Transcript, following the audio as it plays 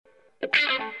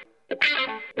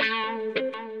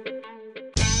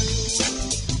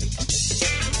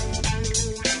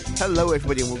Hello,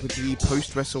 everybody, and welcome to the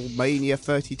post-WrestleMania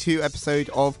 32 episode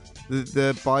of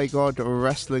the By God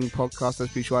Wrestling podcast.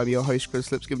 As usual, I'm your host,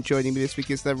 Chris Lipscomb. Joining me this week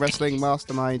is the wrestling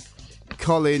mastermind,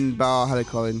 Colin Barr. Hello,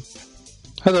 Colin.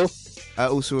 Hello.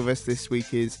 Also with us this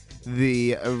week is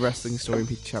the wrestling historian,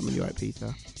 Peter Chapman. You right,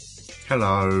 Peter?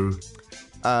 Hello.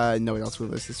 No one else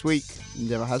with us this week.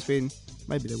 Never has been.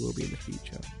 Maybe there will be in the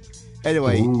future.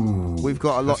 Anyway, we've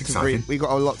got a lot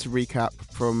to recap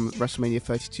from WrestleMania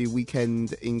 32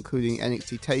 weekend, including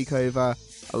NXT Takeover.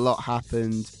 A lot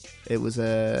happened. It was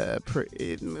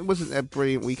it wasn't a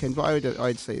brilliant weekend, but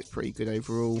I'd say it's pretty good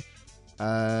overall.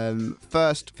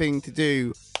 First thing to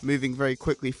do, moving very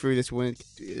quickly through this one,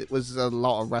 it was a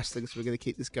lot of wrestling, so we're going to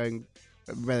keep this going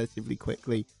relatively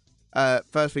quickly.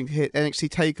 First thing to hit, NXT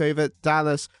Takeover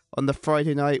Dallas on the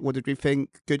Friday night. What did we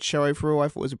think? Good show overall. I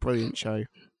thought it was a brilliant show.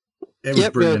 It was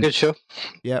brilliant. Good show.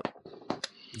 Yep.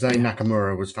 Zayn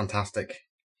Nakamura was fantastic.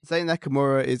 Zayn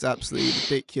Nakamura is absolutely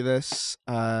ridiculous.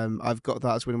 I've got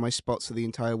that as one of my spots of the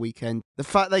entire weekend. The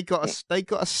fact they got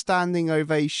a standing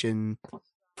ovation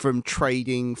from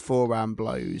trading forearm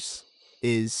blows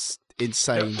is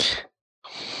insane.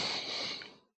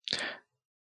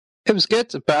 It was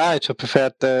good, but I actually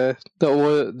preferred the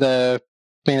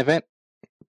main event.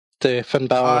 The Finn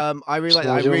Balor. I really like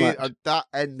that. That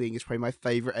ending is probably my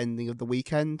favourite ending of the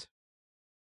weekend.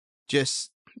 Yeah,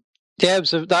 I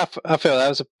felt that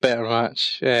was a better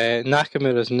match.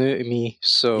 Nakamura's new to me,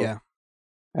 so yeah.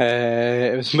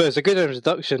 It was a good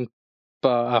introduction,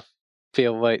 but I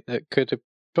feel like it could have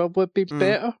probably been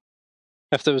better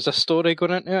if there was a story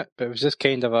going into it. But it was just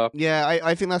kind of a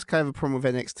I think that's kind of a problem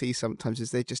with NXT sometimes, is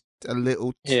they're just a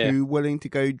little too willing to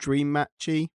go dream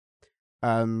matchy.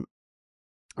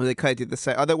 They kind of did the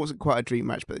same. That wasn't quite a dream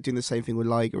match, but they're doing the same thing with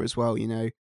Liger as well. You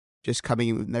know, just coming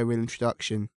in with no real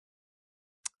introduction.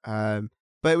 But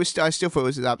it was. I still thought it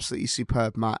was an absolutely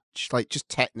superb match. Like, just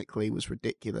technically, was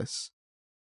ridiculous.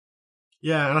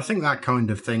 Yeah, and I think that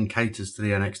kind of thing caters to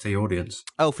the NXT audience.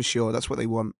 Oh, for sure, that's what they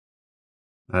want.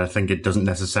 I think it doesn't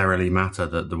necessarily matter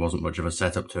that there wasn't much of a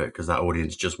setup to it, because that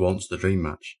audience just wants the dream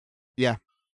match. Yeah,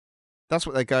 that's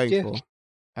what they're going for.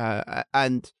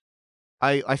 And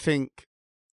I think,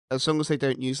 as long as they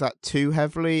don't use that too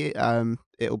heavily,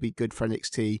 it'll be good for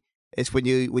NXT. It's when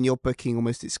you're booking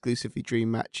almost exclusively dream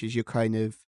matches, you turn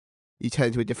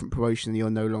into a different promotion. And you're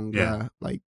no longer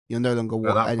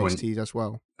what NXT does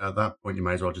well. At that point, you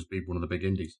may as well just be one of the big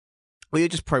indies. Well, you're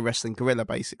just Pro Wrestling Guerrilla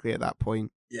basically at that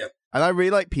point. Yeah. And I really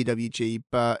like PWG,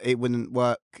 but it wouldn't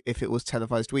work if it was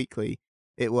televised weekly.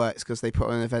 It works because they put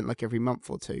on an event like every month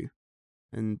or two,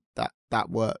 and that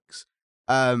works.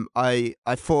 I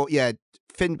thought,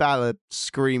 Finn Balor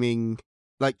screaming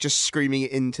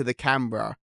it into the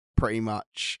camera, pretty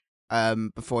much,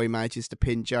 before he manages to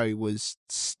pin Joe was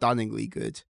stunningly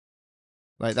good.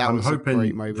 Like, that was a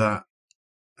great moment. That,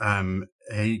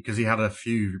 because he had a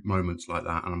few moments like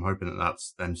that, and I'm hoping that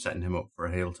that's them setting him up for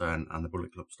a heel turn and the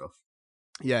Bullet Club stuff.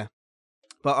 Yeah,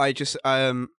 but I just,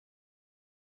 that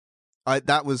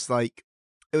was like,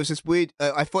 it was just weird.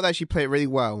 I thought they actually played it really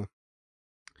well.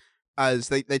 As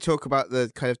they talk about the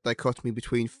kind of dichotomy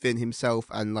between Finn himself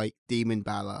and like Demon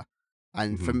Balor,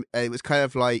 and it was kind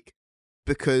of like,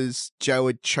 because Joe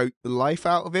had choked the life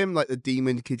out of him, like the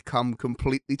demon could come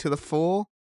completely to the fore,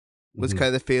 was kind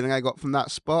of the feeling I got from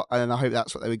that spot, and I hope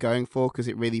that's what they were going for, because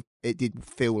it did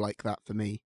feel like that for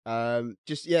me.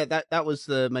 That was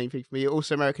the main thing for me.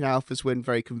 Also, American Alpha's win,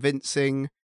 very convincing.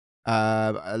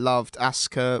 I loved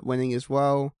Asuka winning as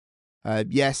well.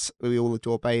 Yes, we all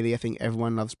adore Bayley. I think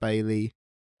everyone loves Bayley.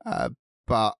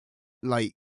 But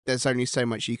like, there's only so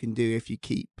much you can do if you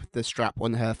keep the strap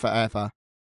on her forever.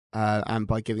 And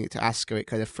by giving it to Asuka, it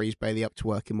kind of frees Bayley up to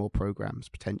work in more programs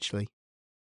potentially.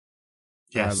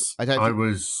 Yes, I'm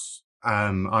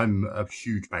a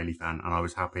huge Bayley fan, and I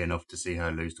was happy enough to see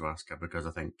her lose to Asuka, because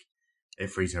I think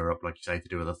it frees her up, like you say, to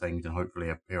do other things and hopefully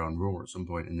appear on Raw at some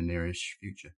point in the nearish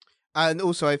future. And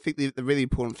also, I think the really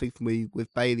important thing for me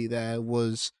with Bayley there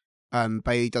was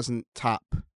Bayley doesn't tap.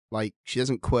 Like, she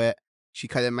doesn't quit. She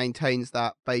kind of maintains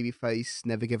that babyface,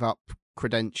 never give up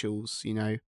credentials, you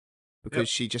know, because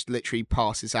she just literally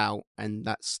passes out, and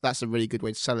that's a really good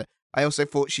way to sell it. I also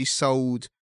thought she sold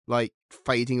like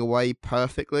fading away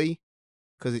perfectly,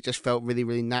 because it just felt really,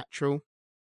 really natural.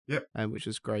 Yep. Which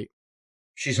was great.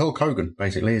 She's Hulk Hogan,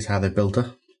 basically, is how they built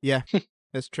her. Yeah,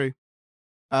 that's true.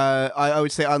 I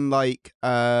would say, unlike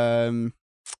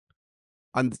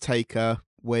Undertaker,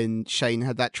 when Shane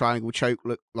had that triangle choke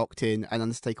locked in, and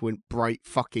Undertaker went bright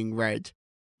fucking red,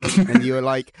 and you were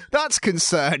like, "That's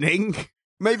concerning.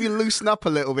 Maybe loosen up a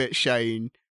little bit,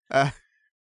 Shane."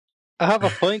 I have a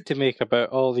point to make about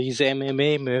all these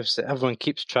MMA moves that everyone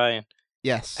keeps trying.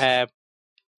 Yes.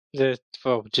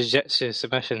 Jiu-jitsu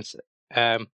submissions.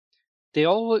 They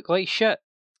all look like shit.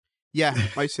 Yeah,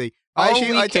 I see.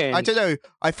 I don't know.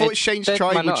 I thought Shane's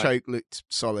triangle choke choke looked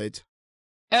solid.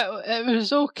 It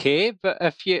was okay, but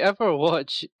if you ever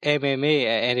watch MMA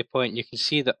at any point, you can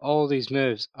see that all these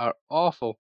moves are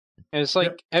awful. It's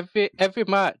like every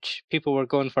match, people were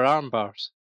going for arm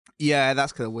bars. Yeah,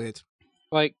 that's kind of weird.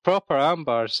 Like proper arm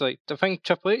bars. Like I think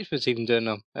Triple H was even doing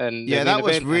them. And yeah, that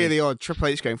was really odd. Triple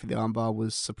H going for the arm bar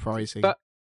was surprising. But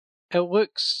it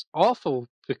looks awful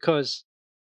because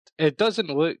it doesn't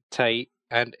look tight.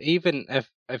 And even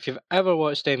if you've ever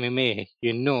watched MMA,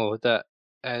 you know that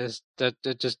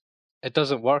it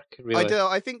doesn't work really.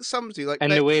 I think some do. Like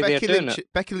and the way they're doing it.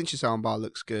 Becky Lynch's armbar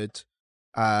looks good.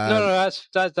 No,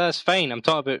 that's fine. I'm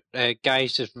talking about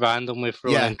guys just randomly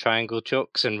throwing in triangle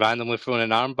chokes and randomly throwing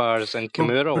in arm bars and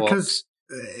Kimura because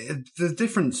the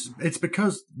difference, it's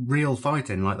because real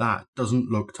fighting like that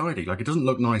doesn't look tidy. Like it doesn't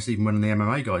look nice even when the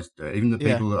MMA guys do it. Even the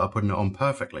people that are putting it on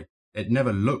perfectly, it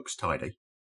never looks tidy.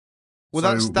 Well,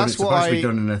 so that's when it's supposed to be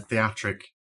done in a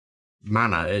theatric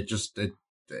manner. It's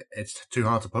too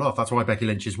hard to pull off. That's why Becky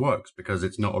Lynch's works, because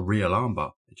it's not a real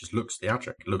armbar. It just looks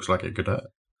theatric. It looks like it could hurt.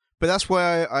 But that's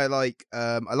why I like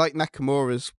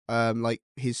Nakamura's like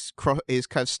his kind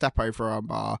of step over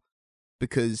armbar,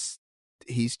 because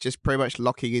he's just pretty much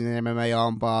locking in an MMA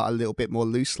armbar a little bit more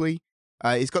loosely.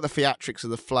 He's got the theatrics of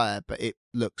the flair, but it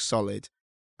looks solid.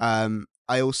 I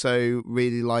also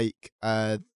really like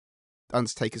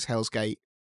Undertaker's Hell's Gate.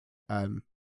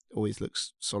 Always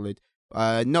looks solid.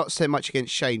 Not so much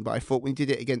against Shane, but I thought when he did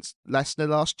it against Lesnar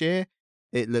last year,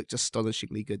 it looked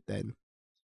astonishingly good then.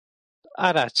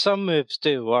 Some moves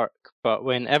do work, but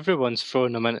when everyone's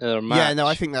throwing them into their match... Yeah, no,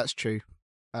 I think that's true.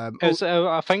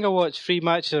 I think I watched 3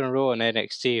 matches in a row on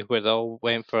NXT where they all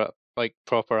went for like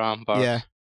proper arm bars. Yeah.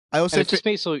 It just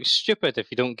makes it look stupid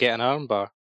if you don't get an arm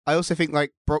bar. I also think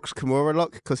like Brock's Kimura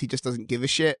lock, because he just doesn't give a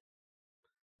shit.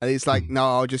 And he's like, no,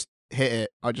 I'll just hit it.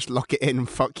 I'll just lock it in and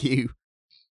fuck you.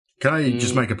 Can I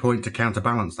just make a point to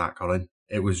counterbalance that, Colin?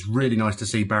 It was really nice to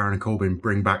see Baron and Corbin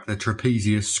bring back the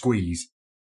trapezius squeeze.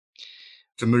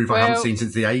 It's a move I haven't seen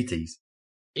since the 80s.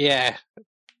 Yeah.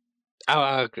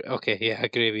 Okay, yeah, I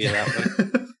agree with you that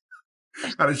one.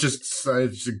 And it's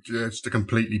just a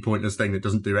completely pointless thing that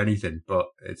doesn't do anything, but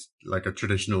it's like a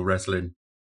traditional wrestling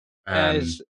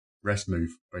rest move,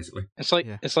 basically.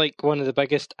 It's like one of the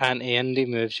biggest anti-indie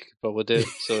moves you could probably do.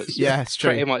 So it's it's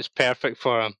pretty much perfect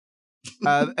for him.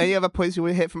 Any other points you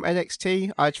want to hit from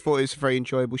NXT? I just thought it was a very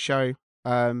enjoyable show.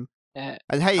 And hey,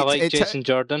 I like Jason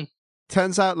Jordan.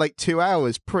 Turns out like 2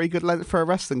 hours, pretty good length for a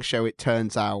wrestling show. It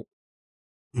turns out.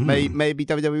 Maybe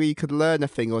WWE could learn a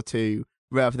thing or two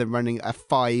rather than running a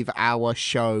 5-hour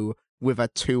show with a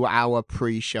 2-hour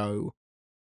pre-show.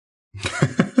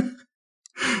 That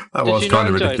was kind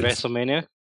of ridiculous. WrestleMania?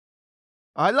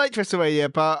 I liked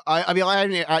WrestleMania, but I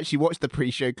hadn't actually watched the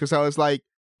pre-show because I was like,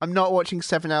 I'm not watching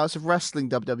 7 hours of wrestling,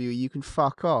 WWE. You can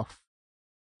fuck off.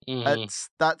 Mm-hmm.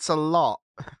 That's a lot.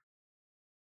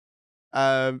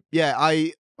 Right,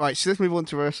 so let's move on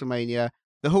to WrestleMania.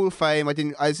 The Hall of Fame.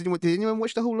 Did anyone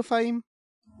watch the Hall of Fame?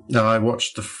 No, I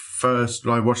watched about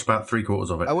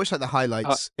 3/4 of it. I watched like the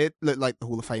highlights. It looked like the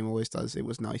Hall of Fame always does. It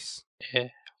was nice. Yeah.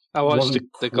 I watched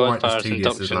the Godfather's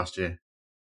induction last year.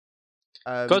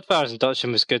 Godfather's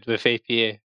induction was good with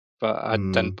APA, but I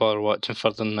didn't bother watching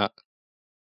further than that.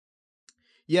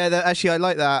 Yeah, actually, I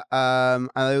like that.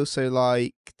 And I also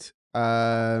liked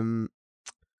was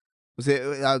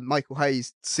it Michael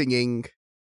Hayes singing,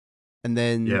 and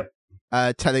then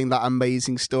telling that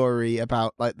amazing story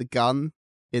about like the gun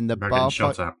in the bar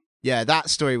fight. Yeah, that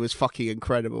story was fucking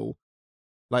incredible.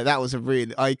 Like that was a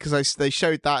really because they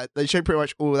showed pretty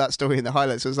much all of that story in the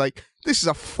highlights. So I was like, this is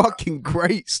a fucking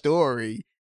great story.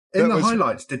 In the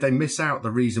highlights, did they miss out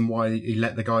the reason why he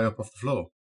let the guy up off the floor?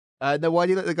 No, why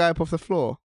did he let the guy up off the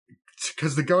floor?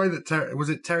 Because the guy that was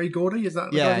it Terry Gordy? Is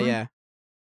that the guy? Yeah.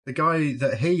 The guy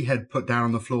that he had put down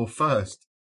on the floor first.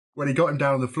 When he got him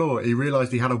down on the floor, he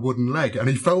realised he had a wooden leg, and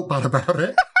he felt bad about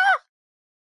it.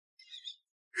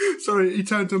 So he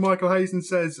turned to Michael Hayes and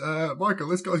says, "Michael,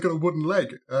 this guy's got a wooden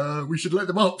leg. We should let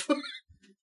him up."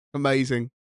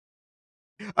 Amazing.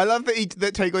 I love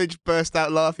that Terry Gordy just burst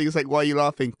out laughing. It's like, why are you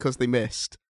laughing? Because they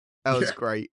missed. That was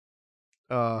great.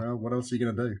 Well, what else are you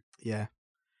going to do? Yeah.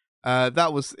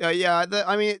 That was,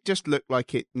 I mean, it just looked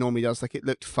like it normally does. Like, it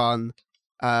looked fun.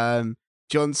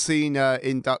 John Cena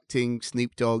inducting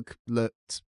Snoop Dogg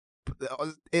looked,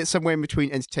 it's somewhere in between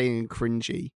entertaining and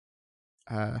cringy.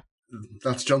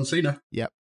 That's John Cena.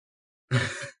 Yep.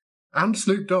 And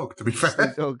Snoop Dogg, to be fair.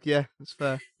 Snoop Dogg, yeah, that's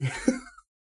fair.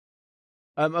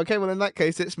 Okay, well, in that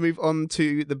case, let's move on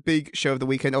to the big show of the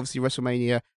weekend. Obviously,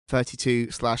 WrestleMania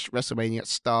 32/WrestleMania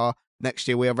Star. Next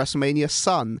year, we have WrestleMania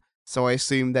Sun. So I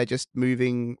assume they're just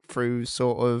moving through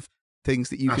sort of things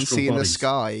that you Astral can see in the bodies.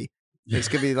 sky. Yeah. It's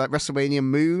going to be like WrestleMania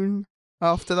Moon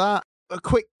after that. A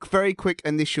very quick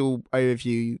initial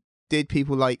overview. Did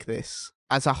people like this?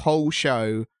 As a whole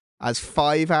show, as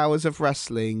 5 hours of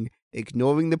wrestling,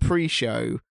 ignoring the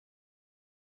pre-show.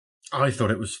 I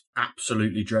thought it was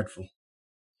absolutely dreadful.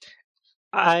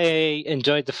 I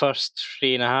enjoyed the first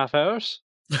 3.5 hours.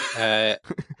 I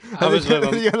And was with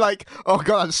then him. you're like, oh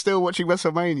god, I'm still watching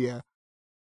WrestleMania.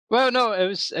 Well, no, it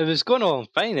was going on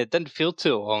fine. It didn't feel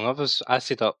too long. I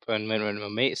stayed up and went around to my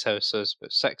mate's house. So there's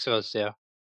about 6 of us there,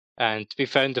 and we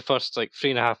found the first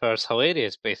 3.5 hours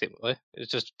hilarious. Basically, it was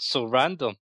just so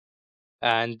random,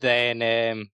 and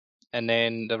then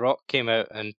The Rock came out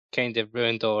and kind of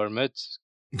ruined all our moods.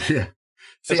 Yeah.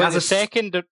 See, It's like the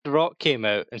second The Rock came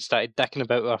out and started dicking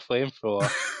about with our flamethrower,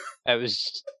 it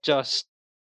was just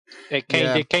it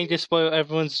kind of spoiled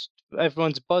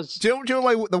everyone's buzz. Do you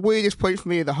know the weirdest point for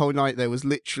me the whole night there was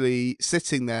literally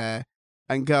sitting there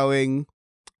and going,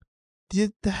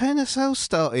 the Hell in a Cell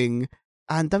starting,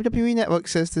 and WWE Network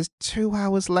says there's 2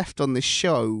 hours left on this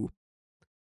show.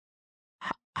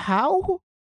 How?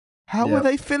 How Yeah. are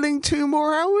they filling 2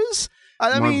 more hours?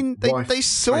 And I My mean, wife they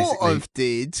sort basically- of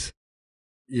did.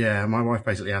 Yeah, my wife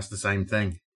basically asked the same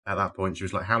thing at that point. She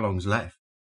was like, how long's left?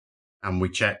 And we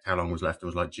checked how long was left and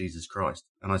was like, Jesus Christ.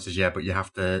 And I said, yeah, but you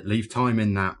have to leave time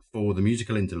in that for the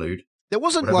musical interlude. There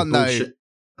wasn't Whatever one, though. bullshit-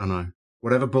 I know.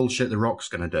 Whatever bullshit The Rock's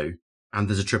going to do. And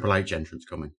there's a Triple H entrance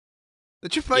coming. The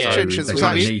Triple H Yeah, entrance they was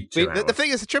don't actually... need 2 The hours.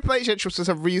 thing is, the Triple H entrance was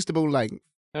a reasonable length.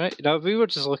 All right, now we were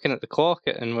just looking at the clock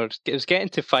and it was getting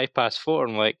to 4:05.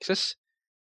 And like,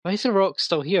 why is The Rock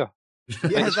still here?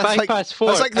 Yeah, It's that's like- 4:05.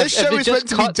 I was like, this If show they is just meant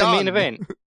to be cut the main done. event.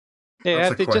 Yeah, That's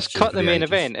if a they just question cut for the the main ages.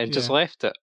 event and just Yeah. left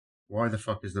it. Why the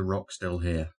fuck is The Rock still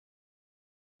here?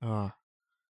 Oh.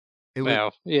 It was,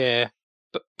 Well, yeah,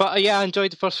 but yeah, I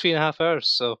enjoyed the first 3.5 hours.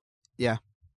 So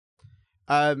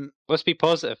let's be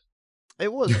positive.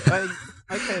 it was.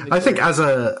 I think as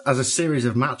a series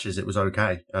of matches, it was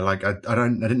okay. I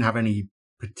didn't have any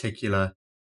particular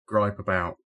gripe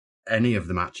about any of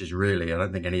the matches really. I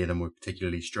don't think any of them were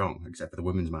particularly strong, except for the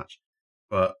women's match.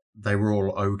 But they were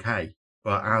all okay.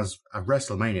 But as a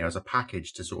WrestleMania, as a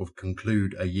package to sort of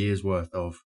conclude a year's worth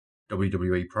of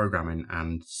WWE programming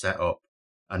and set up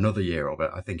another year of it,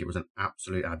 I think it was an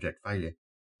absolute abject failure.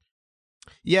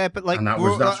 Yeah, but like, And that's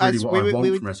really what I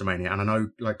want from WrestleMania. And I know,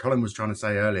 like Colin was trying to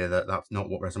say earlier, that that's not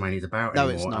what WrestleMania is about No,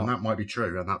 anymore. it's not. And that might be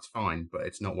true, and that's fine, but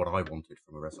it's not what I wanted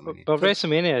from a WrestleMania. But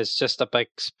WrestleMania is just a big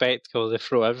spectacle. They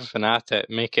throw everything at it,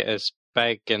 make it as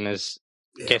big and as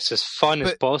fun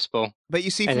as possible. But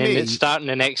you see, And for then me, it's starting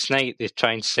the next night. They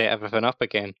try and set everything up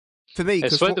again. For me,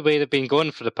 It's the way they've been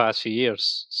going for the past few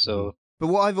years. So, but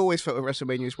what I've always felt with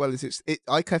WrestleMania as well is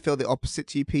I kind of feel the opposite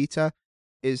to you, Peter.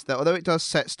 Is that although it does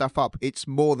set stuff up, it's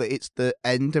more that it's the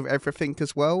end of everything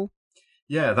as well.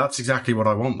 Yeah, that's exactly what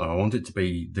I want, though. I want it to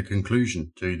be the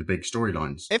conclusion to the big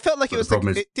storylines. It felt like But it was. the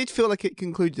problem is- It did feel like it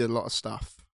concluded a lot of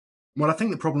stuff. Well, I think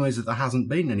the problem is that there hasn't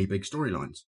been any big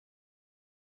storylines.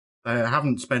 They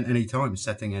haven't spent any time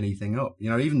setting anything up. You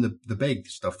know, even the big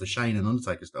stuff, the Shane and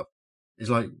Undertaker stuff,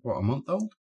 is like, what, a month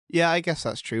old? Yeah, I guess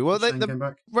that's true. Well, Shane the came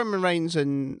back? Roman Reigns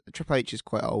and Triple H is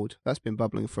quite old. That's been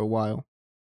bubbling for a while.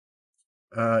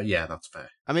 Yeah, that's fair.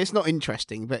 I mean, it's not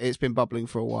interesting, but it's been bubbling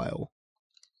for a while.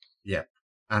 Yeah.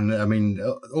 And, I mean,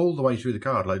 all the way through the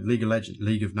card, like League of Legends,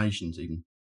 League of Nations even.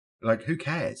 Like, who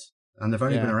cares? And they've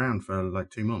only been around for like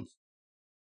 2 months.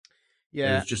 It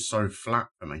Yeah. was just so flat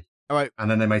for me. All right.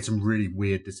 And then they made some really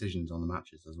weird decisions on the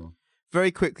matches as well.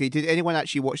 Very quickly, did anyone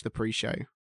actually watch the pre-show?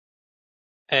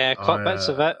 caught bits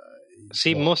of it.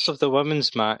 See watched. most of the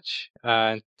women's match,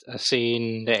 and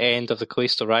seen the end of the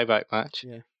Kalisto Ryback match.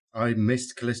 Yeah. I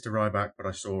missed Callista Ryback, but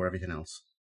I saw everything else.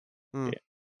 Mm.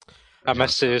 I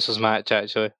missed the Usos match,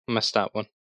 actually. I missed that one.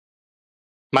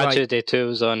 Match Right. of the Day 2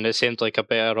 was on. It seemed like a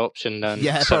better option than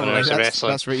Yeah, 7 probably. hours of That's,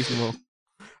 wrestling. that's reasonable.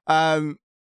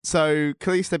 So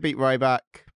Kalisto beat Ryback.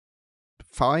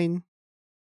 Fine.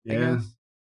 I Yeah. guess.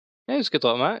 Yeah, it was a good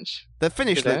little match. The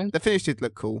finish, Good end. the finish did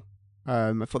look cool.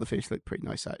 I thought the finish looked pretty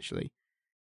nice actually.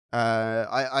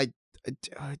 I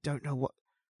don't know what,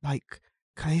 like,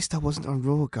 Kalisto wasn't on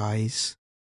Raw, guys.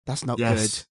 That's not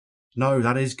Yes. No,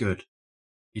 that is good.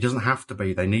 He doesn't have to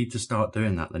be. They need to start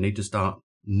doing that. They need to start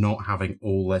not having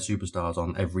all their superstars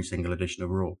on every single edition of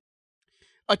Raw.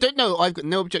 I don't know. I've got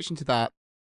no objection to that.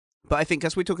 But I think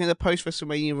as we're talking the post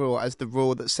WrestleMania Raw as the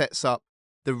Raw that sets up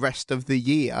the rest of the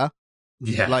year,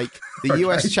 Yeah. Like, the Okay,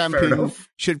 US fair champion enough.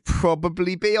 should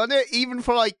probably be on it, even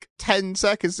for like 10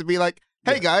 seconds to be like,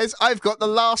 hey guys, I've got the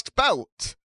last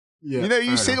belt. Yeah,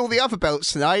 You've seen all the other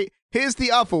belts tonight. Here's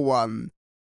the other one.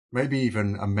 Maybe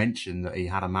even a mention that he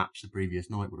had a match the previous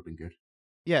night would have been good.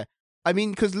 Yeah. I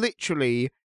mean, because literally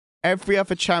every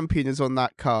other champion is on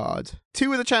that card.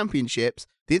 2 of the championships,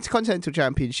 the Intercontinental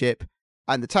Championship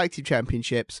and the Tag Team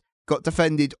Championships, got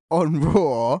defended on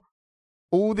Raw.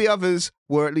 All the others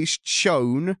were at least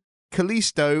shown.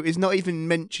 Kalisto is not even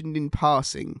mentioned in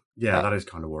passing. Yeah, that is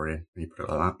kind of worrying when you put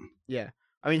it like that. Yeah.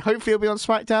 I mean, hopefully he'll be on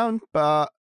SmackDown, but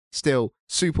still,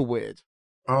 super weird.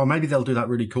 Oh, maybe they'll do that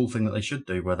really cool thing that they should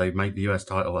do, where they make the US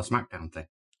title a SmackDown thing.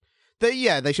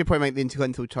 They should probably make the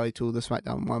Intercontinental title the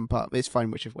SmackDown one, but it's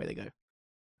fine whichever way they go.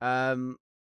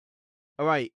 All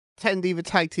right, 10 Diva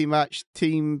Tag Team match.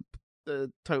 Team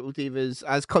Total Divas,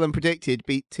 as Colin predicted,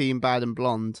 beat Team Bad and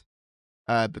Blonde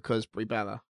because Brie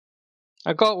Bella.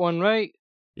 I got one right.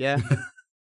 Yeah.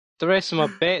 The rest of my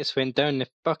bets went down the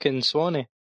fucking Swanee.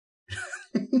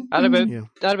 I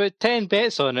had about 10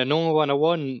 bets on, and the only one I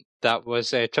won that was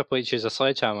Triple H as a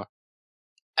sledgehammer.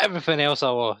 Everything else I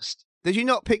lost. Did you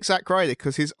not pick Zack Ryder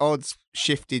because his odds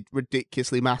shifted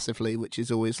ridiculously massively, which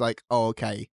is always like, oh,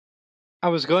 okay. I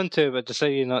was going to, but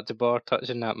decided not to bother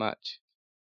touching that match.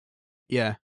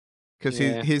 Yeah. Because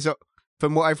his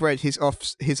from what I've read, his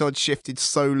odds shifted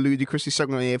so ludicrously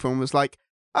strongly, everyone was like,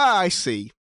 I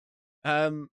see. Yeah,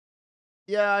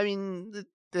 I mean,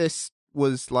 this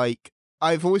was like,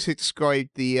 I've always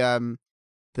described the on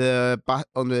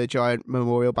the Giant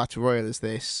Memorial Battle Royal as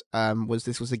this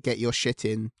was a get your shit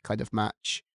in kind of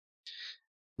match.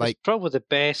 Like, it's probably the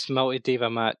best multi-diva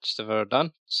match they've ever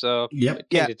done. So it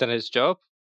kind of done its job.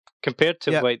 Compared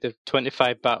to like the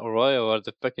 25 Battle Royal or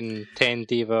the fucking 10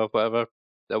 Diva or whatever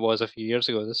that was a few years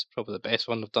ago, this is probably the best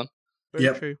one they've done.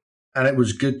 Very true. And it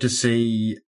was good to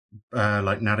see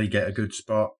like Natty get a good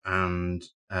spot and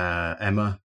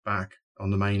Emma back on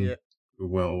the main,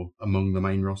 well, among the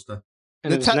main roster.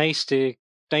 And it was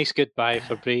nice goodbye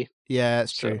for Brie. Yeah,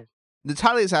 that's true.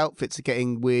 Natalia's outfits are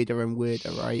getting weirder and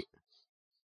weirder, right?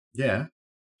 Yeah.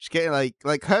 She's getting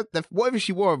like her whatever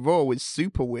she wore at Raw was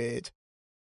super weird.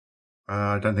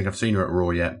 I don't think I've seen her at Raw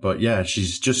yet, but yeah,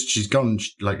 she's gone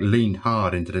like leaned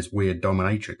hard into this weird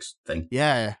dominatrix thing.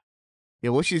 Yeah. Yeah,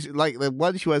 what she's like, the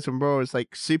one she wears on Raw is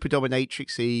like super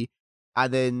dominatrixy,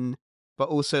 and then, but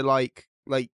also like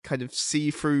kind of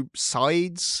see-through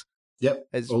sides. Yep,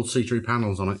 all see-through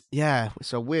panels on it. Yeah,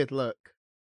 it's a weird look.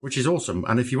 Which is awesome,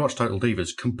 and if you watch Total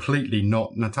Divas, completely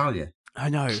not Natalia. I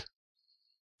know.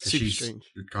 Super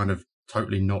strange. Kind of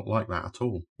totally not like that at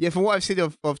all. Yeah, from what I've seen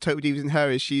of Total Divas and her,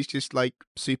 is she's just like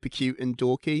super cute and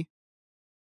dorky.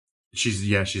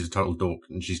 She's a total dork,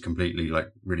 and she's completely like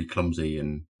really clumsy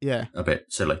and a bit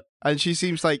silly. And she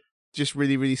seems like just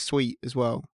really, really sweet as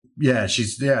well. Yeah,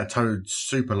 she's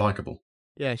super likable.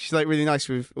 Yeah, she's like really nice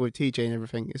with TJ and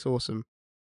everything. It's awesome.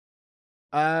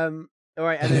 All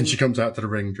right, and then she comes out to the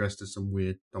ring dressed as some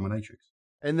weird dominatrix.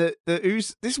 And the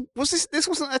this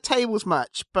wasn't a tables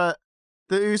match, but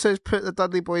the Usos put the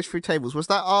Dudley Boys through tables. Was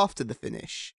that after the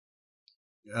finish?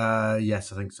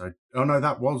 Yes, I think so. Oh no,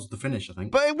 that was the finish, I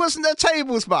think. But it wasn't a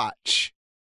tables match.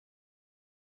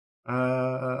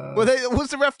 Was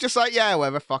the ref just like, yeah,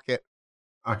 whatever, fuck it?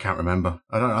 I can't remember.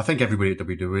 I think everybody at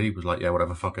WWE was like, yeah,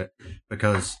 whatever, fuck it.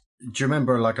 Because do you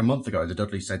remember like a month ago the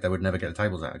Dudleys said they would never get the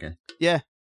tables out again? Yeah.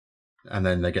 And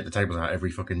then they get the tables out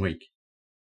every fucking week.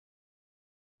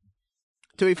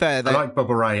 To be fair, I like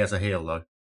Bubba Ray as a heel though.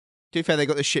 To be fair, they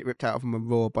got the shit ripped out of them on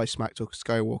Raw by SmackDown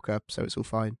Skywalker, so it's all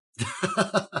fine.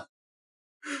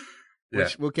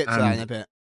 Which we'll get to that in a bit.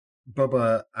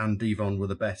 Bubba and Devon were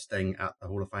the best thing at the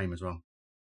Hall of Fame as well.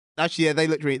 Actually, yeah,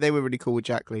 they were really cool with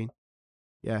Jacqueline.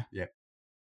 Yeah. Yeah.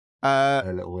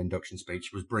 Their little induction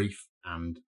speech was brief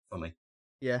and funny.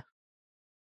 Yeah.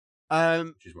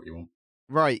 Which is what you want.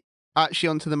 Right. Actually,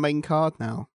 onto the main card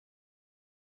now.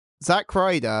 Zack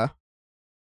Ryder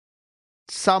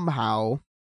somehow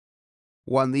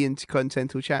won the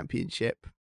Intercontinental Championship.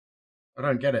 I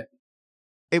don't get it.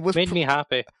 It made me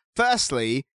happy.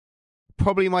 Firstly,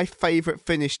 probably my favourite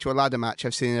finish to a ladder match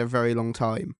I've seen in a very long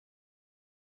time.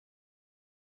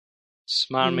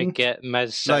 Smarmy get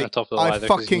Miz sitting on top of the ladder. I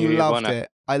fucking loved it.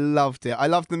 I loved it. I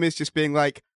loved the Miz just being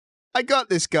like, I got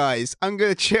this, guys. I'm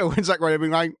going to chill. And Zack Ryder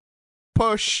being like,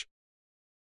 push.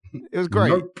 It was great.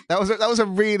 Nope. That was a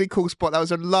really cool spot. That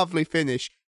was a lovely finish.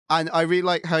 And I really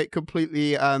like how it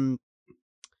completely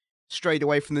strayed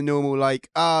away from the normal,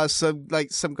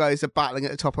 some guys are battling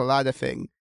at the top of the ladder thing.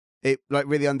 It like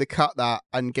really undercut that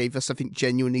and gave us something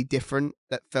genuinely different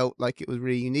that felt like it was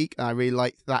really unique. And I really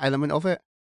liked that element of it.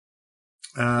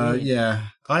 Yeah,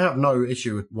 I have no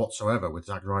issue whatsoever with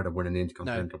Zack Ryder winning the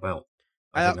Intercontinental belt.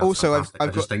 I think that's also, fantastic. I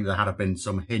just think there had been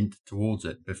some hint towards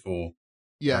it before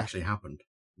it actually happened.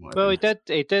 Well, he did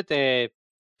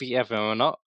beat everyone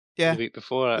up the week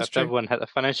before. If everyone hit the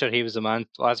finisher, he was the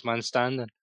last man standing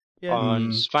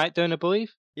on SmackDown, I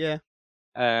believe. Yeah.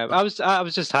 I was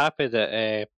just happy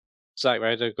that Zack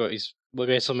Ryder got his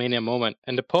WrestleMania moment,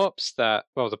 and the pops that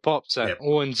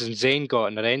Owens and Zayn got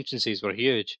in their entrances were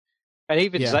huge, and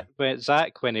even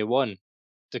Zack when he won,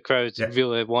 the crowd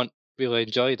really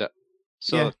enjoyed it.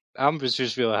 So I was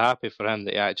just really happy for him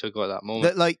that he actually got that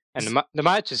moment. And the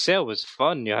match itself was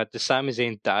fun. You had the Sami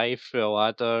Zayn dive through a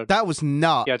ladder. That was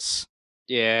nuts.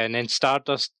 And then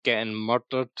Stardust getting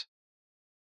murdered.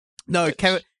 No,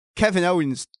 Kevin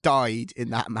Owens died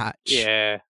in that match.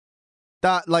 Yeah.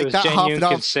 That half and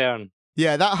half concern.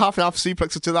 Yeah, that half and half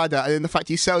suplex to ladder, and then the fact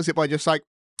he sells it by just like,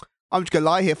 I'm just gonna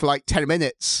lie here for like 10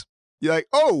 minutes. You're like,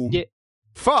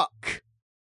 fuck.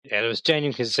 Yeah, there was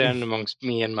genuine concern amongst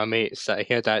me and my mates that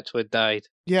he had actually died.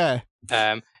 Yeah.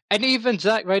 And even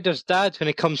Zack Ryder's dad, when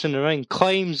he comes in the ring,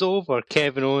 climbs over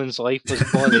Kevin Owens'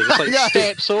 lifeless body, just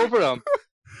steps over him.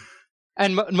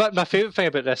 And my favourite thing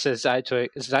about this is actually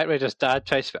Zack Ryder's dad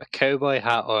tries to put a cowboy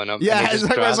hat on him. Yeah, and he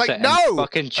just grabs it no, and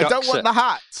fucking chucks I don't want the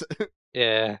hat.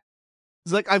 Yeah.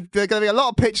 It's like, there's going to be a lot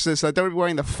of pictures of this, so I don't be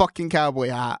wearing the fucking cowboy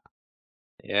hat.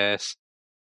 Yes.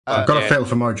 I've got a feel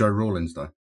for Mojo Rawlins, though.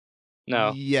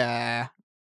 No. Yeah.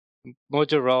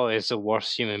 Mojo Rawlins is the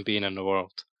worst human being in the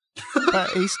world.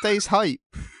 But he stays hype.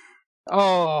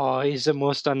 Oh, he's the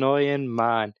most annoying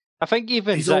man. I think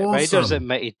even Zack Ryder's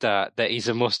admitted that he's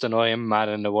the most annoying man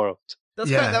in the world. If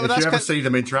you ever see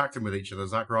them interacting with each other,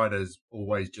 Zack Ryder's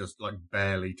always just like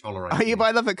barely tolerating. Oh, yeah, but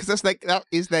I love it because that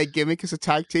is their gimmick as a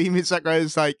tag team. It's Zack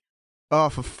Ryder's like, oh,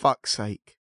 for fuck's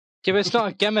sake. Yeah, but it's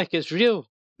not a gimmick, it's real.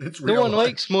 It's real. No one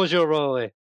likes Mojo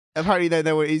Rawley.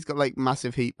 Apparently, he's got like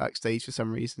massive heat backstage for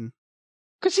some reason.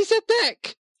 Because he's a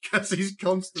dick. Because he's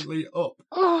constantly up.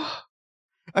 Oh,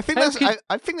 I think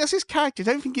that's his character. I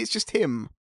don't think it's just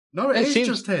him. No, it is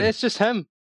just him. It's just him.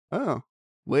 Oh,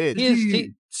 weird. Did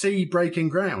you see Breaking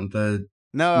Ground?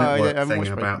 No, I haven't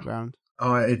watched Breaking Ground.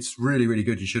 Oh, it's really, really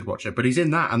good. You should watch it. But he's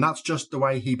in that, and that's just the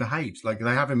way he behaves. Like,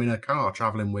 they have him in a car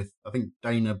traveling with, I think,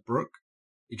 Dana Brooke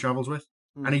he travels with.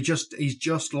 And he's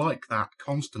just like that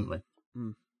constantly.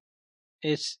 I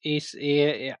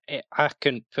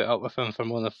couldn't put up with him for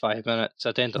more than 5 minutes.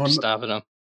 I'd end up stabbing him.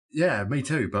 Yeah, me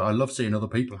too. But I love seeing other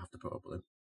people have to put up with him.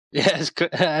 Yeah,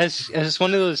 it's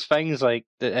one of those things like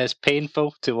that is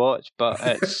painful to watch, but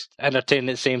it's entertaining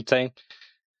at the same time.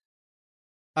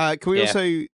 Can we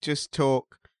also just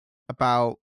talk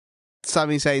about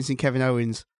Sami Zayn and Kevin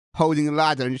Owens holding a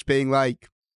ladder and just being like,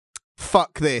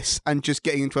 fuck this, and just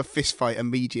getting into a fist fight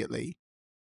immediately?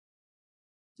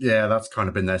 Yeah, that's kind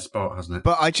of been their spot, hasn't it?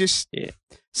 But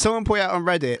someone pointed out on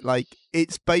Reddit, like,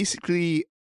 it's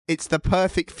the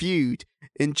perfect feud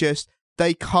in just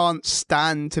they can't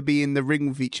stand to be in the ring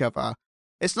with each other.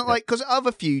 It's not like, because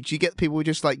other feuds, you get people who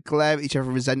just like glare at each other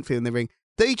resentfully in the ring.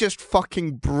 They just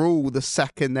fucking brawl the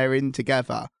second they're in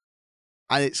together.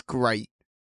 And it's great.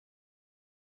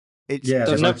 They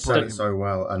play it so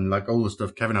well. And like all the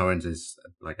stuff, Kevin Owens is,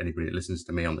 like anybody that listens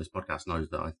to me on this podcast knows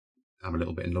that I'm a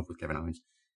little bit in love with Kevin Owens.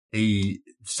 He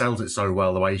sells it so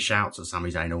well, the way he shouts at Sami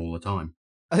Zayn all the time.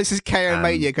 This is KO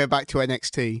Mania, go back to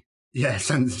NXT. Yeah,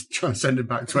 try and send it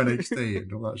back to NXT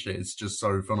and all that shit. It's just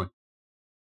so funny.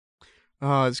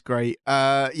 Oh, it's great.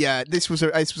 This was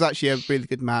actually a really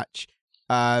good match.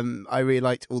 I really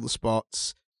liked all the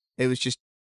spots. It was just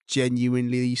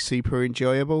genuinely super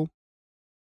enjoyable.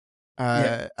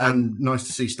 And nice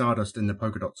to see Stardust in the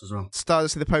polka dots as well.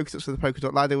 Stardust in the polka dots with the polka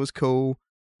dot ladder was cool.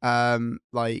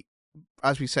 Like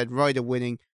as we said, Ryder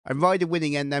winning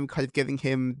and them kind of giving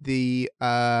him the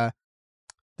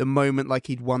moment like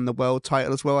he'd won the world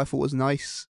title as well. I thought was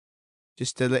nice,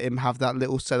 just to let him have that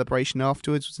little celebration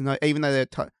afterwards. Was nice, even though they're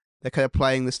kind of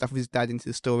playing the stuff with his dad into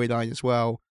the storyline as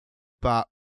well, but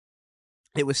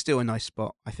it was still a nice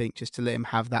spot, I think, just to let him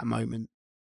have that moment.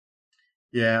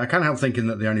 Yeah, I can't help thinking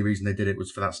that the only reason they did it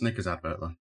was for that Snickers advert,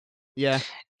 though. Yeah,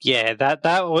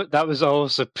 that was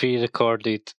also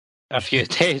pre-recorded a few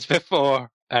days before,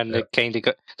 and it kind of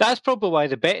got. That's probably why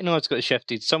the betting odds got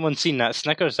shifted. Someone seen that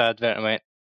Snickers advert and went,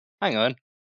 "Hang on,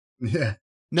 yeah,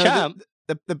 no." Champ.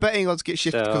 The betting odds get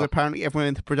shifted because apparently everyone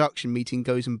in the production meeting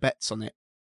goes and bets on it.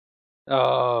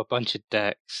 Oh, a bunch of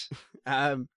dicks.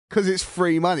 Because it's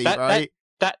free money, right?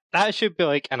 That should be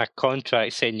like in a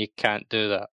contract saying you can't do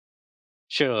that.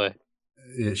 Surely.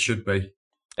 It should be.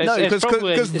 No,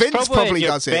 because Vince probably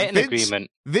does it. Agreement.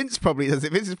 Vince probably does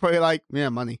it. Vince is probably like, yeah,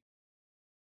 money.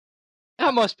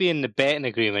 That must be in the betting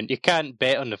agreement. You can't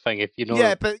bet on the thing if you know.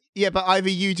 Yeah, but either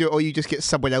you do it or you just get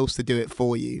someone else to do it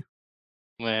for you.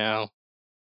 Well,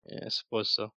 yeah, I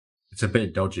suppose so. It's a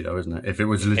bit dodgy, though, isn't it? If it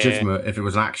was legitimate, if it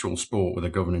was an actual sport with a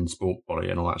governing sport body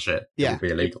and all that shit, it would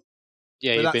be illegal.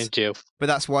 Yeah, you'd be in jail. But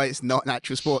that's why it's not an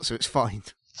actual sport, so it's fine.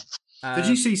 Did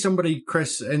you see somebody,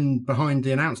 Chris, in behind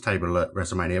the announce table at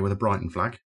WrestleMania with a Brighton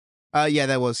flag? Yeah,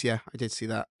 there was. Yeah, I did see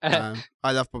that.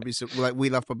 I love Bobby. We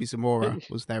love Bobby Zamora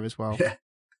was there as well. Yeah,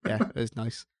 it was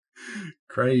nice.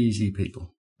 Crazy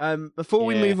people. Before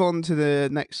we move on to the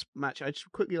next match, I'd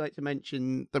just quickly like to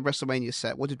mention the WrestleMania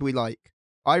set. What did we like?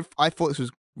 I thought this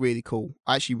was really cool.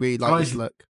 I actually really like this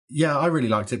look. Yeah, I really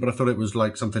liked it, but I thought it was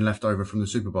like something left over from the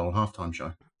Super Bowl halftime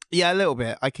show. Yeah, a little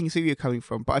bit. I can see where you're coming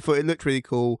from, but I thought it looked really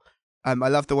cool. I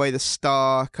love the way the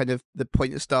star, kind of the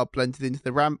point of the star blended into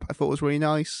the ramp. I thought was really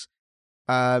nice.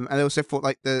 And I also thought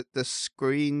like the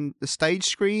stage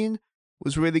screen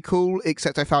was really cool,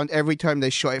 except I found every time they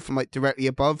shot it from like directly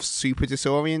above super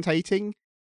disorientating.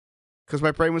 Because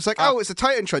my brain was like, oh, it's a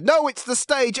Titantron. No, it's the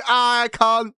stage. I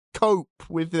can't cope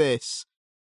with this.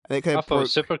 And it kind of thought it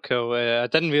was super cool. I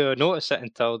didn't really notice it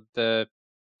until the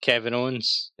Kevin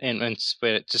Owens entrance,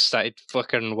 where it just started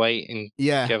flickering white and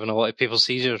giving a lot of people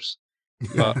seizures.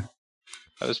 But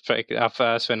that was pretty good.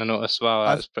 That's when I noticed, wow,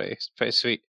 that was pretty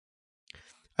sweet.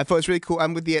 I thought it was really cool,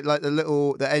 and with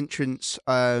the entrance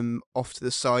off to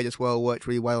the side as well worked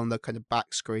really well on the kind of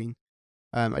back screen.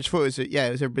 I just thought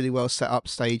it was a really well set up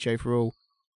stage overall,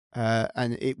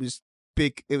 and it was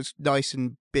big. It was nice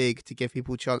and big to give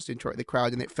people a chance to interact with the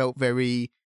crowd, and it felt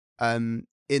very in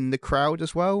the crowd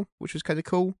as well, which was kind of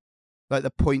cool. Like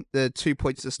the 2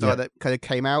 points of the star that kind of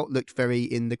came out looked very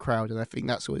in the crowd, and I think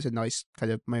that's always a nice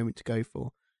kind of moment to go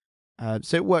for.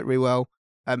 So it worked really well.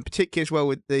 Particularly as well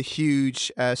with the huge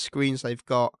screens they've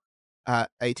got at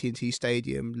AT&T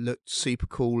Stadium, looked super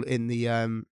cool in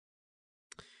the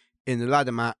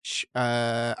ladder match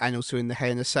and also in the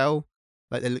Hell in a Cell.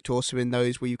 Like they looked awesome in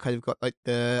those where you kind of got like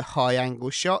the high angle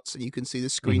shots and you can see the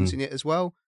screens in it as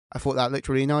well. I thought that looked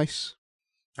really nice.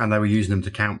 And they were using them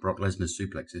to count Brock Lesnar's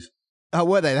suplexes. Oh,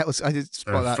 were they? I did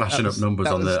spot that. Flashing up numbers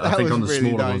on the really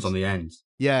smaller ones on the ends.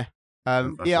 Yeah.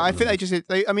 I think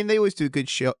they always do a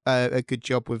good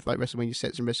job with like WrestleMania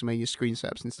sets and WrestleMania screen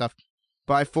setups and stuff.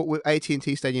 But I thought with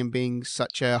AT&T Stadium being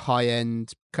such a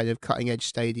high-end kind of cutting-edge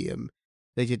stadium,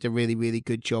 they did a really, really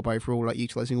good job overall, like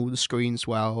utilizing all the screens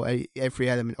well. Every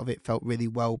element of it felt really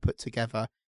well put together.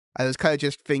 I was kind of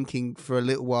just thinking for a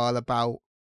little while about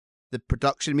the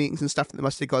production meetings and stuff that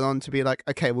must have gone on to be like,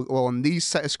 okay, well on these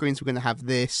set of screens we're going to have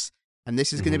this, and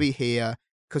this is going to be here.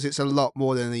 Because it's a lot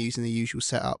more than they use in the usual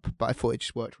setup, but I thought it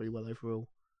just worked really well overall.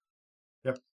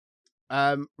 Yep.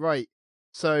 Right.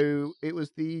 So it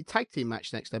was the tag team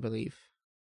match next, I believe.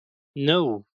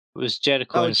 No, it was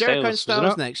Jericho and Styles. Jericho and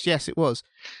Styles next. Yes, it was.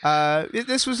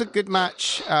 This was a good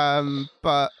match,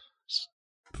 but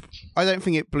I don't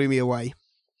think it blew me away.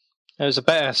 It was a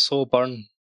bit of a slow burn.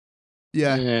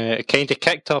 Yeah. It kind of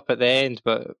kicked up at the end,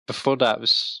 but before that it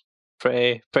was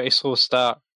pretty slow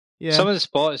start. Yeah. Some of the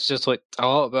spots just looked a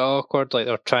little bit awkward, like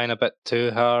they were trying a bit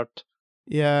too hard.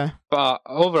 Yeah. But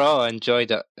overall, I enjoyed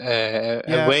it.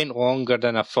 It went longer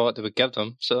than I thought they would give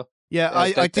them. So yeah,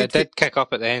 I did kick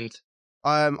up at the end.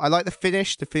 I like the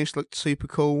finish. The finish looked super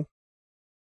cool.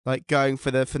 Like going for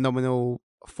the phenomenal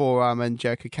forearm and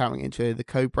Jericho countering into the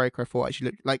code breaker. I thought actually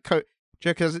looked like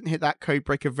Jericho doesn't hit that code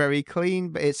breaker very clean,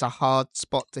 but it's a hard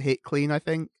spot to hit clean, I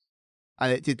think.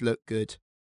 And it did look good.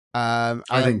 I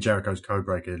think Jericho's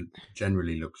codebreaker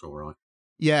generally looks all right.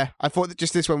 Yeah, I thought that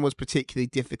just this one was particularly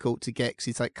difficult to get because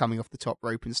he's like coming off the top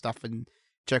rope and stuff, and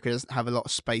Jericho doesn't have a lot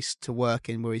of space to work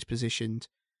in where he's positioned.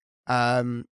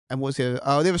 And what was the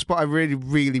other spot I really,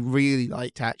 really, really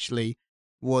liked actually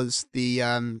was the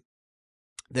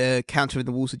counter of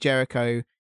the Walls of Jericho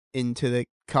into the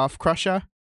calf crusher.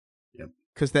 Yep.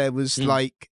 Because there was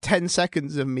like 10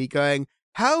 seconds of me going,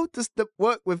 how does that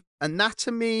work with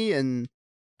anatomy and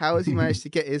how has he managed to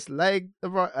get his leg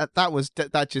right?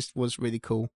 That just was really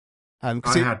cool. I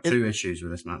had two issues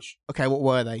with this match. Okay, what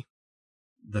were they?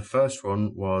 The first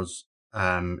one was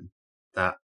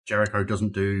that Jericho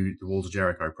doesn't do the Walls of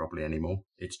Jericho properly anymore.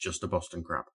 It's just a Boston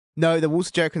Crab. No, the Walls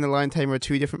of Jericho and the Lion Tamer are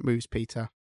two different moves, Peter.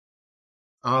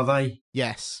 Are they?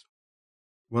 Yes.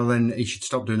 Well, then he should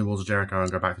stop doing the Walls of Jericho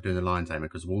and go back to doing the Lion Tamer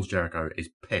because the Walls of Jericho is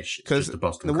pish. It's just a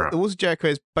Boston Crab. The Walls of Jericho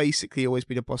has basically always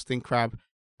been a Boston Crab.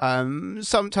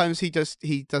 Sometimes he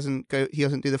doesn't do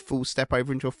the full step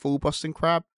over into a full Boston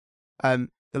Crab. The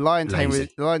Lion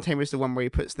Tamer is the one where he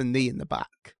puts the knee in the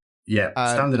back. Yeah,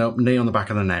 standing up, knee on the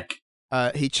back of the neck.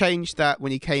 He changed that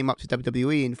when he came up to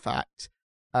WWE, in fact,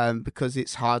 because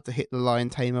it's hard to hit the Lion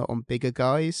Tamer on bigger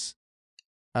guys.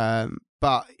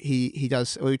 But he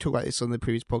does. We talked about this on the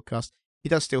previous podcast. He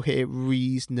does still hit it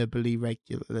reasonably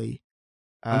regularly.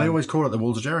 And they always call it the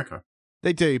Walls of Jericho.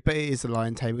 They do, but it is the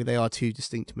Lion Tamer. They are two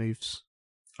distinct moves.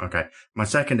 Okay. My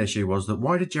second issue was that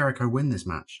why did Jericho win this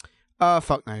match?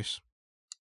 Fuck knows.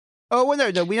 Oh,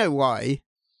 well, no, we know why.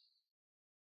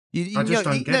 I just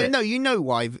don't get it. No, you know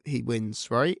why he wins,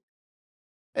 right?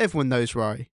 Everyone knows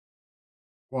why.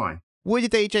 Why? Why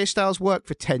did AJ Styles work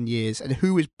for 10 years, and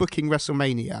who is booking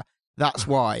WrestleMania? That's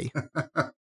why.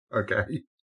 Okay.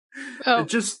 Oh.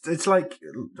 It's like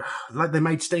they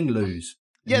made Sting lose.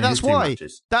 Yeah, that's why.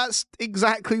 Matches. That's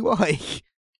exactly why.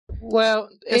 Well,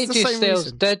 It's AJ the same Styles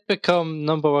reason. did become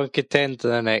number one contender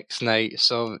the next night,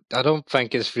 so I don't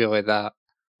think it's really that.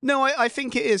 No, I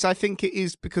think it is. I think it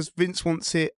is because Vince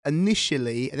wants it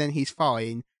initially, and then he's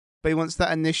fine. But he wants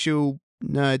that initial,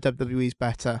 no, WWE's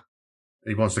better.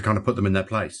 He wants to kind of put them in their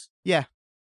place. Yeah.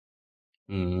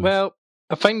 Mm. Well,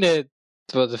 I think the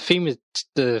theme of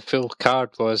the full card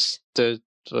was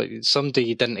somebody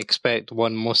you didn't expect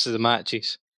won most of the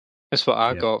matches. That's what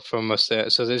I got from most of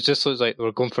it. So it just looks like they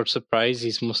were going for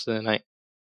surprises most of the night.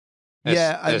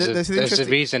 There's a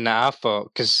reason that I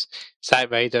thought, because Zack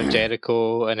Ryder,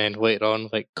 Jericho, and then later on,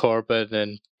 like Corbin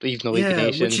and even the League of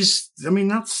Nations. Which is, I mean,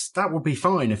 that would be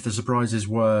fine if the surprises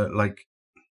were like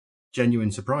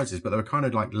genuine surprises, but they were kind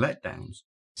of like letdowns.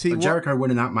 See, Jericho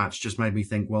winning that match just made me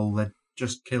think, well, they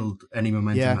just killed any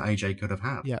momentum that AJ could have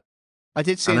had. Yeah, I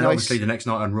did see. And then obviously the next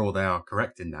night on Raw, they are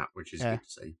correcting that, which is good to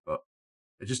see. But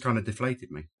it just kind of deflated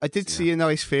me. I did see a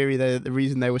nice theory that the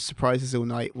reason there were surprises all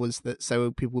night was that so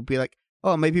people would be like,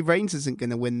 oh, maybe Reigns isn't going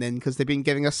to win then because they've been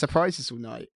giving us surprises all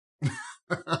night.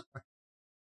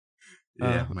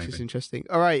 Which is interesting.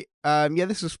 All right.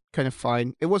 This was kind of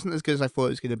fine. It wasn't as good as I thought it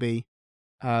was going to be,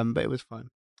 but it was fine.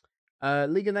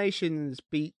 League of Nations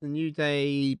beat the New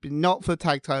Day, but not for the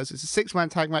tag titles. It's a 6-man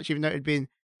tag match, even though it had been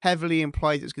heavily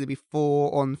implied it was going to be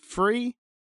 4-on-3.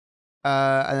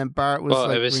 And then Barrett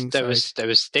was it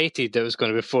was stated that it was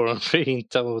going to be 4-on-3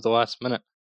 until the last minute.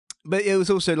 But it was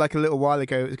also like a little while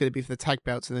ago it was going to be for the tag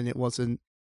belts, and then it wasn't.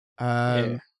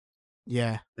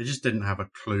 Yeah. They just didn't have a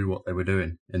clue what they were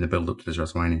doing in the build-up to this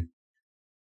WrestleMania.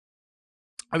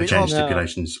 They changed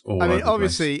stipulations all over the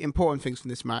obviously, place. important things from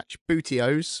this match.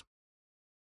 Booty-O's.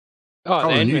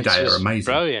 The New Day are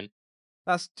amazing. Brilliant.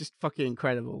 That's just fucking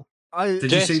incredible.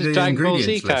 Did you see the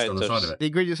ingredients list on the side of it? The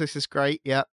ingredients list is great,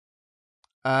 yeah.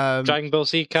 Dragon Ball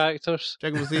Z characters.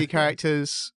 Dragon Ball Z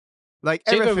characters. Like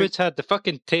Xavier Woods had the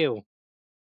fucking tail.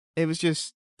 It was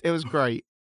great.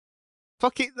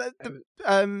 Fuck it.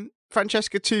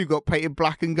 Francesca 2 got painted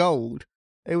black and gold.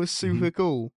 It was super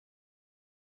cool.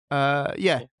 That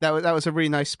was a really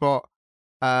nice spot.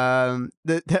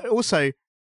 Also,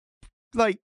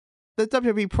 like, the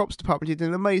WWE props department did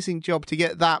an amazing job to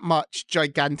get that much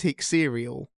gigantic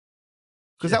cereal.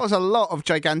 Because that was a lot of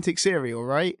gigantic cereal,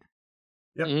 right?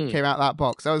 Yep. Came out that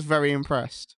box. I was very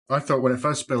impressed. I thought when it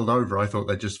first spilled over, I thought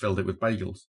they just filled it with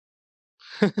bagels.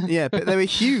 Yeah, but they were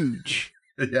huge.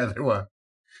 Yeah, they were.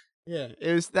 Yeah,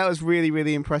 that was really,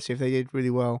 really impressive. They did really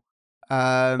well. What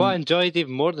I enjoyed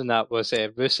even more than that was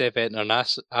Rusev entering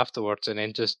afterwards and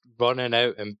then just running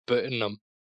out and booting them.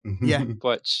 Yeah,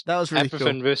 which that was really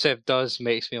everything cool. Rusev does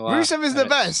makes me laugh. Rusev is the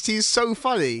best. He's so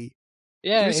funny.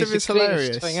 Yeah, Rusev is the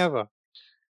hilarious. Thing ever.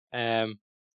 That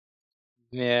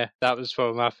was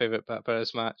probably my favourite bit about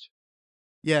this match.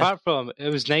 Yeah. Apart from, it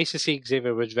was nice to see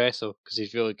Xavier Woods wrestle because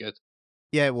he's really good.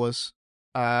 Yeah, it was.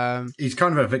 He's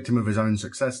kind of a victim of his own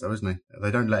success, though, isn't he?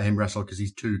 They don't let him wrestle because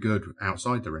he's too good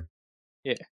outside the ring.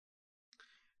 Yeah.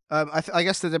 I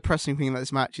guess the depressing thing about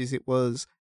this match is it was,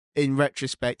 in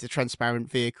retrospect, a transparent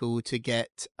vehicle to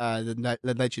get the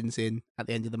legends in at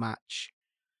the end of the match.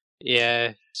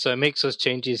 Yeah, so it makes those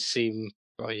changes seem...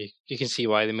 Well, you can see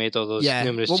why they made all those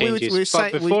numerous changes.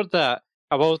 Before that,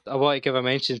 I want to give a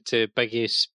mention to Big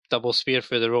E's double spear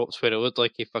through the ropes where it looked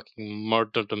like he fucking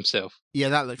murdered himself. Yeah,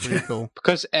 that looked really cool.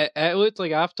 Because it looked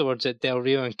like afterwards that Del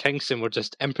Rio and Kingston were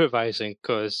just improvising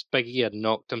because Big E had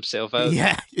knocked himself out.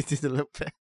 Yeah, it did a little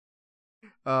bit.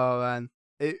 Oh, man.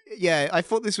 I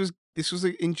thought this was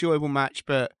an enjoyable match,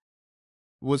 but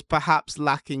was perhaps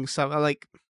lacking some... Like,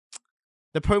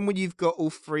 the problem when you've got all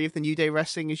three of the New Day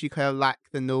wrestling is you kind of lack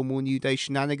the normal New Day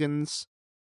shenanigans.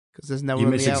 Because there's no one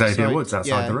on the outside. You're missing Xavier Woods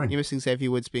outside the ring. You're missing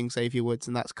Xavier Woods being Xavier Woods,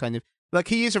 and that's kind of... Like,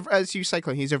 he is, as you say,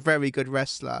 Colin, he's a very good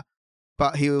wrestler,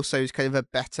 but he also is kind of a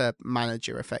better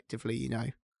manager, effectively, you know.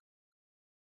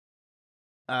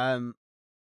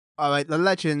 Alright, the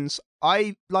Legends.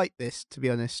 I like this, to be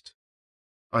honest.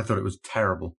 I thought it was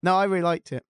terrible. No, I really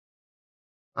liked it.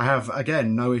 I have,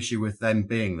 again, no issue with them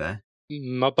being there.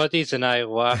 My buddies and I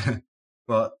laughed.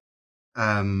 But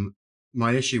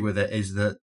my issue with it is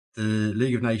that the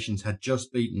League of Nations had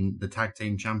just beaten the tag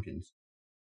team champions.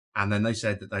 And then they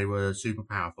said that they were super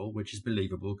powerful, which is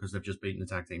believable because they've just beaten the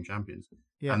tag team champions.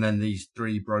 Yeah. And then these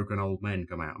 3 broken old men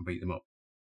come out and beat them up.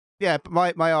 Yeah,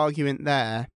 but my argument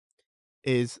there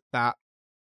is that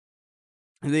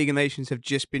the League of Nations have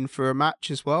just been through a match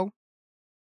as well.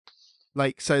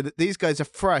 Like, so that these guys are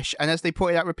fresh, and as they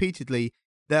pointed out repeatedly,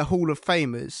 they're Hall of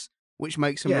Famers, which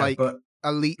makes them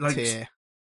elite tier.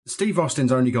 Steve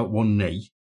Austin's only got 1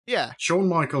 knee. Yeah. Shawn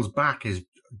Michaels' back is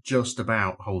just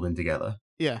about holding together.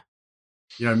 Yeah.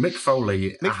 You know, Mick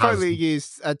Foley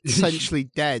is essentially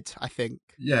dead, I think.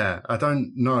 Yeah, I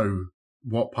don't know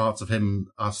what parts of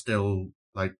him are still,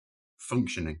 like,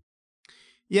 functioning.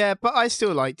 Yeah, but I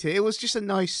still liked it. It was just a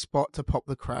nice spot to pop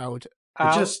the crowd.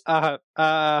 I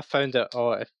found it a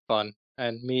lot of fun,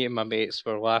 and me and my mates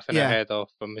were laughing our head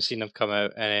off when we seen him come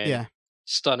out and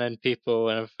stunning people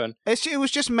and everything. It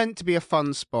was just meant to be a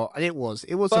fun spot, and it was.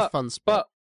 It was a fun spot.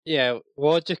 But,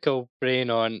 logical brain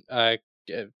on,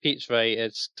 Pete's right,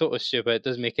 it's totally stupid, it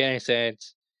doesn't make any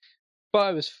sense.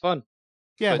 But it was fun.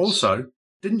 Yeah. Also,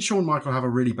 didn't Shawn Michaels have a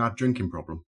really bad drinking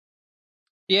problem?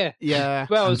 Yeah. Yeah.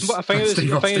 Well, I think it was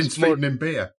more feeding him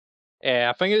beer.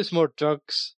 Yeah, I think it was more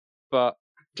drugs, but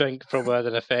drink probably had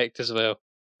an effect as well.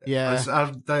 Yeah.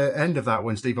 At the end of that,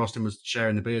 when Steve Austin was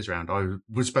sharing the beers around, I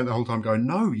was spent the whole time going,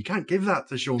 "No, you can't give that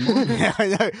to Shawn Michaels." Yeah, I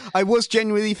know. I was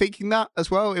genuinely thinking that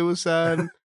as well. It was,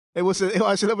 it was a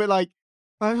little bit like,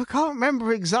 I can't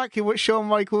remember exactly what Shawn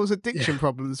Michaels' addiction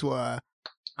problems were.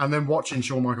 And then watching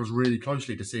Shawn Michaels really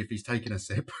closely to see if he's taking a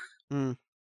sip. Mm.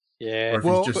 Yeah. Or if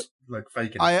he's just like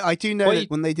faking it. I do know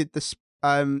that when they did this,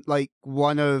 like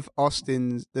one of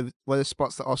the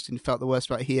spots that Austin felt the worst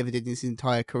about he ever did in his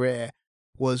entire career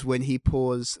was when he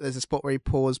pours. There's a spot where he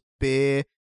pours beer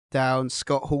down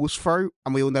Scott Hall's throat,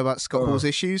 and we all know about Scott Hall's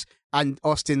issues. And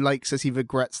Austin says he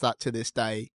regrets that to this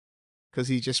day because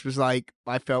he just was like,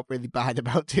 I felt really bad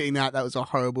about doing that. That was a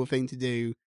horrible thing to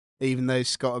do, even though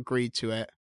Scott agreed to it.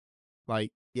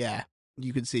 Like, yeah,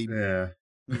 you could see. Yeah.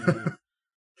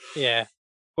 Yeah.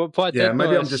 But what I did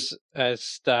notice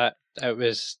is that it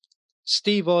was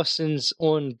Steve Austin's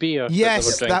own beer.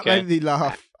 Yes, that made me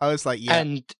laugh. I was like, yeah.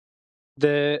 And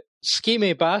the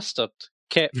schemy bastard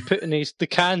kept putting the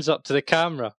cans up to the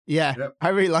camera. Yeah, yep. I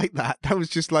really like that. That was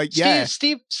just like,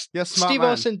 Steve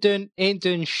Austin ain't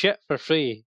doing shit for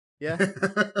free. Yeah.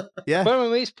 Yeah. One of my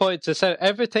mates points this out.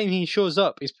 Every time he shows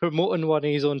up, he's promoting one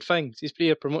of his own things. He's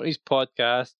promoting his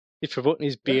podcast, he's promoting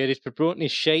his beer, he's promoting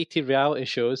his shitey reality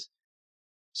shows.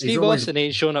 Steve Austin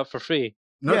ain't showing up for free.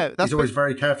 No, he's always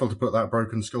very careful to put that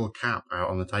broken skull cap out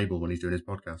on the table when he's doing his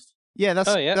podcast. Yeah,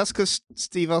 that's because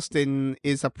Steve Austin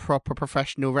is a proper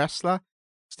professional wrestler.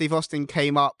 Steve Austin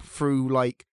came up through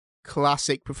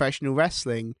classic professional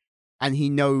wrestling, and he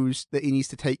knows that he needs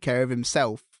to take care of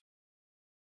himself.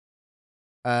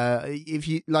 If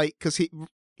you because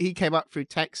he came up through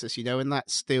Texas, and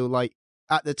that's still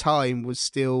at the time was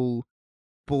still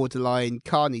borderline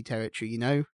carny territory.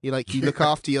 You look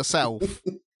after yourself.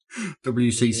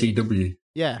 WCCW.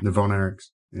 Yeah, the Von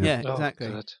Erichs. Yeah,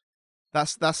 exactly.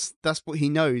 That's what he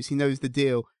knows. He knows the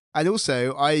deal. And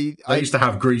also, I used to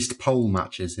have greased pole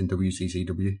matches in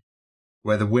WCCW,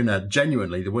 where the winner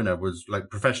was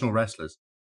professional wrestlers,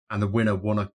 and the winner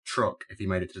won a truck if he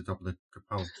made it to the top of the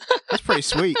pole. That's pretty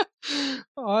sweet.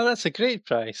 Oh, that's a great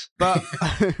prize. But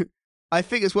I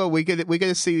think as well we're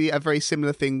gonna see a very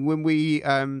similar thing when we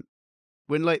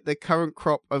when the current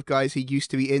crop of guys who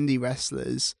used to be indie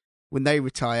wrestlers, when they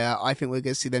retire, I think we're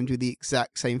gonna see them do the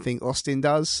exact same thing Austin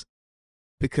does,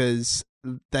 because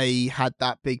they had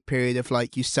that big period of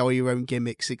you sell your own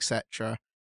gimmicks, etc.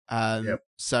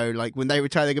 So when they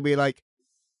retire, they're gonna be like,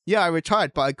 yeah, I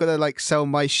retired, but I gotta sell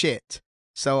my shit.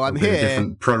 So I'm here. A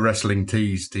different Pro Wrestling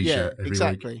Tees t-shirt every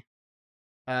exactly. week.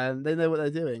 And they know what they're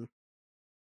doing.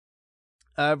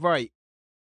 Right.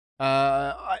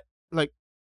 I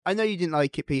know you didn't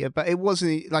like it, Peter, but it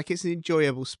wasn't it's an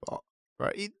enjoyable spot,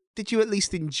 right? Did you at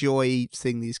least enjoy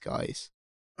seeing these guys?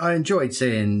 I enjoyed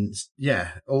seeing,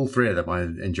 all 3 of them. I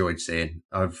enjoyed seeing.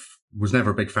 I was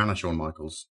never a big fan of Shawn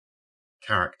Michaels'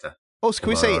 character. Also, can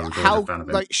we say how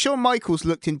Shawn Michaels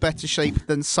looked in better shape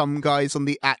than some guys on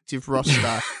the active roster?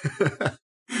 Like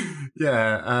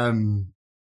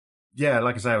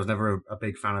I say, I was never a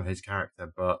big fan of his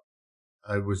character, but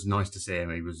it was nice to see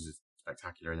him. He was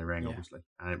spectacular in the ring, obviously,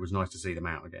 and it was nice to see them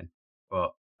out again.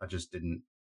 But I just didn't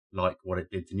like what it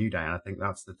did to New Day, and I think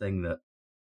that's the thing that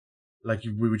like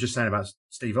we were just saying about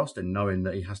Steve Austin, knowing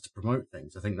that he has to promote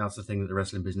things. I think that's the thing that the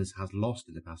wrestling business has lost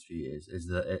in the past few years, is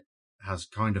that it has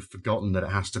kind of forgotten that it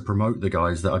has to promote the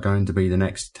guys that are going to be the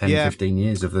next 10, 15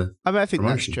 years of the I think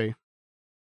promotion. That's true.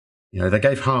 You know, they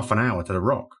gave half an hour to The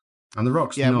Rock, and The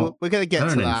Rock's not we're going to get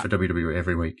to that for WWE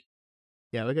every week.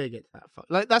 Yeah, we're going to get to that.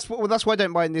 Like that's why I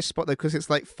don't mind this spot though, because it's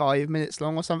like 5 minutes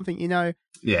long or something, you know.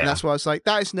 Yeah, and that's why I was like,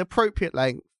 that is an appropriate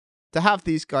length to have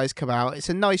these guys come out. It's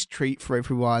a nice treat for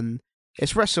everyone.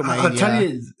 It's WrestleMania. I'll tell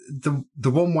you, the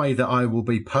one way that I will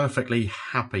be perfectly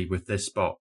happy with this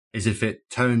spot is if it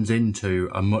turns into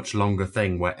a much longer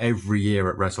thing where every year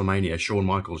at WrestleMania, Shawn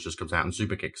Michaels just comes out and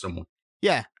super kicks someone.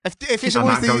 Yeah, if it's and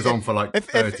always that goes on for like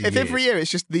 30 years. If every year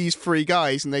it's just these three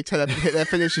guys and they tell them to hit their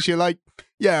finishes, you're like,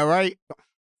 yeah, right.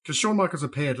 Because Shawn Michaels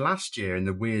appeared last year in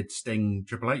the weird Sting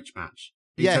Triple H match.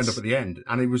 He turned up at the end,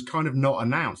 and he was kind of not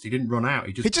announced. He didn't run out.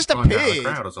 He just appeared. Out of the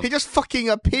crowd or something. He just fucking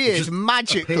appeared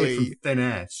magically. Appeared from thin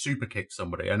air, super kicked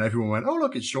somebody, and everyone went, "Oh,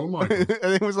 look, it's Shawn Michaels."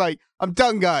 And it was like, "I'm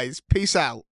done, guys. Peace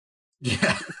out."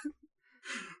 Yeah.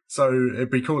 So it'd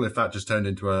be cool if that just turned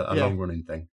into a long running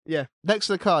thing. Yeah. Next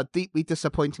to the card, deeply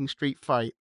disappointing street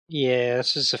fight. Yeah,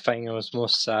 this is the thing I was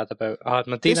most sad about. I had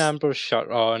my Dean Ambrose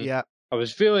shirt on. Yeah. I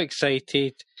was really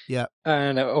excited. Yeah.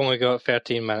 And it only got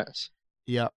 13 minutes.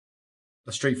 Yeah.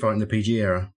 A street fight in the PG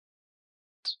era.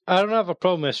 I don't have a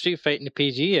problem with a street fight in the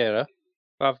PG era.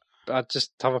 I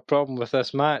just have a problem with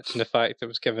this match and the fact it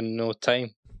was given no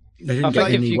time. They didn't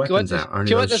get any weapons out. If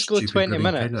you let this go 20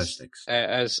 minutes,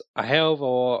 it is a hell of a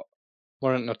lot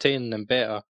more entertaining and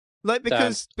better. Like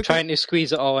because trying to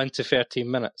squeeze it all into 13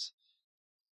 minutes.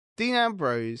 Dean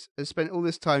Ambrose has spent all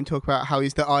this time talking about how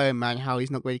he's the Iron Man, how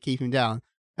he's not going to keep him down,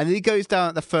 and then he goes down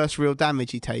at the first real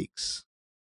damage he takes.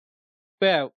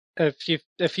 Well, if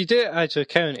you do it as a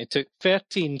count, it took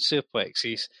 13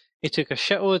 suplexes. He took a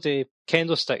shitload of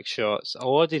candlestick shots, a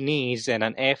lot of knees, and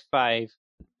an F5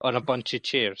 on a bunch of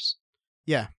chairs.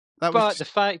 Yeah, but the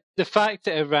fact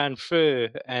that it ran through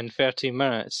in 13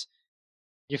 minutes,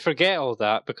 you forget all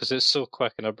that because it's so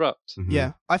quick and abrupt. Mm-hmm.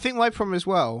 Yeah, I think my problem as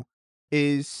well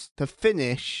is the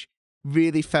finish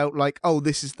really felt like, oh,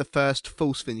 this is the first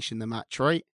false finish in the match,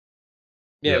 right?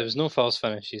 Yeah, there was no false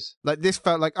finishes. Like, this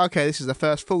felt like, okay, this is the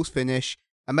first false finish,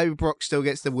 and maybe Brock still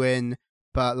gets the win,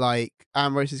 but, like,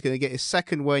 Ambrose is going to get his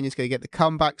second win, he's going to get the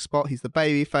comeback spot, he's the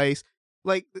babyface.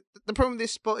 Like, the problem with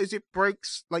this spot is it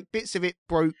breaks, like, bits of it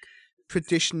broke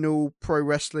traditional pro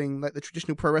wrestling, like the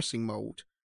traditional pro wrestling mold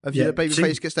of the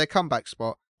babyface gets their comeback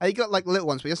spot. And he got, like, little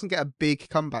ones, but he doesn't get a big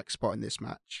comeback spot in this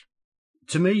match.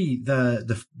 To me,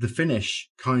 the finish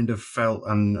kind of felt,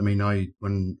 and I mean,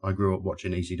 when I grew up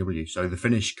watching ECW, so the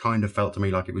finish kind of felt to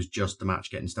me like it was just the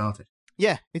match getting started.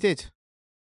 Yeah, it did.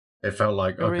 It felt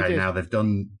like, okay, now they've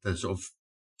done the sort of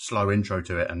slow intro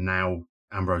to it, and now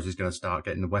Ambrose is going to start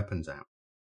getting the weapons out.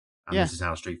 And this is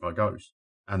how Street Fight goes.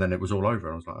 And then it was all over,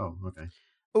 and I was like, oh, okay.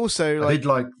 Also, I did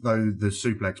like, though, the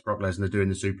suplex, Brock Lesnar doing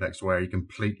the suplex where he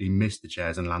completely missed the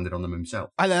chairs and landed on them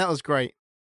himself. I know, that was great.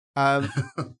 I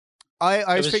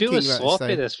was thinking really about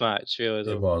sloppy this match, really.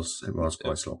 Though. It was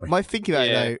quite sloppy. My thinking about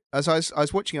it though, as I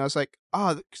was watching, I was like,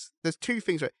 there's two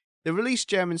things. Right, the released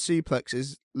German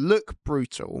suplexes look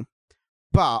brutal,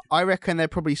 but I reckon they're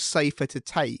probably safer to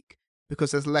take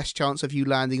because there's less chance of you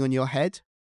landing on your head.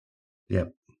 Yeah.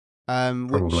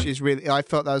 Which is really, I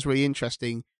felt that was really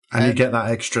interesting. And you get that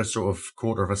extra sort of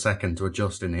quarter of a second to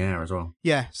adjust in the air as well.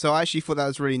 Yeah, so I actually thought that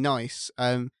was really nice.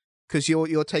 Because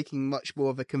you're taking much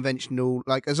more of a conventional,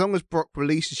 like, as long as Brock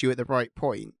releases you at the right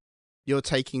point, you're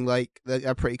taking like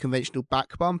a pretty conventional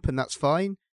back bump, and that's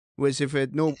fine. Whereas if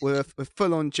we're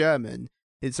full on German,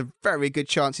 it's a very good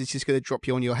chance it's just going to drop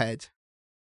you on your head.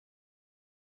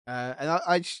 And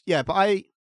I just felt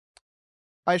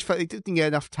they didn't get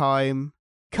enough time.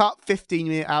 Cut 15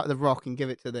 minutes out of The Rock and give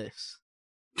it to this.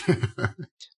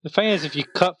 The thing is, if you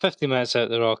cut 50 minutes out of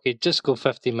The Rock, he'd just go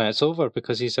 15 minutes over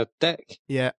because he's a dick.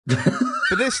 Yeah.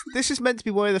 But this is meant to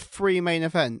be one of the 3 main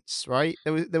events, right?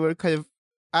 There were kind of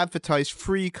advertised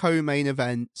 3 co-main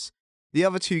events. The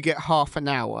other 2 get half an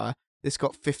hour. This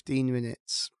got 15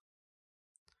 minutes.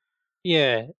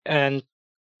 Yeah, and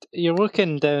you're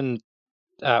looking down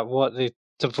at what they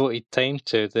devoted time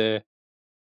to.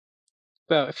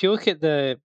 Well, if you look at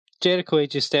the Jericho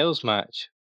AJ Styles match,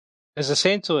 it's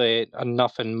essentially a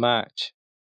nothing match.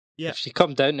 Yeah. If you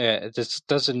come down to it, it just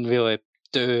doesn't really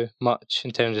do much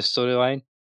in terms of storyline.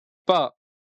 But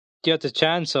you had the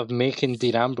chance of making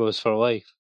Dean Ambrose for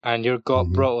life, and you've got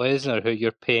Brock Lesnar, who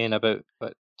you're paying about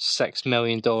 $6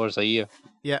 million a year.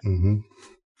 Yeah. Mm-hmm.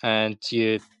 And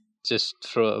you just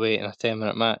throw it away in a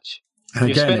 10-minute match. And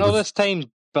you spent all this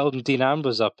time building Dean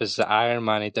Ambrose up as the Iron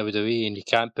Man in WWE, and you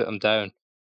can't put him down.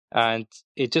 and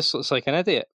he just looks like an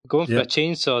idiot. Going for a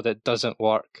chainsaw that doesn't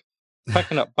work,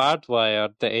 picking up barbed wire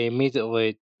that he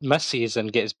immediately misses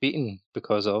and gets beaten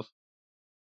because of,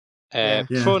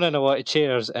 throwing in a lot of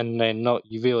chairs and then not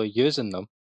really using them.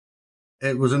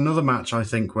 It was another match, I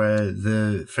think, where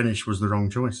the finish was the wrong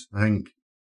choice. I think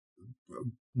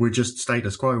we're just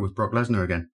status quo with Brock Lesnar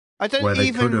again. I don't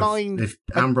even mind. If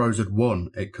Ambrose had won,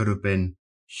 it could have been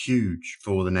huge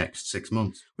for the next 6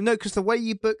 months. No, because the way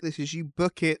you book this is you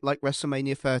book it like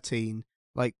WrestleMania 13,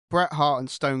 like Bret Hart and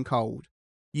Stone Cold.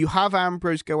 You have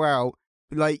Ambrose go out,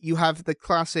 like you have the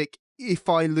classic, if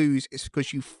I lose, it's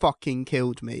because you fucking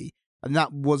killed me. And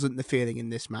that wasn't the feeling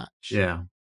in this match. Yeah.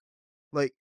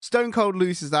 Like, Stone Cold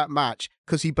loses that match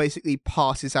because he basically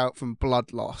passes out from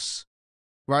blood loss,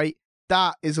 right?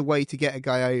 That is a way to get a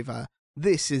guy over.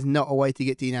 This is not a way to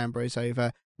get Dean Ambrose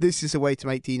over. This is a way to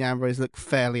make Dean Ambrose look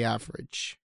fairly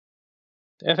average.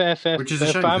 Which is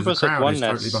a shame because the crowd is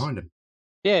totally behind him.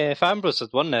 Yeah, if Ambrose had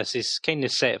won this, he's kind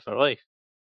of set for life.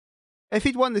 If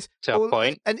he'd won this... To a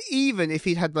point. And even if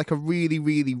he'd had like a really,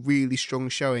 really, really strong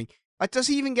showing, does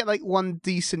he even get like one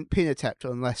decent pin attempt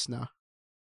on Lesnar?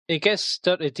 He gets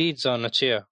dirty deeds on a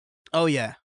chair. Oh,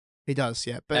 yeah. He does,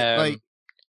 yeah. But like,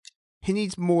 he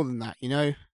needs more than that, you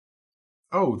know?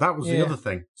 Oh, that was the other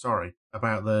thing. Sorry.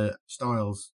 About the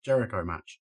Styles Jericho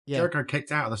match. Yeah. Jericho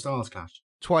kicked out of the Styles Clash.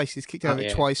 Twice. He's kicked out of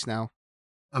it twice now.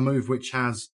 A move which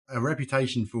has a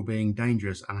reputation for being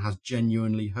dangerous and has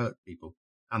genuinely hurt people.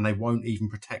 And they won't even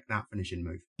protect that finishing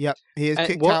move. Yep. He has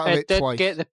kicked out of it twice.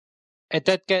 It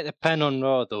did get the pin on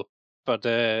Raw, though, for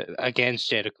against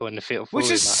Jericho in the Fatal 4-Way match.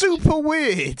 Which is super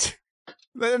weird.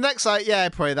 But the next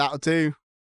probably that'll do.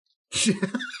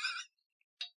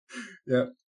 Yeah.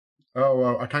 Oh,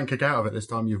 well, I can't kick out of it this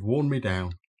time. You've worn me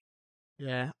down.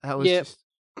 Yeah, that was just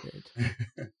good.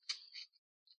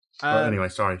 But anyway,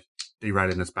 sorry.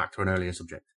 Derailing us back to an earlier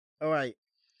subject. All right.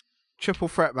 Triple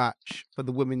threat match for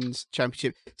the Women's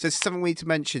Championship. So it's something we need to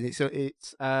mention.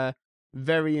 It's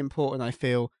very important, I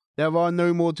feel. There are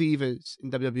no more divas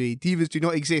in WWE. Divas do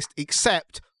not exist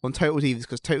except on Total Divas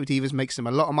because Total Divas makes them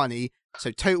a lot of money.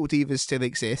 So Total Divas still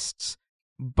exists.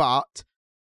 But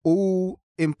all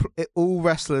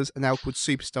wrestlers are now called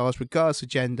superstars regardless of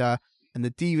gender, and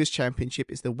the Divas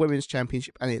Championship is the Women's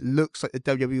Championship, and it looks like the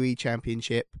WWE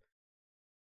Championship.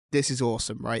 This is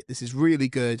awesome, right? This is really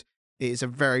good. It is a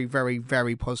very, very,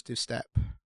 very positive step.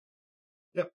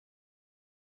 Yep.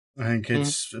 I think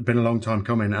it's been a long time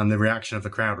coming, and the reaction of the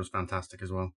crowd was fantastic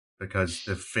as well, because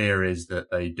the fear is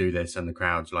that they do this and the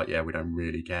crowd's like, yeah, we don't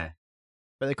really care.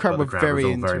 But the crowd, was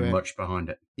all very much behind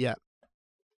it. Yeah.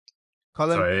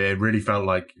 Colin? So it really felt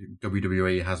like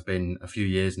WWE has been a few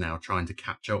years now trying to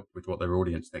catch up with what their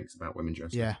audience thinks about women's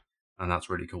wrestling. Yeah. And that's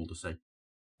really cool to see.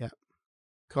 Yeah.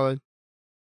 Colin?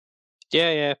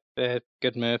 Yeah,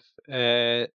 good move.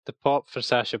 The pop for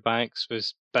Sasha Banks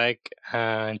was big,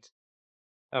 and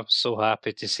I was so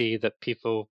happy to see that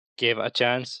people gave it a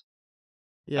chance.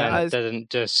 Yeah, and didn't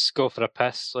just go for a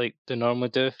piss like they normally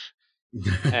do.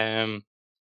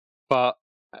 But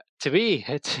to me,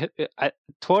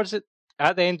 towards it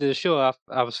at the end of the show,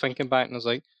 I was thinking back and I was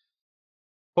like,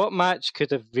 what match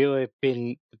could have really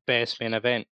been the best main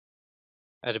event?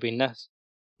 It'd have been this.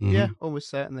 Mm-hmm. Yeah,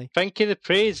 almost certainly. Think of the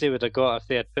praise they would have got if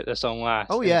they had put this on last.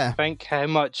 Oh, yeah. And think how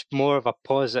much more of a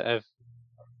positive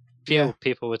feel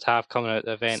people would have coming out of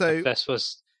the event if this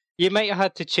was... You might have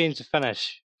had to change the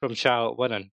finish from Charlotte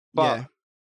winning, but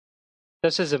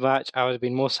this is a match I would have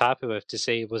been most happy with to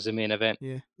say was the main event.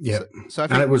 Yeah. So I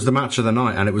think... And it was the match of the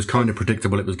night, and it was kind of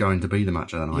predictable it was going to be the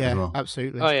match of the night as well. Yeah,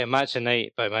 absolutely. Oh, yeah, match of the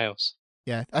night by miles.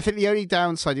 Yeah, I think the only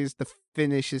downside is the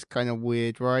finish is kind of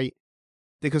weird, right?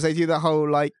 Because they do the whole,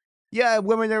 like, yeah,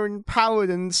 women are empowered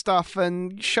and stuff,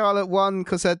 and Charlotte won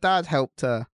because her dad helped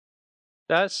her.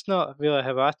 That's not really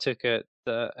how I took it.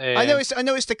 I know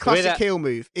it's the classic heel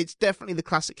move. It's definitely the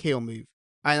classic heel move,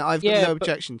 and I've got no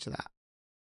objection to that.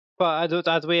 But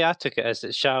the way I took it is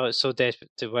that Charlotte's so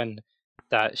desperate to win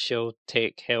that she'll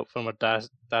take help from her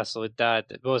dastardly dad.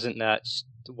 It wasn't that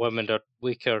women are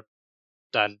weaker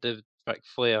than the Ric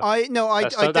Flair. That's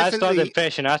not the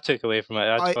impression I took away from it.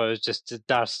 I thought it was just the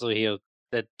dastardly heel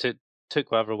that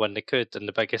took whatever win they could in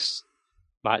the biggest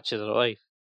match of their life.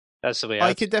 That's the way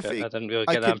I took it. I didn't really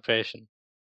get that impression.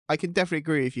 I can definitely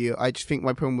agree with you. I just think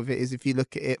my problem with it is if you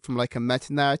look at it from like a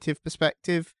meta-narrative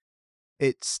perspective,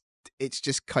 it's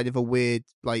just kind of a weird,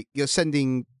 like, you're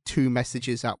sending two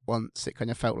messages at once. It kind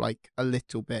of felt like a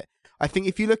little bit. I think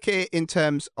if you look at it in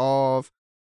terms of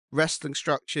wrestling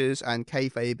structures and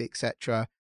kayfabe, etc.,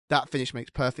 that finish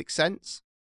makes perfect sense.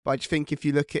 But I just think if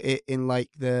you look at it in like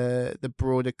the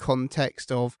broader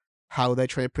context of how they're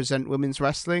trying to present women's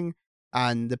wrestling,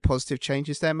 and the positive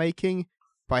changes they're making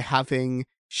by having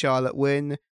Charlotte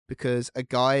win because a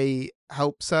guy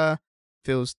helps her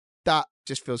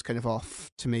just feels kind of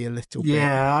off to me a little bit.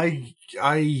 Yeah,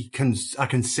 I can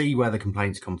see where the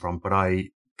complaints come from, but I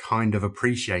kind of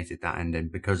appreciated that ending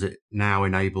because it now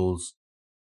enables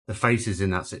the faces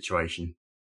in that situation.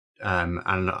 And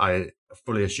I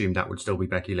fully assumed that would still be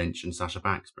Becky Lynch and Sasha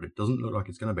Banks, but it doesn't look like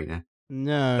it's going to be now.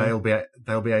 No,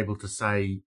 they'll be able to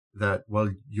say that, well,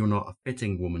 you're not a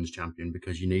fitting women's champion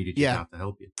because you needed your dad to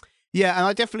help you. Yeah, and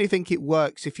I definitely think it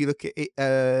works if you look at it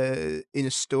in a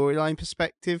storyline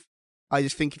perspective. I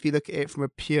just think if you look at it from a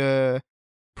pure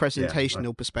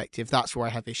presentational perspective, that's where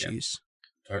I have issues.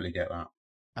 Yeah, totally get that.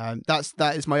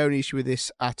 That is my only issue with this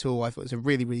at all. I thought it was a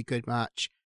really, really good match.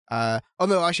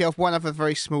 Although actually I have one other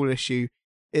very small issue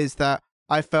is that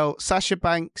I felt Sasha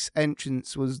Banks'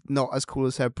 entrance was not as cool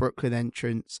as her Brooklyn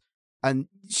entrance. And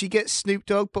she gets Snoop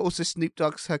Dogg, but also Snoop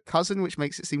Dogg's her cousin, which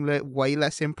makes it seem way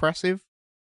less impressive.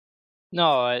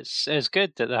 No, it's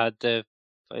good that they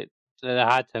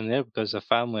had him there because of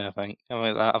family, I think.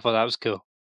 I thought that was cool.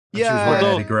 And she was wearing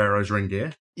Eddie Guerrero's ring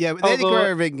gear. Yeah, but the Eddie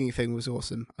Guerrero ringing thing was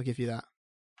awesome. I'll give you that.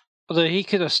 Although he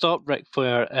could have stopped Ric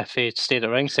Flair if he'd stayed at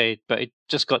ringside, but he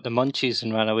just got the munchies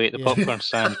and ran away at the popcorn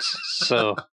stand.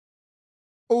 So,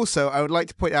 also, I would like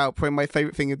to point out probably my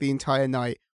favourite thing of the entire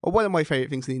night, or one of my favourite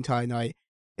things of the entire night,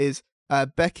 is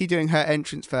Becky doing her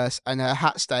entrance first and her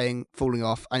hat falling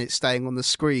off, and it's staying on the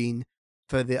screen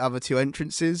for the other two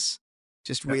entrances.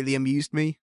 Just really amused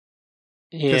me.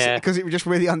 Yeah. Because it just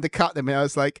really undercut them, and I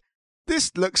was like,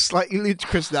 this looks slightly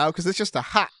ludicrous now because there's just a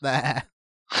hat there.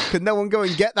 Could no one go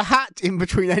and get the hat in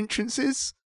between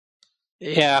entrances?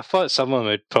 Yeah, I thought someone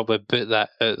would probably put that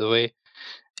out of the way.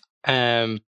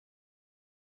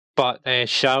 But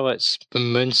Charlotte's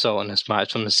moonsault in this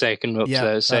match from the second rope to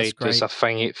the outside was a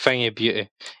thing of beauty.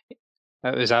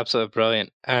 It was absolutely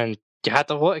brilliant. And you had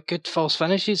a lot of good false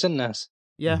finishes in this.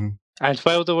 Yeah. Mm-hmm. And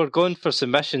while they were going for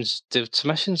submissions, the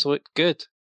submissions looked good.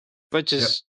 Which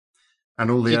is... And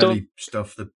all the early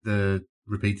stuff, the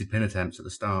repeated pin attempts at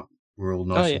the start were all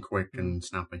nice and quick and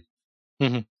snappy.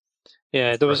 Mm-hmm.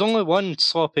 Yeah, there was only one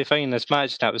sloppy thing in this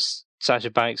match, and that was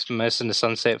Sasha Banks missing the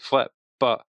sunset flip.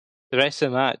 But the rest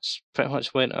of the match pretty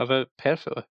much went about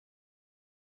perfectly.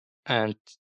 And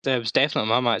it was definitely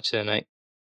my match of the night.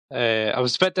 I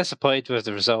was a bit disappointed with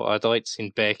the result. I'd like to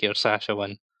see Becky or Sasha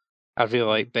win. I really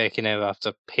like Becky now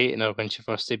after hating her when she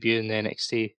first debuted in the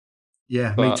NXT.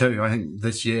 Yeah, me too. I think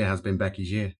this year has been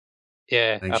Becky's year.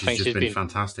 Yeah, I think she's just been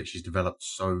fantastic. She's developed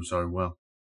so well.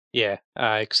 Yeah,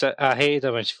 cause I hated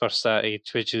her when she first started,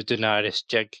 when she was doing the Irish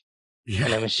jig. Yeah.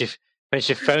 And then when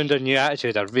she found her new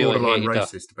attitude, I really hated her.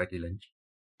 Racist to Becky Lynch.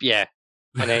 Yeah,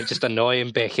 and then just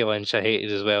annoying Becky Lynch I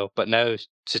hated as well. But now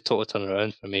she's totally turned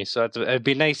around for me. So it'd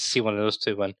be nice to see one of those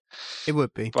two win. It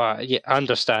would be. But yeah, I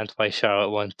understand why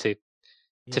Charlotte wanted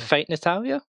to fight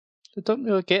Natalya. I don't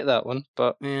really get that one,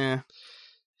 but yeah.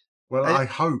 Well, I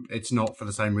hope it's not for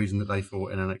the same reason that they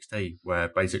fought in NXT, where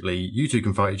basically you two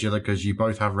can fight each other because you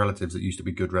both have relatives that used to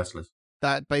be good wrestlers.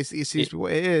 That basically seems to be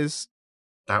what it is.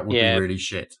 That would be really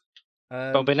shit.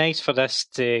 But it'd be nice for this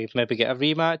to maybe get a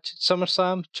rematch at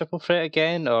SummerSlam, triple threat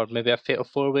again, or maybe a fatal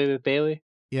 4-way with Bayley.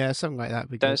 Yeah, something like that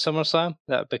would be good. At SummerSlam,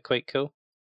 that'd be quite cool.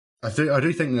 I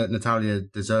do think that Natalya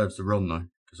deserves the run, though,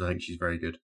 because I think she's very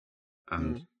good.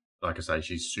 And like I say,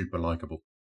 she's super likable.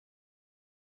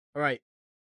 All right.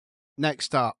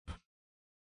 Next up,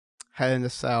 Hell in a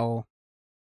Cell.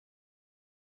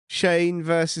 Shane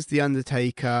versus The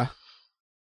Undertaker.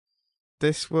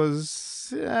 This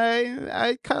was...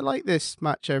 I kind of like this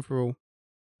match overall.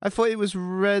 I thought it was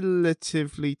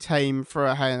relatively tame for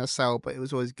a Hell in a Cell, but it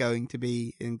was always going to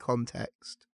be in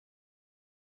context.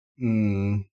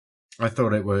 I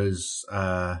thought it was...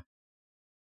 I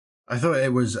thought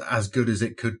it was as good as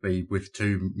it could be with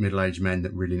two middle-aged men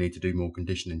that really need to do more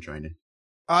conditioning training.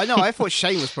 No, I thought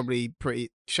Shane was probably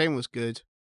Shane was good.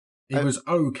 He was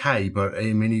okay, but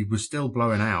I mean, he was still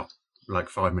blowing out like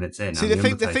 5 minutes in. See, the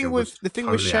thing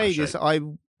with Shane is I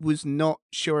was not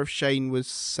sure if Shane was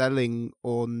selling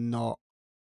or not.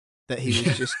 That he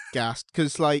was just gassed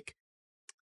because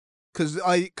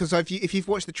if you've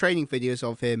watched the training videos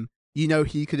of him, you know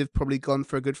he could have probably gone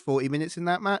for a good 40 minutes in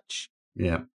that match.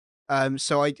 Yeah.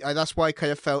 So I that's why I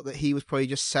kind of felt that he was probably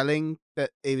just selling,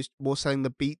 that he was more selling the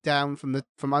beat down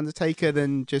from Undertaker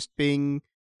than just being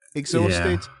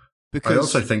exhausted. Yeah. Because I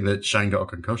also think that Shane got a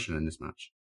concussion in this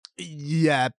match.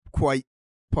 Yeah, quite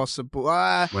possible.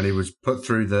 When he was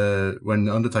when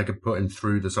Undertaker put him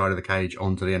through the side of the cage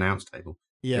onto the announce table,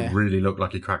 it really looked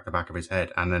like he cracked the back of his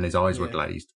head, and then his eyes were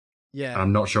glazed. Yeah, and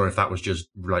I'm not sure if that was just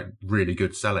like really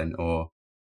good selling or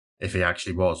if he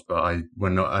actually was. But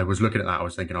when I was looking at that, I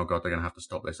was thinking, oh God, they're going to have to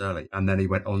stop this early. And then he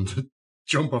went on to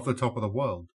jump off the top of the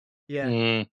world.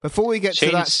 Yeah. Before we get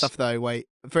to that stuff, though, wait,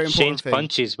 a very important Shane's thing.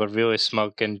 punches were really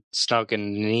snug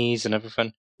and knees and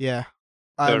everything. Yeah.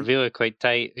 They were really quite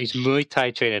tight. His Muay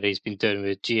Thai trainer he's been doing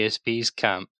with GSP's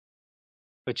camp,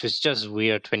 which was just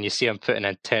weird when you see him putting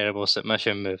in terrible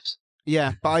submission moves.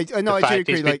 Yeah, but I know I do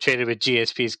agree. He's been training with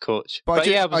GSP's coach. But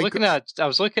I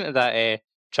was looking at that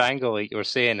triangle like you were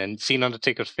saying, and seeing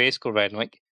Undertaker's face go red. And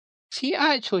like, is he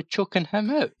actually choking him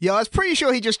out? Yeah, I was pretty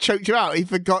sure he just choked you out. He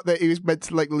forgot that he was meant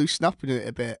to like loosen up in it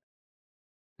a bit.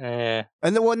 And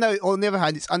then, on the other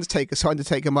hand, it's Undertaker, so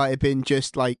Undertaker might have been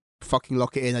just like fucking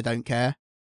lock it in. I don't care.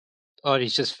 Or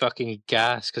he's just fucking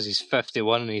gassed because he's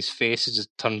 51 and his face is just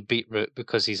turned beetroot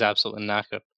because he's absolutely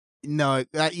knackered. No,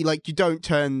 you don't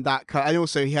turn that cut. And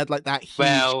also, he had like that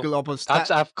huge glob of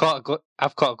stuff. I've caught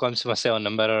a glimpse of myself in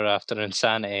the mirror after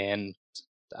Insanity, and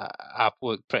I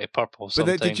look pretty purple. But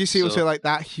then, did you see also like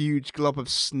that huge glob of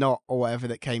snot or whatever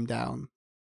that came down?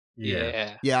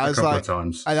 Yeah. I was like,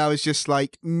 times. And I was just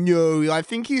like, no, I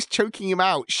think he's choking him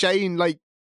out. Shane, like,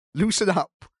 loosen up.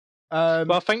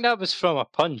 Well, I think that was from a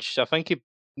punch. I think he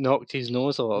knocked his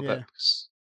nose a little bit.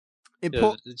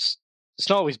 It's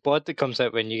not always blood that comes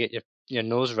out when you get your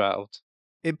nose rattled.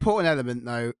 Important element,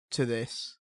 though, to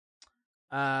this.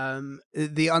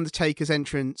 The Undertaker's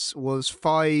entrance was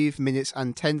 5 minutes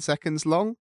and 10 seconds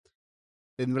long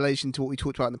in relation to what we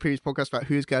talked about in the previous podcast about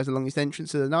who's going the longest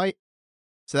entrance of the night.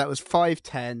 So that was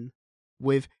 5:10,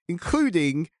 with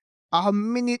including 1.5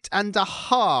 minutes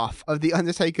of the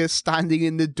Undertaker standing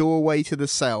in the doorway to the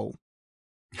cell.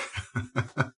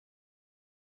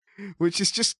 Which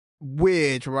is just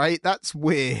weird, right? That's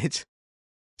weird.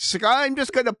 So I'm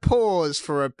just going to pause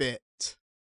for a bit.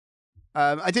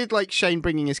 I did like Shane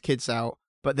bringing his kids out,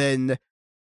 but then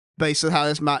based on how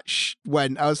this match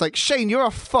went, I was like, Shane, you're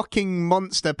a fucking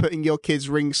monster putting your kids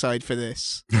ringside for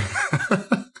this.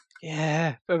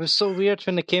 Yeah, it was so weird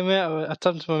when they came out. I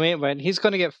turned to my mate and went, he's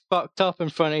going to get fucked up in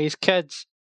front of his kids.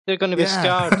 They're going to be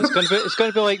scarred. It's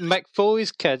going to be like Mick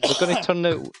Foley's kids. They're going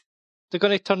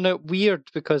to turn out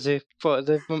weird because of what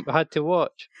they've had to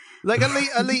watch. Like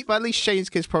at least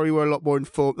Shane's kids probably were a lot more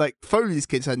informed. Like Foley's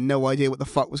kids had no idea what the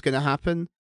fuck was going to happen.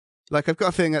 Like I've got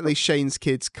a feeling at least Shane's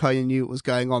kids kind of knew what was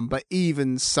going on, but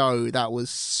even so, that was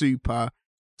super.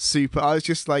 I was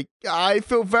just like, I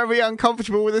feel very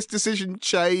uncomfortable with this decision,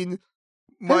 Shane.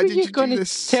 Why did you going do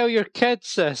this? To tell your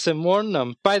kids this and warn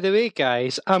them? By the way,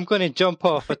 guys, I'm going to jump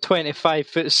off a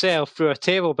 25-foot cell through a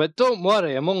table, but don't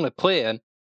worry, I'm only playing.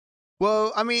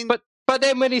 Well, I mean... But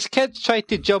then when his kids tried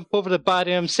to jump over the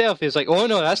barrier himself, he was like, oh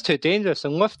no, that's too dangerous,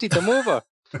 and lifted them over.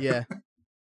 Yeah.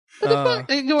 You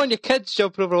don't want your kids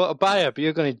jumping over a little barrier, but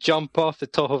you're going to jump off the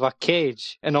top of a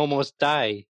cage and almost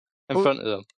die in front of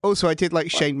them. Also, I did like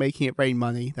Shane making it rain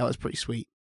money. That was pretty sweet.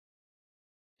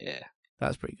 Yeah. That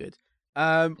was pretty good.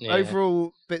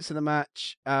 Overall bits of the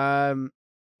match,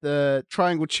 the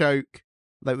triangle choke,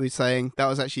 like we were saying,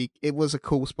 it was a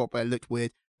cool spot, but it looked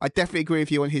weird. I definitely agree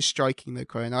with you on his striking, though,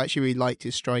 Corin. I actually really liked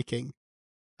his striking.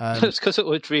 It's because it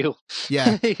looked real.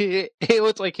 Yeah. He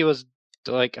looked like he was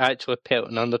like actually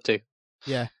pelting Undertaker.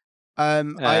 Yeah. I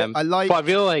like. What I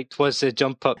really liked was the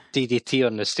jump up DDT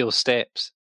on the steel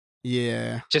steps.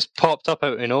 Yeah. Just popped up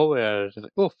out of nowhere.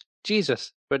 Like, oh,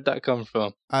 Jesus, where'd that come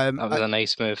from? That was a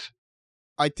nice move.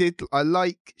 I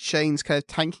like Shane's kind of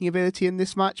tanking ability in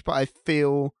this match, but I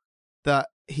feel that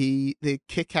the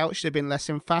kick out should have been less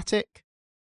emphatic.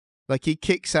 Like he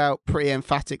kicks out pretty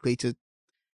emphatically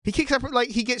he kicks out like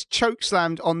he gets choke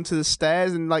slammed onto the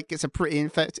stairs and like gets a pretty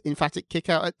emphatic kick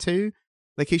out at 2.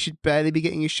 Like he should barely be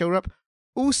getting his shoulder up.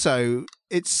 Also,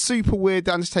 it's super weird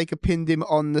that Undertaker pinned him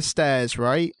on the stairs,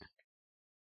 right?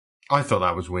 I thought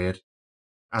that was weird.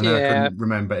 And then I couldn't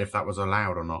remember if that was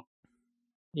allowed or not.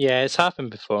 Yeah, it's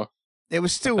happened before. It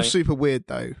was still super weird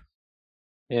though.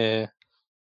 Yeah.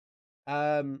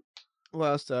 What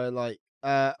else do I like?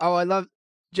 I love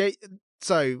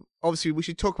So obviously we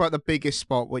should talk about the biggest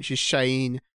spot, which is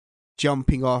Shane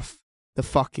jumping off the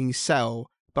fucking cell.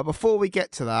 But before we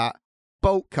get to that,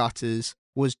 Bolt Cutters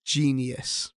was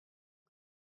genius.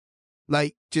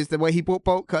 Like just the way he brought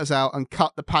bolt cutters out and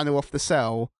cut the panel off the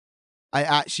cell, I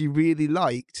actually really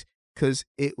liked because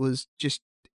Shane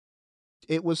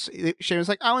was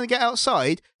like, I want to get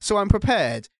outside, so I'm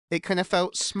prepared. It kind of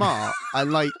felt smart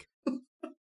and like.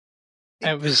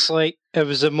 It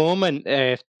was a moment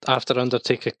after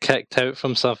Undertaker kicked out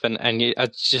from something, and I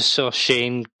just saw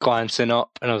Shane glancing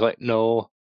up, and I was like, "No,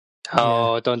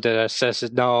 don't do this.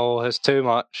 It's too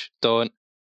much. Don't."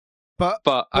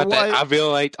 But I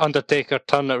really liked Undertaker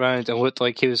turning around and looked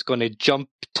like he was going to jump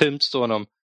tombstone him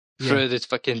through the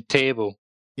fucking table.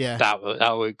 Yeah. That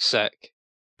looks sick.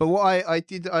 But what I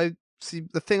see,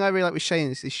 the thing I really like with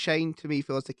Shane is Shane to me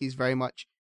feels like he's very much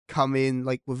come in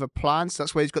like with a plan. So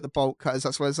that's where he's got the bolt cutters.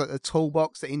 That's where there's like the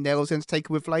toolbox that he nails in to take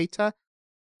with later.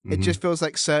 It just feels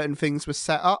like certain things were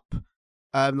set up.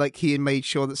 Like he had made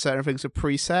sure that certain things were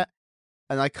preset.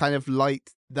 And I kind of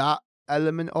liked that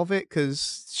element of it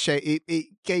because it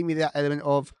gave me that element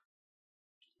of,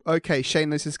 okay,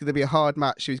 Shane, this is going to be a hard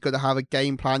match. So he's got to have a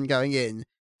game plan going in.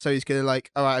 So he's going to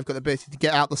like, all right, I've got the ability to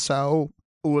get out the cell,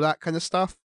 all that kind of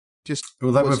stuff.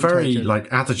 Well, they were very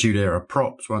like Attitude Era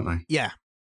props, weren't they? Yeah.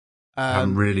 I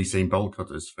haven't really seen bolt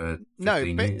cutters for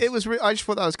 15 years. It was. I just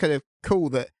thought that was kind of cool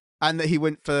that he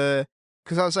went for,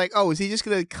 because I was like, oh, is he just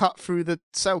going to cut through the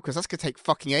cell? Because that's going to take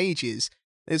fucking ages.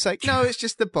 And it's like, no, it's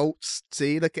just the bolts.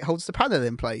 See, like it holds the panel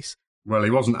in place. Well,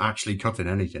 he wasn't actually cutting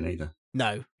anything either.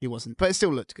 No, he wasn't, but it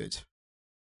still looked good.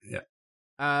 Yeah.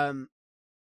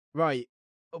 Right,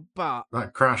 but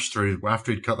that crash through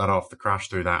after he'd cut that off, the crash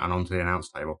through that and onto the announce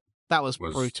table. That was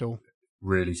brutal.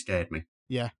 Really scared me.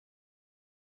 Yeah.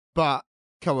 But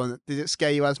come on, did it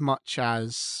scare you as much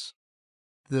as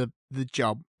the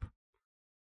jump?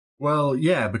 Well,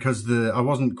 yeah, because I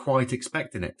wasn't quite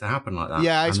expecting it to happen like that.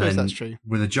 Yeah, I suppose that's true.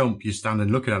 With a jump, you're standing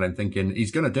looking at him thinking,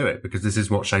 he's going to do it because this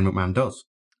is what Shane McMahon does.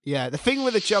 Yeah, the thing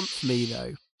with the jump for me,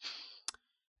 though,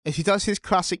 is he does his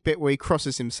classic bit where he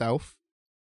crosses himself.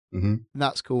 Mm-hmm.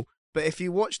 That's cool. But if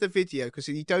you watch the video, because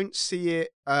you don't see it,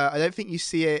 I don't think you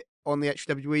see it on the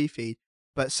actual WWE feed,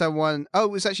 but it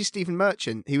was actually Stephen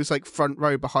Merchant. He was like front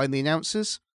row behind the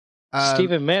announcers.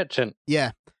 Stephen Merchant?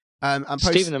 Yeah.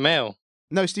 Stephen Amell?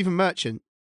 No, Stephen Merchant.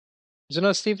 Is it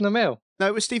not Stephen Amell? No,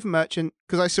 it was Stephen Merchant,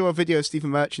 because I saw a video of Stephen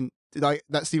Merchant,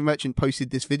 that Stephen Merchant posted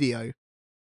this video.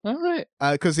 All right.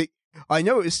 Because I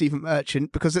know it was Stephen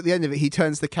Merchant, because at the end of it, he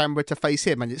turns the camera to face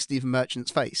him, and it's Stephen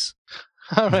Merchant's face.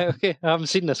 All right, okay. I haven't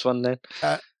seen this one then.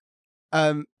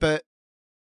 But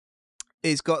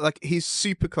it's got like, he's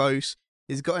super close.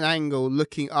 He's got an angle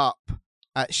looking up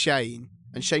at Shane,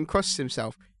 and Shane crosses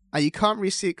himself. And you can't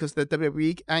really see it because the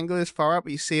WWE angle is far up,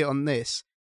 but you see it on this.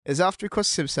 Is after he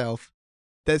crosses himself,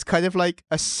 there's kind of like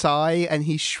a sigh, and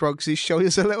he shrugs his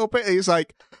shoulders a little bit. He's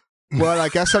like, well, I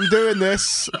guess I'm doing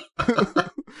this.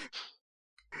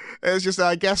 It's just,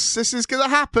 I guess this is going to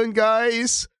happen,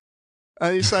 guys.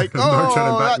 And he's like, no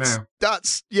turning back now.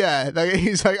 That's, yeah.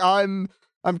 He's like, I'm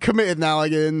committed now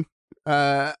again.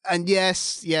 And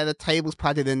yes, yeah, the table's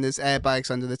padded in. There's airbags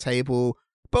under the table.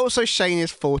 But also Shane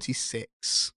is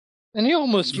 46. And he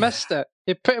almost missed it.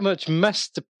 He pretty much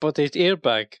missed the body's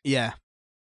airbag. Yeah.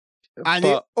 And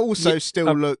it also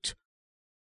still looked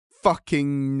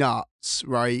fucking nuts,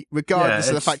 right? Regardless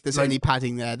of the fact there's any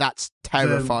padding there. That's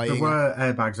terrifying. There were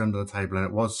airbags under the table, and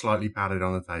it was slightly padded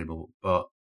on the table. But,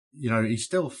 you know, he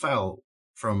still fell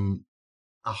from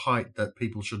a height that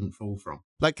people shouldn't fall from.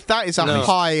 Like, that is a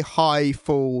high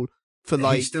fall for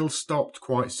like... He still stopped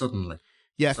quite suddenly.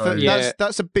 Yeah,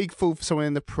 that's a big fall for someone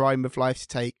in the prime of life to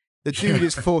take. The dude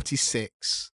is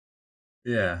 46.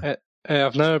 Yeah.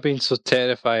 I've never been so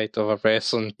terrified of a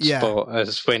wrestling spot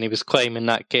as when he was climbing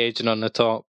that cage and on the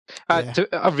top.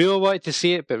 I really wanted to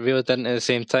see it, but really didn't at the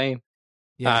same time.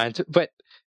 Yeah. But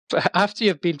after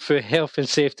you've been through health and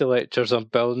safety lectures on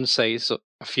building sites a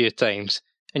few times,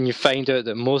 and you find out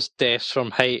that most deaths from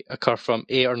height occur from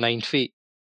 8 or 9 feet.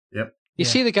 Yep. You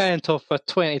see the guy on top of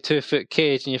a 22-foot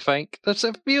cage, and you think, there's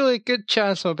a really good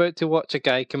chance I'm about to watch a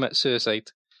guy commit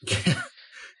suicide.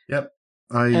 Yep.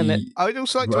 I'd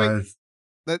also like to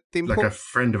like a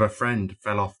friend of a friend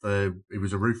fell off he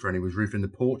was a roofer, and he was roofing the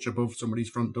porch above somebody's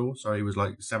front door, so he was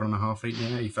like 7.5 feet in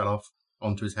the air. He fell off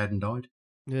onto his head and died.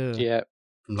 Yeah.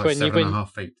 From like 7.5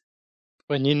 feet.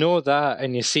 When you know that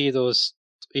and you see those,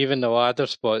 even the ladder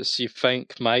spots, you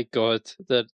think, my God,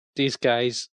 these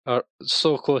guys are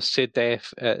so close to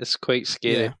death. It's quite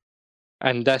scary. Yeah.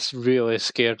 And this really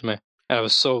scared me. And I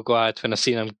was so glad when I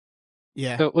seen him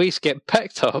at least get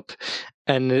picked up.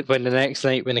 And when the next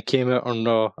night when he came out on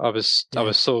Raw, I was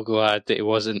so glad that he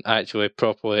wasn't actually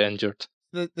properly injured.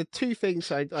 The two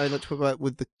things I'd like to talk about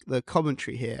with the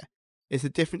commentary here is the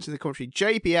difference in the commentary.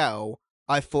 JBL,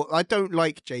 I don't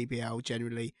like JBL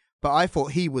generally, but I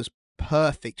thought he was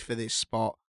perfect for this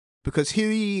spot because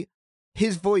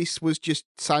his voice was just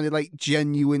sounded like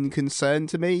genuine concern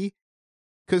to me.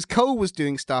 Because Cole was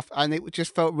doing stuff and it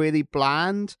just felt really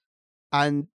bland,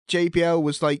 and JBL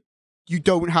was like, "You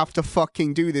don't have to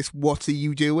fucking do this. What are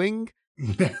you doing?"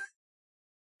 And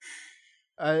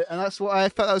that's what I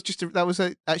felt.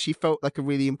 Actually felt like a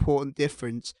really important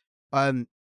difference.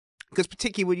 Because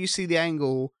particularly when you see the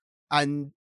angle,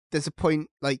 and there's a point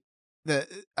like that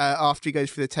after he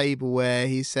goes through the table where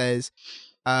he says,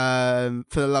 for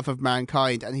the love of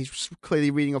mankind, and he's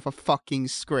clearly reading off a fucking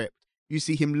script. You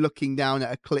see him looking down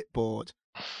at a clipboard,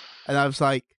 and I was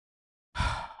like,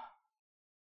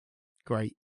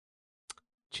 great.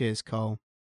 Cheers, Cole.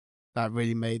 That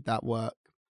really made that work.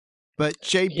 But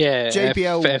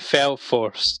JBL... it felt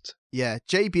forced. Yeah,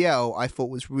 JBL I thought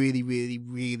was really, really,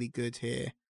 really good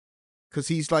here. Because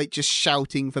he's like just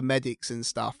shouting for medics and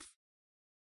stuff.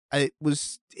 And it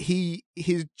was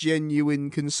his genuine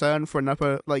concern for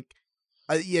another, like...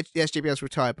 yes, JBL's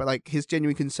retired, but like his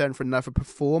genuine concern for another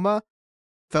performer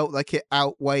felt like it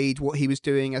outweighed what he was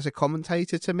doing as a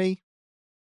commentator to me.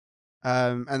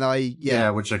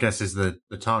 Which I guess is the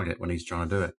target when he's trying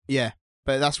to do it. Yeah,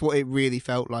 but that's what it really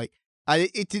felt like. And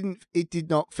it did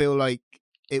not feel like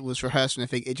it was rehearsed or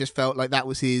anything. It just felt like that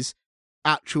was his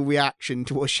actual reaction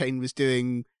to what Shane was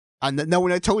doing, and that no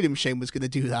one had told him Shane was going to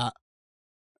do that.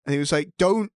 And he was like,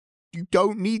 you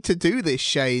don't need to do this,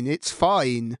 Shane. It's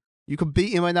fine. You can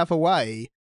beat him another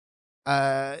way.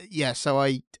 So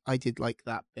I did like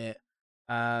that bit.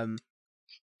 I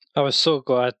was so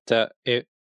glad that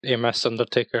he missed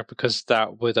Undertaker, because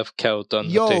that would have killed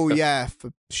Undertaker. Yo, yeah,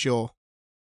 for sure.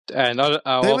 And I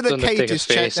loved Undertaker's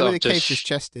face. They would have caved his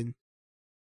chest in.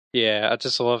 Yeah, I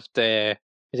just loved it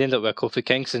ended up with a Kofi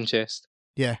Kingston chest.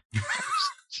 Yeah.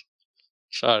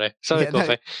 Sorry,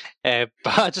 Kofi. No.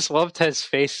 But I just loved his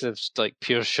face of like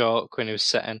pure shock when he was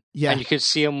sitting. Yeah. And you could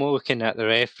see him looking at the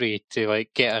referee to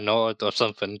like get a nod or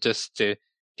something, just to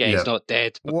get he's not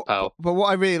dead, pal. But what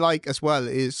I really like as well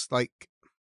is like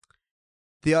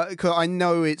cause I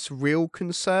know it's real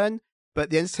concern, but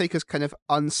the Undertaker's kind of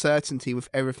uncertainty with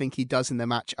everything he does in the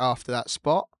match after that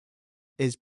spot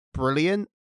is brilliant.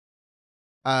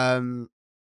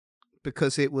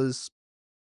 Because it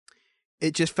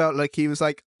just felt like he was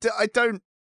like, I don't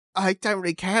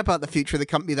really care about the future of the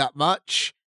company that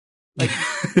much. Like,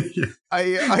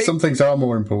 some things are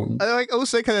more important. I like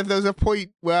also kind of, there was a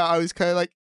point where I was kind of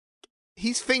like,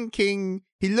 he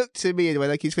looked at me anyway,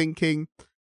 like he's thinking,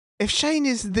 if Shane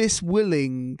is this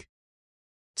willing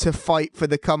to fight for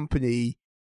the company,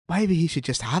 maybe he should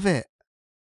just have it.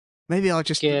 Maybe I'll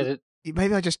just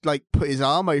like put his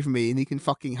arm over me and he can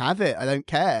fucking have it. I don't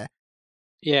care.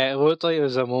 Yeah, it looked like it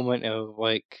was a moment of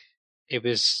like he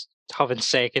was having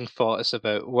second thoughts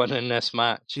about winning this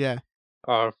match. Yeah.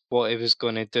 Or what he was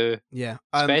going to do. Yeah.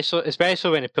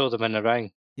 Especially when he pulled him in the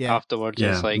ring. Yeah. Afterwards.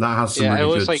 Yeah, it's like, that has some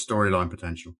really good storyline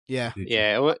potential. Yeah.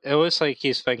 Yeah, it was like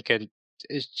he's thinking,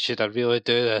 should I really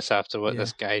do this after what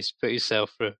this guy's put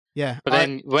himself through? Yeah. But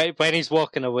then when he's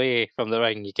walking away from the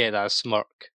ring, you get that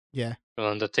smirk. Yeah. From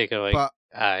Undertaker, like,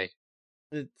 aye.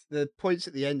 The points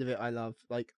at the end of it I love.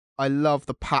 Like, I love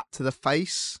the pat to the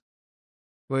face,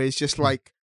 where he's just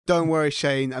like, don't worry,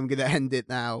 Shane, I'm going to end it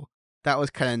now. That was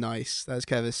kind of nice. That was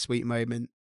kind of a sweet moment.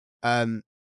 But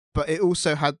it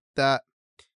also had that,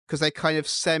 because they kind of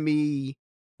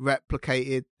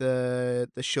semi-replicated the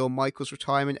Shawn Michaels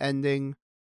retirement ending,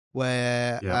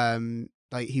 where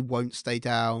like he won't stay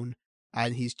down,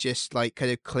 and he's just like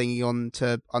kind of clinging on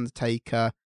to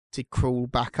Undertaker to crawl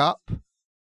back up.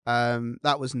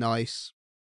 That was nice.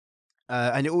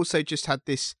 And it also just had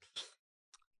the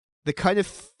kind of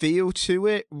feel to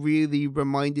it really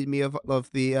reminded me of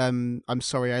the I'm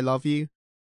Sorry I Love You.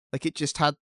 Like it just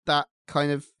had that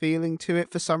kind of feeling to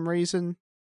it for some reason.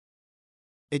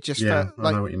 It just felt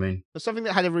like, I know what you mean. For something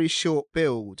that had a really short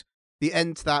build, the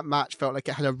end to that match felt like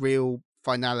it had a real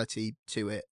finality to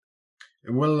it.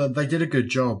 Well, they did a good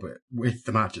job with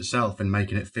the match itself in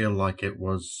making it feel like it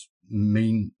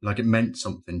like it meant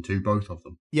something to both of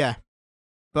them. Yeah.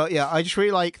 But yeah, I just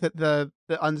really like that the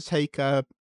Undertaker,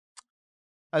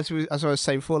 as I was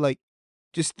saying before, like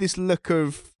just this look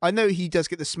of, I know he does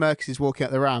get the smirk as he's walking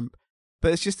out the ramp,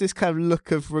 but it's just this kind of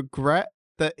look of regret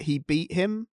that he beat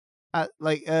him at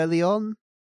like early on.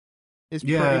 It's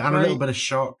and a little bit of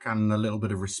shock and a little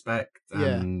bit of respect,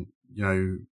 and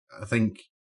I think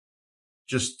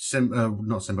just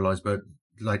not symbolized, but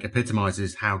like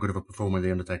epitomizes how good of a performer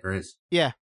the Undertaker is.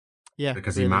 Yeah.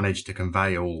 Because he managed to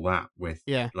convey all that with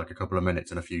like a couple of minutes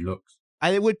and a few looks.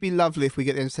 And it would be lovely if we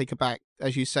get the Undertaker back,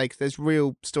 as you say, because there's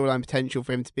real storyline potential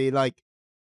for him to be like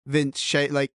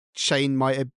Shane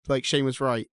might have, like Shane was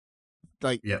right.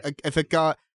 Like if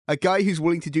a guy who's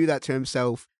willing to do that to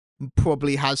himself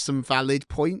probably has some valid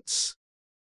points.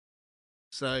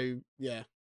 So yeah.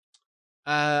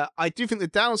 I do think the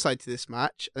downside to this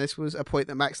match, and this was a point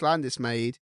that Max Landis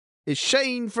made, is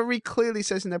Shane very clearly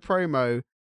says in a promo,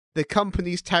 the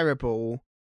company's terrible,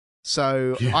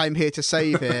 so I'm here to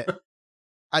save it.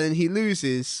 And then he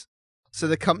loses, so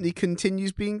the company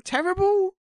continues being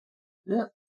terrible? Yeah.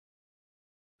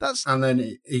 And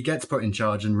then he gets put in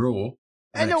charge in Raw,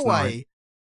 the In a next night. way.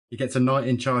 He gets a night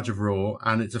in charge of Raw,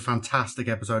 and it's a fantastic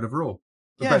episode of Raw.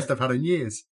 The Yeah. best I've had in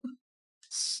years.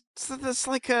 So that's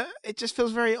like it just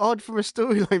feels very odd from a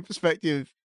storyline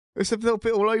perspective. It's a little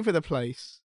bit all over the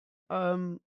place.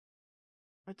 I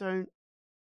don't.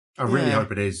 I really Yeah.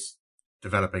 hope it is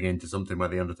developing into something where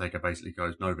The Undertaker basically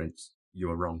goes, no, Vince,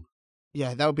 you are wrong.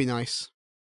 Yeah, that would be nice.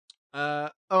 All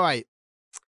right.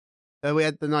 We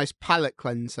had the nice palate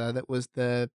cleanser that was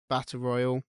the Battle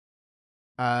Royal.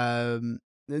 The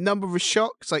number of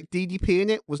shocks, like DDP in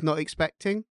it, was not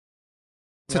expecting.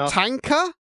 No.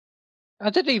 Tatanka? I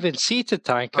didn't even see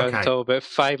Tatanka until about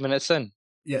 5 minutes in.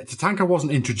 Yeah, Tatanka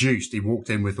wasn't introduced. He walked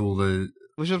in with all the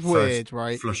Which was weird,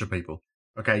 right? flush of people.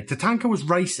 Okay, Tatanka was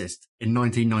racist in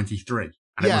 1993,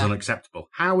 and it was unacceptable.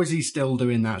 How is he still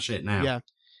doing that shit now? Yeah,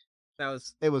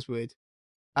 it was weird.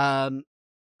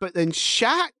 But then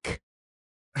Shaq.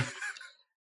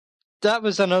 That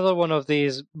was another one of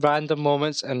these random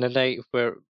moments in the night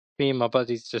where me and my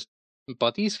buddies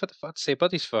buddies? What the fuck to say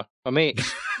buddies for? My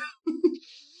mates.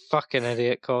 Fucking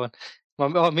idiot, Colin.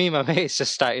 Me and my mates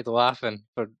just started laughing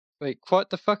for like, what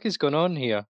the fuck is going on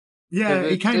here? Yeah,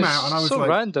 he came out and I was so like,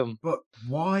 random. But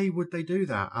why would they do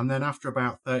that? And then after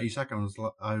about 30 seconds,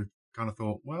 I kind of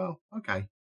thought, well, okay.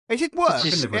 It did work.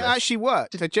 It actually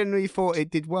worked. I genuinely thought it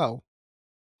did well.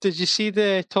 Did you see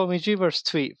the Tommy Dreamers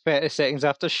tweet 30 seconds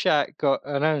after Shaq got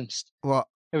announced? What?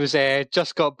 It was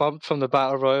just got bumped from the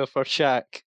Battle Royal for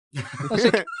Shaq. I was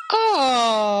like,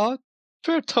 oh,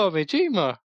 poor Tommy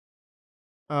Dreamer.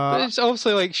 It's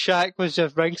also like Shaq was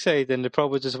just ringside and they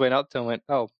probably just went up to him and went,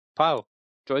 oh, pal,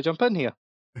 do you want to jump in here?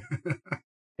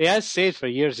 He has said for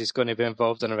years he's going to be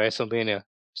involved in a WrestleMania,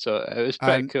 so it was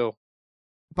pretty cool.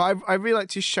 But I really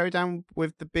liked his showdown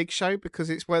with the Big Show because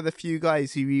it's one of the few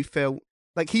guys who you feel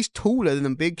like he's taller than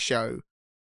the Big Show,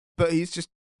 but he's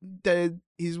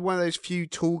one of those few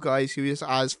tall guys who is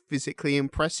as physically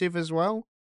impressive as well.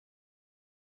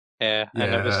 Yeah,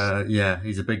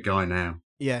 he's a big guy now.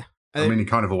 Yeah. I mean, he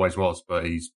kind of always was, but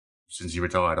since he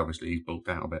retired, obviously, he's bulked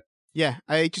out a bit. Yeah,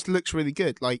 it just looks really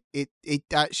good. Like, it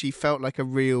actually felt like a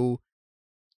real...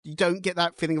 You don't get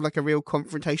that feeling of like a real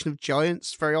confrontation of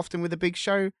giants very often with a Big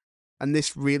Show, and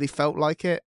this really felt like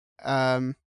it.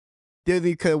 The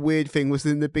only kind of weird thing was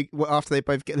after they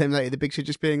both get eliminated, the Big Show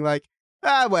just being like,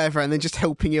 whatever, and then just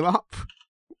helping him up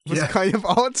was kind of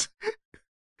odd.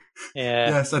 Yeah.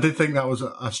 Yes, I did think that was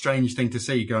a strange thing to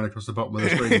see going across the bottom of the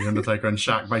screen. The Undertaker and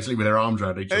Shaq basically with their arms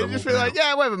around each other. Just be like,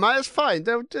 yeah, whatever, man, it's fine.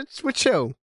 We're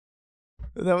chill.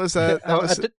 That was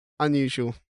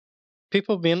unusual.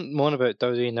 People moan about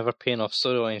WWE never paying off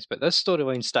storylines, but this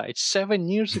storyline started 7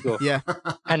 years ago. Yeah.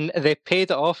 And they paid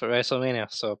it off at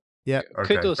WrestleMania, so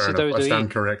kudos to WWE. I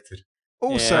stand corrected.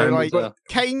 Also,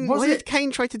 Kane, why did Kane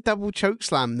try to double choke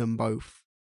slam them both?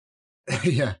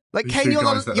 Yeah. Like, Kane,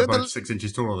 you're both 6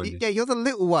 inches taller than you. Yeah, you're the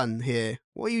little one here.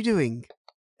 What are you doing?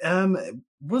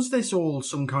 Was this all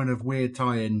some kind of weird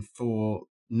tie-in for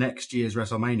next year's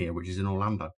WrestleMania, which is in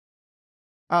Orlando?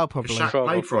 Oh, probably. Shaq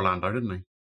played for Orlando, didn't he?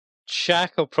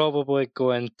 Shaq will probably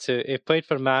go into... He played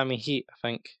for Miami Heat, I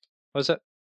think. Was it?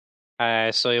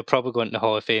 So he'll probably go into the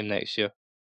Hall of Fame next year.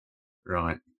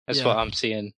 Right. That's what I'm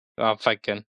seeing. I'm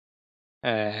thinking.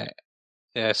 So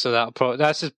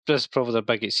that's probably the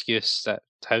big excuse that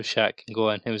how Shaq can go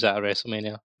in. He was at a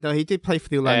WrestleMania. No, he did play for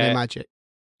the Orlando Magic.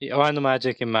 Orlando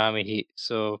Magic and Miami Heat.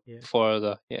 So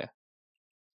before Yeah,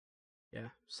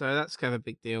 so that's kind of a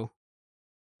big deal.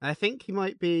 I think he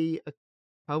might be a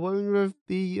co-owner of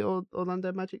the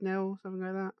Orlando Magic now or something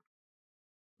like that.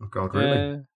 Oh, God, really?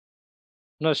 I'm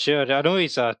not sure. I know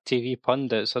he's a TV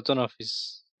pundit, so I don't know if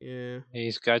he's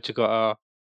actually got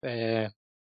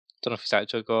don't know if he's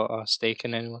actually got a stake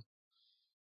in anyone.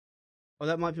 Well,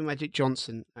 that might be Magic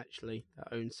Johnson, actually, that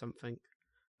owns something.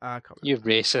 I can't You remember.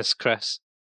 racist, Chris.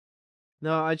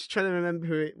 No, I just trying to remember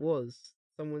who it was.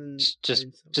 Someone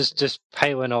just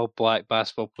piling all black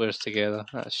basketball players together.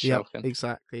 That's shocking.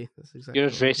 Exactly. That's exactly. You're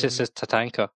as racist as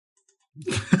Tatanka.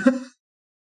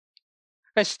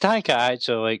 Is Tatanka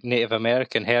actually like Native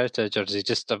American heritage, or is he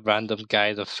just a random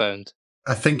guy they've found?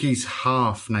 I think he's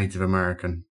half Native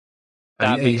American.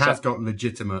 And he has got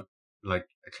legitimate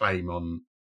acclaim on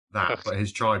that, but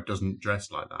his tribe doesn't dress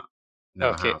like that.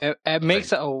 Never it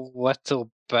makes it a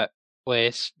little bit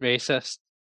less racist.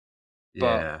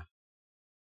 Yeah.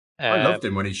 I loved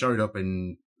him when he showed up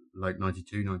in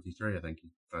 92, 93, I think he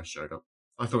first showed up.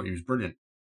 I thought he was brilliant.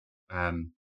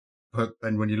 But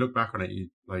then when you look back on it,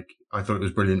 I thought it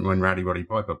was brilliant when Rowdy Roddy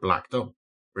Piper blacked up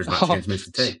for his match against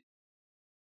Mr. T.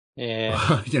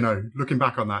 Yeah. Looking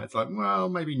back on that, it's like, well,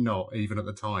 maybe not. Even at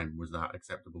the time, was that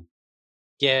acceptable?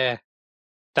 Yeah.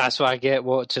 That's what I get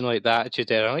watching like the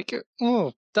Attitude Era. I'm like,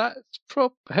 oh, that's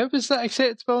how was that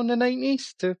acceptable in the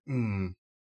 90s to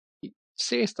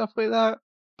say stuff like that?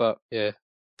 But yeah.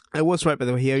 I was right, by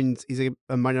the way. He's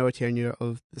a minority owner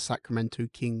of the Sacramento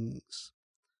Kings.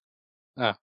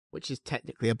 Which is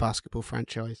technically a basketball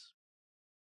franchise.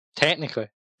 Technically.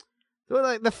 They're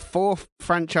like the fourth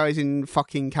franchise in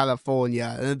fucking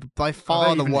California, and by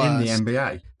far the worst. In the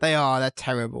NBA? They are. They're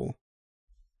terrible.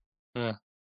 Yeah.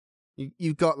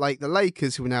 You've got like the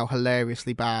Lakers, who are now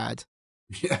hilariously bad.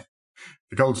 Yeah.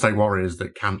 The Golden State Warriors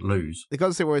that can't lose. The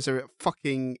Golden State Warriors are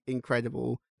fucking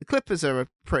incredible. The Clippers are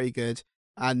pretty good,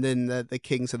 and then the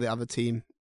Kings are the other team.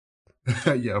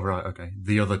 Yeah, right. Okay,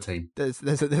 the other team.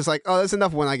 There's like, oh, there's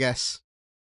another one, I guess.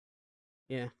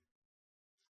 Yeah.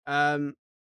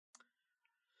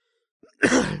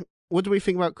 What do we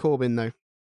think about Corbin, though?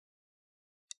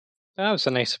 That was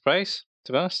a nice surprise,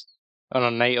 to be honest. On a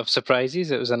night of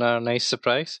surprises, it was another nice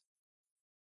surprise.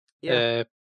 Yeah.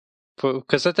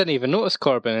 Because I didn't even notice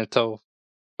Corbin until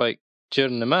like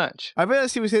during the match. I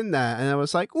realized he was in there, and I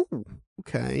was like, "Ooh,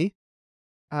 okay."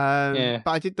 Yeah.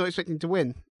 But I did not expect him to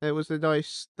win. It was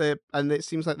and it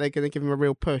seems like they're going to give him a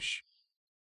real push,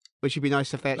 which would be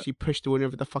nice if they actually pushed the winner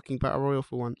of the fucking Battle Royal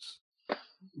for once.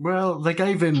 Well, they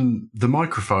gave him the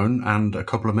microphone and a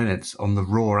couple of minutes on the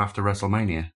Raw after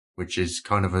WrestleMania, which is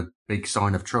kind of a big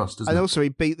sign of trust, isn't it? And also, he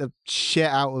beat the shit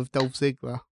out of Dolph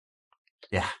Ziggler.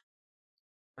 Yeah.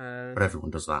 But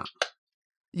everyone does that.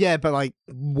 Yeah, but like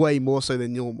way more so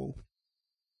than normal.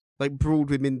 Like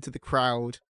brawled him into the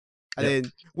crowd, and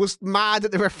then was mad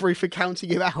at the referee for counting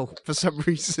him out for some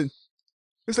reason.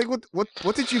 It's like,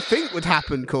 what did you think would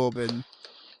happen, Corbin?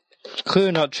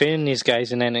 Clearly not training these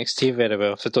guys in NXT very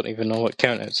well, so I don't even know what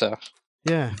countouts are.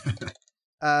 Yeah.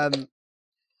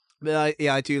 But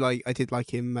I did like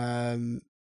him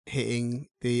hitting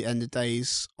the End of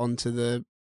Days onto the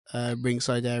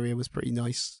ringside area was pretty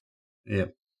nice. Yeah.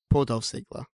 Poor Dolph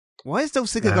Ziggler. Why has Dolph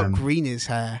Ziggler got green in his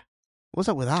hair? What's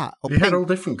up with that? He had all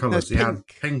different colours. He had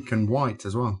pink and white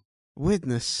as well.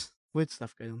 Weirdness. Weird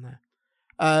stuff going on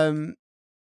there.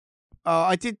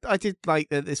 I did like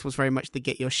that this was very much the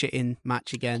get your shit in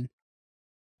match again.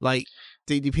 Like,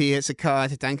 DDP hits a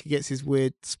card, Tatanka gets his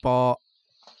weird spot.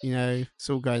 You know, it's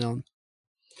all going on.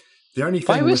 The only thing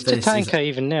Why was with this Tatanka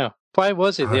even there? Why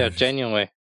was he there,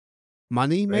 genuinely?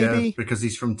 Money, maybe? Yeah, because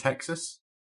he's from Texas.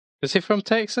 Is he from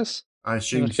Texas? I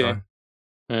assume so.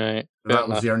 Right. That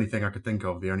was the only thing I could think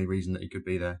of, the only reason that he could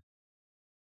be there.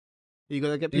 You got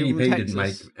to get people DDP from Texas. didn't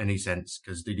make any sense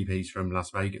because DDP's from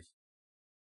Las Vegas.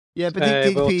 Yeah, but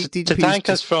DDP,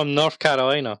 Tatanka's from North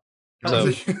Carolina.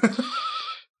 So.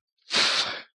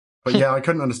 But yeah, I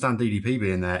couldn't understand DDP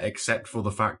being there except for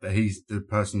the fact that he's the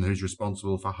person who's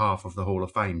responsible for half of the Hall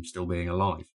of Fame still being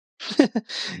alive.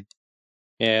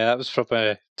 Yeah, that was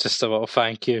probably just a little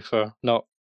thank you for not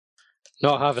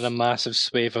having a massive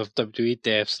swathe of WWE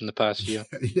deaths in the past year.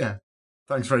 Yeah.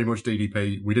 Thanks very much,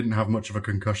 DDP. We didn't have much of a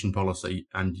concussion policy,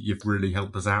 and you've really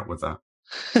helped us out with that.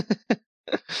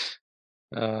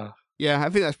 Yeah, I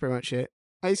think that's pretty much it.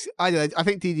 I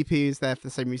think DDP is there for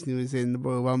the same reason he was in the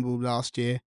Royal Rumble last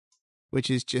year, which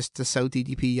is just to sell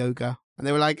DDP yoga. And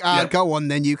they were like, go on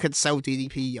then, you could sell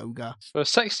DDP yoga. For a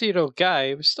 60-year-old guy,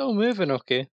 he was still moving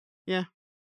okay. Yeah.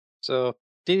 So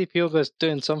DDP yoga's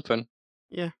doing something.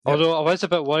 Yeah. Although I was a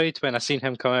bit worried when I seen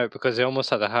him come out because he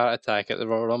almost had a heart attack at the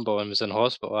Royal Rumble and was in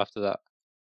hospital after that.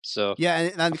 So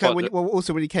yeah, and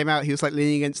also when he came out, he was like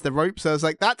leaning against the rope. So I was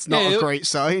like, that's not a great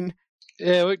sign.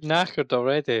 Yeah, he looked knackered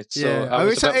already. So yeah,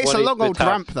 it's a long old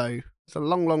ramp though. It's a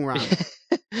long ramp.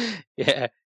 Yeah,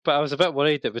 but I was a bit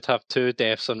worried that we'd have 2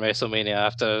 deaths on WrestleMania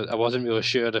after I wasn't really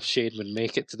sure if Shane would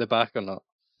make it to the back or not.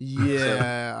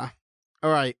 Yeah.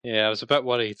 All right. Yeah, I was a bit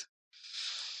worried.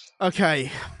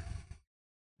 Okay.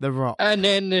 The Rock. And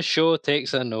then the show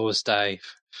takes a nosedive.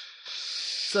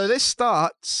 So this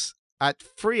starts at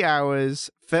 3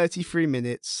 hours, 33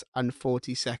 minutes, and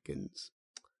 40 seconds.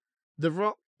 The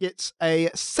Rock gets a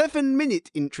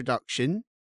 7-minute introduction,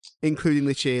 including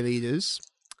the cheerleaders,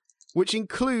 which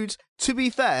includes, to be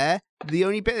fair, the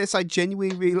only bit of this I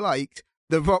genuinely really liked,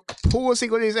 The Rock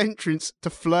pausing on his entrance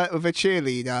to flirt with a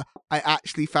cheerleader, I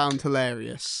actually found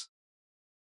hilarious.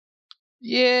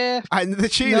 Yeah. And the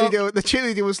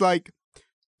cheerleader was like,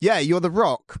 yeah, you're The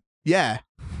Rock. Yeah.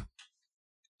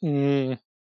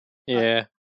 Yeah.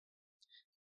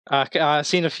 I've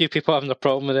seen a few people having a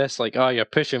problem with this, like, oh, you're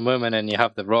pushing women and you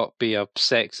have The Rock be a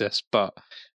sexist, but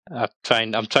I'm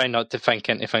trying not to think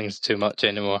into things too much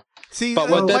anymore. But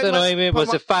what did annoy me was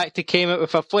the fact he came out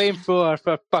with a flamethrower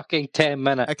for fucking 10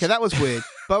 minutes. Okay, that was weird.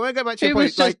 But I want to go back to your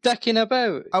point. He was just dicking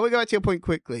about. I will go back to your point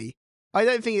quickly. I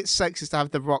don't think it's sexist to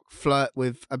have The Rock flirt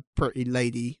with a pretty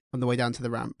lady on the way down to the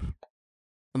ramp.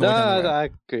 No, I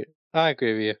agree. I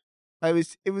agree with you. I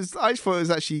just thought it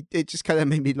was actually, it just kind of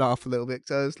made me laugh a little bit.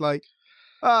 So I was like,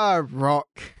 Rock.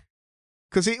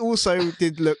 Because it also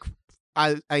did look,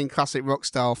 in classic Rock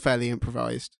style, fairly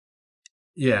improvised.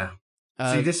 Yeah.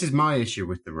 See, this is my issue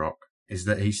with The Rock, is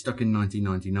that he's stuck in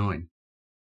 1999.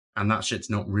 And that shit's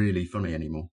not really funny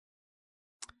anymore.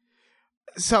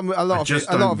 A lot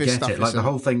of his stuff. Like the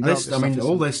whole thing.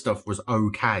 All this stuff was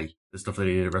okay. The stuff that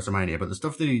he did at WrestleMania, but the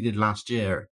stuff that he did last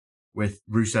year with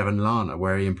Rusev and Lana,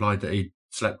 where he implied that he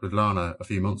slept with Lana a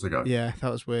few months ago. Yeah,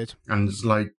 that was weird. And it's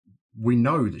like, we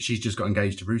know that she's just got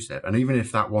engaged to Rusev, and even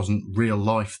if that wasn't real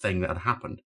life thing that had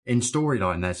happened, in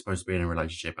storyline they're supposed to be in a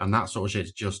relationship, and that sort of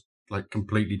shit's just like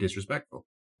completely disrespectful.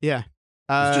 Yeah.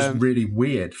 It's just really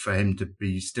weird for him to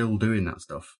be still doing that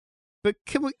stuff. But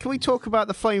can we talk about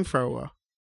the flamethrower?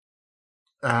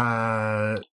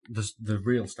 The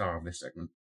real star of this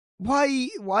segment. Why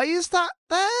is that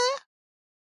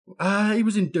there? He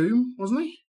was in Doom, wasn't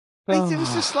he? It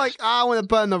was just like, I want to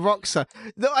burn the Rock, sir.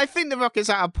 I think the Rock is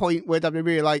at a point where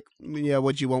WWE are like, yeah,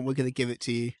 what do you want? We're going to give it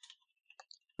to you.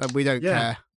 Like, we don't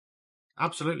care.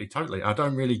 Absolutely, totally. I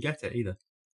don't really get it either.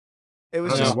 It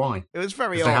was just why. It was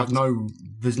very odd.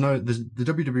 The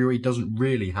WWE doesn't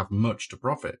really have much to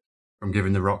profit from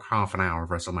giving The Rock half an hour of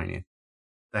WrestleMania.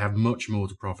 They have much more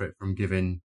to profit from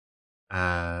giving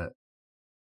Dean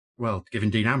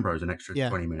Ambrose an extra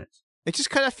 20 minutes. It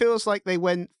just kind of feels like they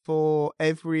went for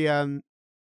every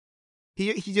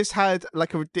he just had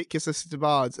like a ridiculous list of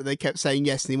demands, and they kept saying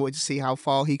yes, and he wanted to see how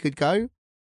far he could go.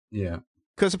 Yeah,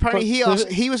 because apparently he was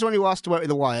the one who asked to work with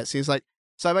the Wyatts. He was like,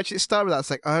 so I mentioned it started with that.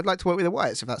 It's like, I'd like to work with the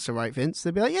Wyatts if that's all right, Vince.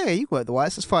 They'd be like, yeah, you can work with the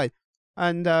Wyatts, that's fine.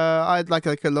 And I'd like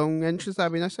a long entrance.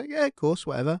 That'd be nice. Like, yeah, of course,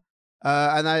 whatever.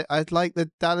 And I'd like the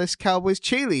Dallas Cowboys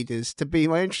cheerleaders to be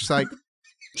my entrance. Like,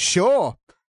 sure.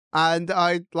 And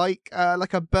I'd like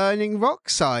a burning Rock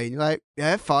sign. Like,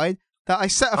 yeah, fine. That I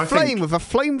set a flame with a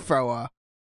flamethrower.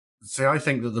 See, I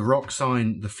think that the Rock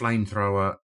sign, the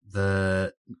flamethrower,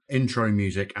 the intro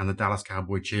music, and the Dallas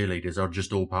Cowboy cheerleaders are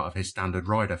just all part of his standard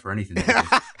rider for anything.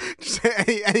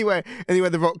 anywhere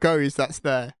the Rock goes, that's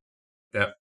there.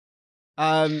 Yep.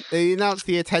 They announced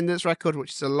the attendance record,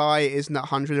 which is a lie. It isn't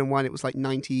 101. It was like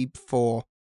 94,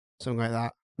 something like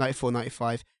that. 94,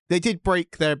 95. They did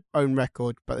break their own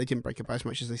record, but they didn't break it by as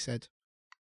much as they said.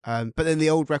 But then the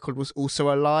old record was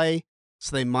also a lie,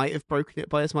 so they might have broken it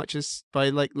by as much as by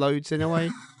like loads in a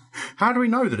way. How do we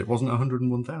know that it wasn't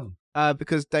 101,000?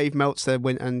 Because Dave Meltzer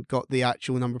went and got the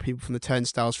actual number of people from the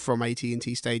turnstiles from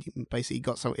AT&T Stadium. Basically,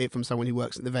 got it from someone who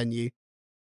works at the venue.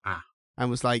 And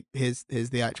was like, here's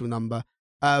the actual number.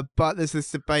 But there's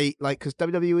this debate, like, because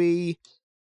WWE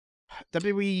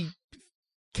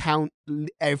count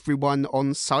everyone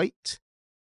on site,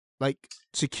 like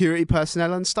security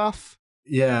personnel and stuff.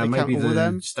 Yeah, maybe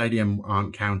the stadium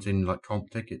aren't counting like comp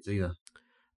tickets either.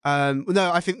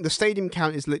 No, I think the stadium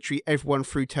count is literally everyone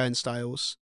through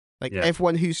turnstiles. Like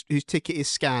everyone whose ticket is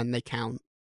scanned, they count.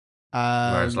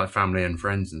 Whereas like family and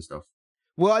friends and stuff.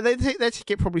 Well, they think their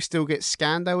ticket probably still gets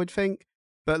scanned, I would think.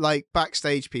 But like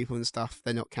backstage people and stuff,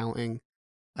 they're not counting.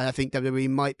 And I think WWE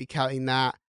might be counting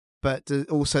that. But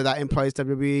also that implies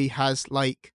WWE has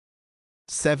like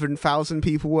 7,000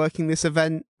 people working this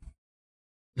event,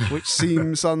 which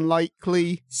seems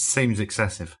unlikely. Seems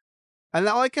excessive. And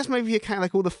I guess maybe you count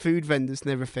like all the food vendors and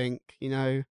everything, you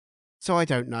know. So I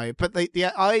don't know. But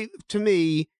to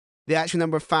me, the actual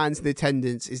number of fans in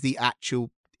attendance is the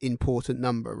actual important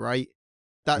number, right?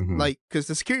 That like, because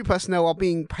the security personnel are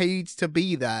being paid to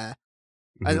be there,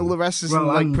 and all the rest is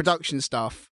like production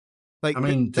stuff. Like, I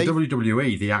mean, to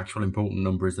WWE, the actual important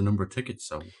number is the number of tickets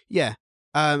sold. Yeah,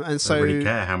 and so they don't really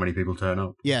care how many people turn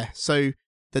up. Yeah, so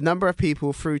the number of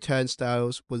people through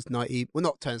turnstiles was 90. Well,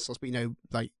 not turnstiles, but you know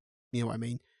what I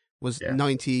mean. Was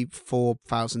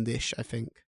 94,000-ish, I think.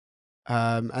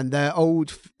 And their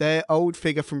old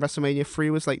figure from WrestleMania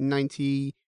 3 was like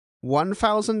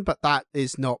 91,000, but that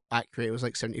is not accurate. It was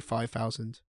like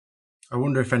 75,000. I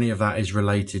wonder if any of that is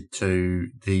related to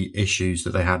the issues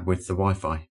that they had with the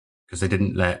Wi-Fi, because they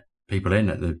didn't let people in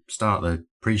at the start. The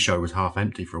pre-show was half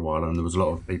empty for a while, and there was a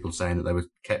lot of people saying that they were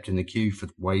kept in the queue for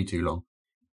way too long.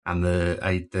 And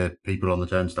the people on the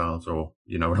turnstiles, or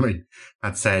you know what I mean,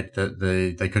 had said that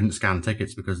they couldn't scan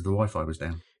tickets because the Wi-Fi was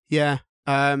down. Yeah.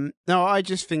 No, I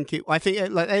just think like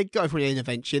they go for an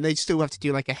intervention. They still have to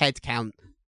do like a head count,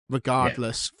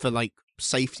 regardless, for like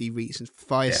safety reasons,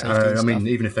 fire safety. And I mean,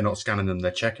 even if they're not scanning them, they're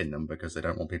checking them because they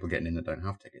don't want people getting in that don't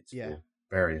have tickets for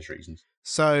various reasons.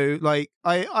 So, like,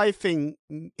 I think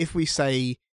if we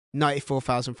say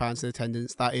 94,000 fans in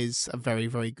attendance. That is a very,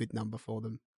 very good number for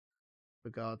them.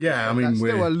 Regardless. Yeah, I mean, that's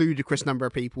still a ludicrous number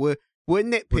of people. We're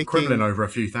nitpicking. We're quibbling over a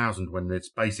few thousand when it's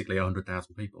basically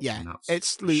 100,000 people. Yeah, and that's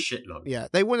it's a shitload. Yeah,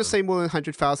 they want to say more than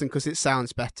 100,000 because it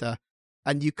sounds better,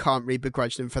 and you can't really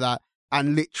begrudge them for that.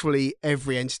 And literally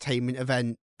every entertainment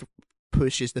event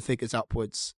pushes the figures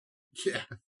upwards. Yeah,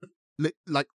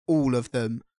 like all of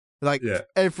them. Like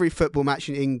every football match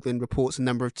in England reports the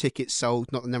number of tickets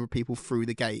sold, not the number of people through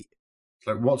the gate.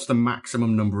 Like, what's the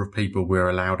maximum number of people we're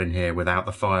allowed in here without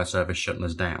the fire service shutting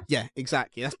us down? Yeah,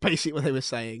 exactly. That's basically what they were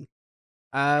saying.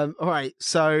 All right,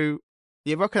 so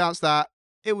yeah, Rock announced that.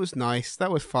 It was nice.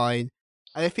 That was fine.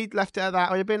 And if he'd left it at that,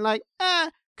 I would have been like,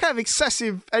 kind of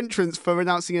excessive entrance for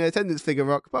announcing an attendance figure,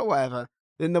 Rock, but whatever.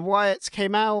 Then the Wyatts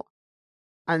came out,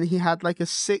 and he had like a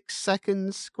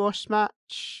 6-second squash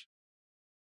match.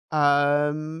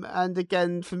 And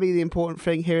again, for me, the important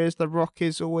thing here is The Rock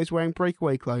is always wearing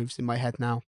breakaway clothes in my head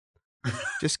now.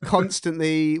 Just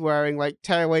constantly wearing like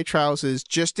tearaway trousers,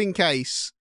 just in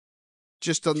case,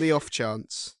 just on the off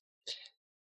chance.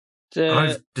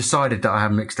 I've decided that I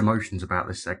have mixed emotions about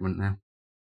this segment now.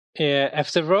 Yeah,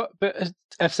 if The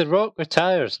Rock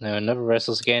retires now and never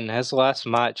wrestles again, his last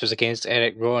match was against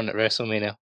Eric Rowan at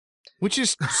WrestleMania, which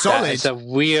is solid. It's a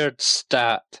weird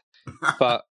stat,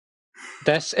 but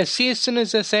as soon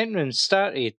as this entrance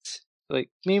started, like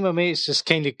me and my mates just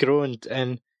kind of groaned,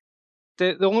 and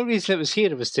the only reason it was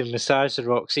here was to massage The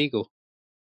Rock's ego.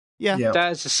 Yeah,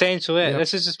 that is essentially it.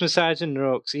 This is just massaging The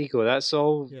Rock's ego. That's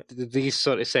all these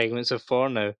sort of segments are for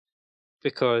now,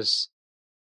 because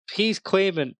he's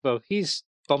claiming, he's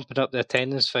bumping up the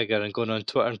attendance figure and going on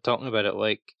Twitter and talking about it,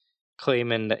 like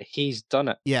claiming that he's done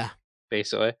it. Yeah,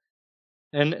 basically,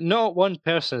 and not one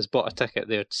person has bought a ticket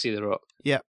there to see The Rock.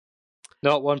 Yeah.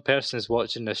 Not one person is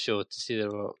watching this show to see The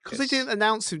Rock. Because they didn't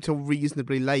announce him until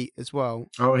reasonably late as well.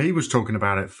 Oh, he was talking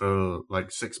about it for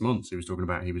like 6 months. He was talking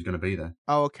about he was going to be there.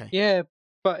 Oh, okay. Yeah,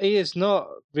 but he is not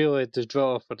really the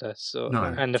draw for this. So, no,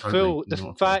 and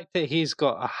the fact that he's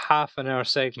got a half an hour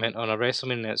segment on a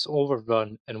WrestleMania that's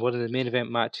overrun and one of the main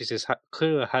event matches is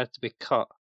clearly had to be cut.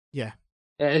 Yeah.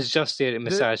 It is just there to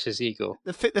massage his ego.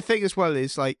 The thing as well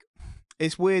is, like,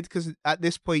 it's weird because at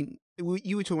this point,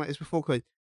 you were talking about this before, Chloe.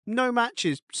 No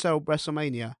matches sell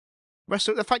WrestleMania.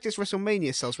 The fact is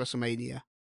WrestleMania sells WrestleMania.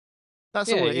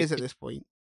 That's all it is at this point.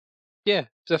 Yeah,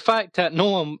 the fact that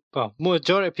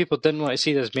majority of people didn't want to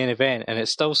see this main event, and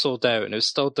it's still sold out, and it's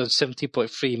still done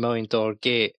 $70.3 million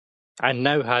gate, and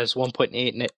now has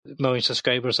 1.8 million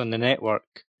subscribers on the network.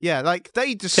 Yeah, like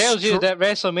they just tells you that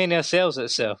WrestleMania sells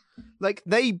itself. Like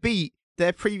they beat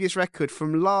their previous record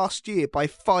from last year by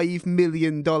 $5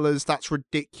 million. That's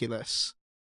ridiculous.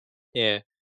 Yeah.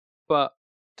 But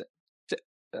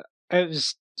it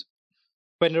was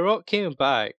when The Rock came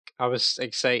back, I was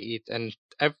excited, and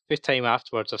every time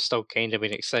afterwards, I've still kind of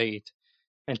been excited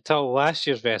until last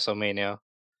year's WrestleMania,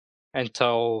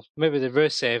 until maybe the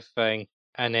Rusev thing,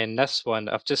 and then this one.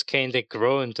 I've just kind of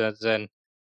groaned as in,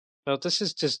 well, this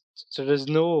is just there is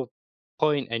no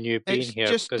point in you being here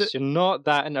because you're not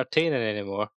that entertaining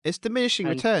anymore. It's diminishing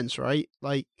returns, right?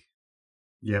 Like,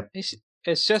 yeah.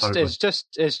 It's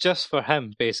just for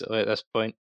him basically at this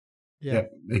point. Yeah,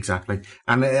 exactly.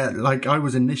 And I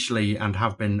was initially and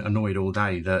have been annoyed all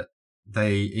day that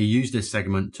he used this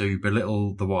segment to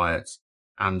belittle the Wyatts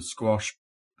and squash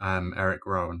Eric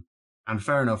Rowan. And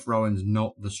fair enough, Rowan's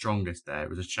not the strongest there. It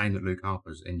was a shame that Luke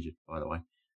Harper's injured, by the way.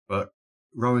 But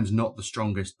Rowan's not the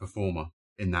strongest performer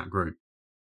in that group.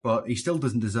 But he still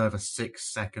doesn't deserve a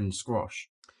 6-second squash.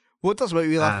 What does make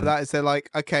me laugh for that is they're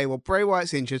like, okay, well, Bray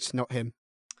Wyatt's injured, not him.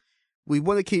 We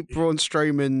want to keep Braun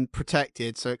Strowman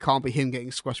protected, so it can't be him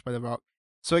getting squashed by The Rock.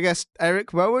 So I guess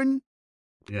Eric Rowan,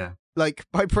 like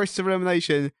by process of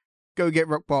elimination, go get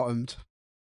rock bottomed.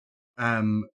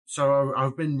 So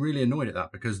I've been really annoyed at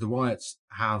that because the Wyatts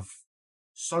have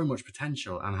so much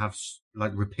potential and have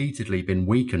like repeatedly been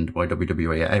weakened by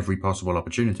WWE at every possible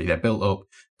opportunity. They're built up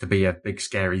to be a big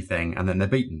scary thing, and then they're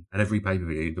beaten at every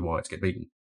pay-per-view. The Wyatts get beaten.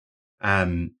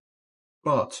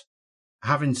 But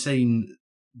having seen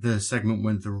the segment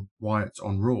with the Wyatts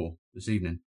on Raw this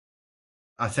evening,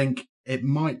 I think it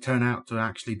might turn out to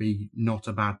actually be not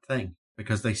a bad thing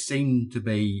because they seem to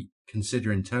be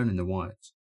considering turning the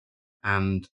Wyatts,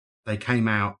 and they came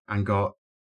out and got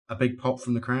a big pop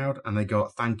from the crowd, and they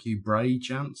got "Thank you, Bray"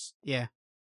 chants. Yeah.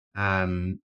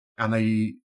 And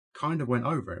they kind of went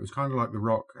over it. It was kind of like The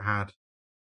Rock had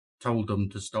told them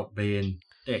to stop being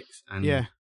dicks and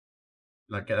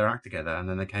like get their act together, and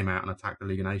then they came out and attacked the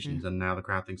League of Nations, and now the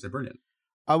crowd thinks they're brilliant.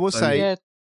 I will say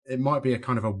it might be a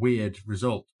kind of a weird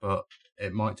result, but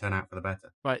it might turn out for the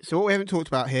better. Right. So what we haven't talked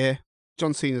about here,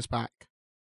 John Cena's back.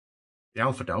 The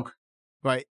Alpha Dog.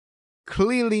 Right.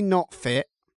 Clearly not fit.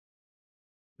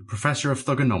 The Professor of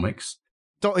Thugonomics.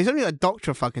 He's only a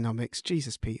doctor of thugonomics.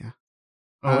 Jesus, Peter.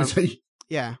 Oh, is he?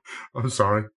 Yeah. I'm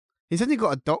sorry. He's only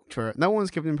got a doctorate. No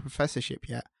one's given him a professorship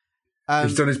yet.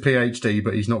 He's done his PhD,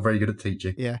 but he's not very good at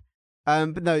teaching. Yeah.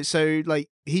 But no, so, like,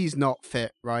 he's not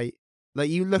fit, right? Like,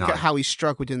 you look at how he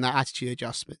struggled in that attitude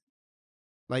adjustment.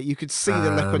 Like, you could see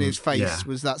the look on his face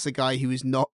was that's a guy who is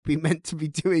not meant to be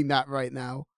doing that right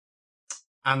now.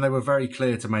 And they were very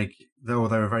clear to make, though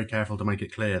they were very careful to make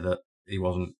it clear that he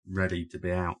wasn't ready to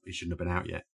be out. He shouldn't have been out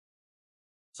yet.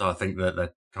 So I think that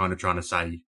they're kind of trying to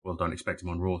say, well, don't expect him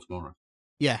on Raw tomorrow.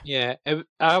 Yeah. Yeah,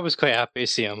 I was quite happy to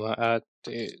see him.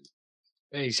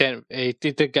 He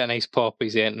did get a nice pop,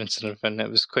 his entrance and everything. It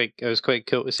was quite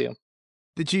cool to see him.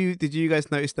 Did you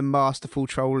guys notice the masterful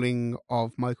trolling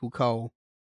of Michael Cole?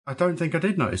 I don't think I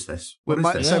did notice this. What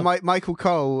is this? So Michael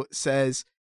Cole says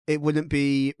it wouldn't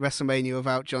be WrestleMania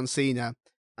without John Cena,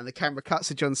 and the camera cuts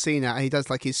to John Cena, and he does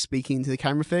like his speaking to the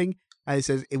camera thing, and he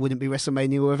says it wouldn't be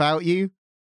WrestleMania without you,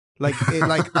 like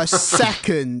a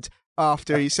second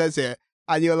after he says it,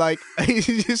 and you're like,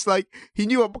 he's just like, he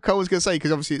knew what Cole was going to say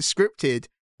because obviously it's scripted,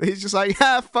 but he's just like,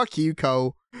 fuck you,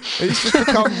 Cole. And it's just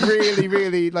become really,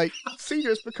 really, like, Cena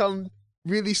has become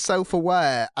really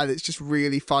self-aware, and it's just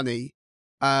really funny.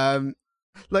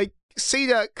 Like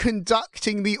Cena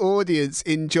conducting the audience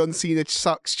in John Cena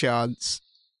sucks chants.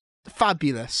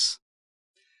 Fabulous.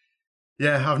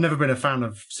 Yeah, I've never been a fan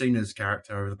of Cena's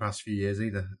character over the past few years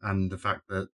either, and the fact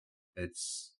that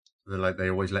they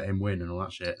always let him win and all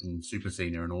that shit, and Super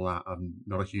Cena and all that. I'm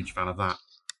not a huge fan of that.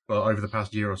 But over the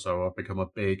past year or so, I've become a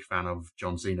big fan of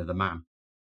John Cena, the man.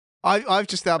 I've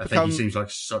just now become. I think he seems like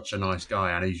such a nice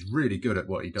guy, and he's really good at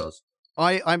what he does.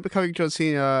 I'm becoming John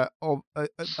Cena, a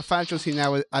fan of John Cena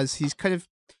now, as he's kind of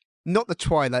not the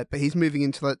twilight, but he's moving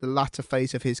into like the latter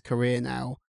phase of his career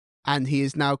now, and he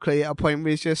is now clearly at a point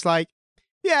where he's just like,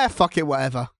 yeah, fuck it,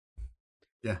 whatever.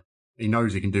 Yeah, he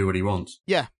knows he can do what he wants.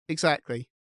 Yeah, exactly.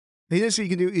 He knows he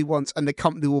can do what he wants, and the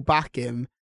company will back him,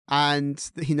 and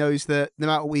he knows that no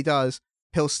matter what he does,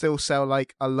 he'll still sell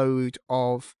like a load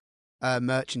of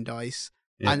merchandise,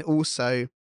 and also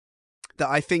that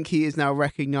I think he is now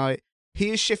recognized. He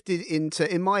has shifted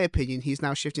into, in my opinion, he's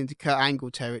now shifted into Kurt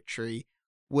Angle territory,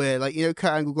 where, like, you know,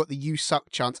 Kurt Angle got the "you suck"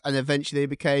 chants, and eventually they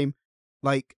became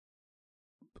like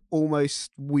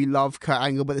almost "we love Kurt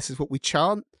Angle, but this is what we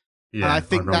chant." Yeah, and I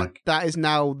think that is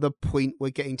now the point we're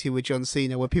getting to with John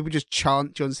Cena, where people just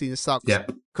chant John Cena sucks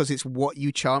because it's what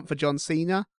you chant for John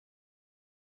Cena.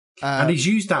 And he's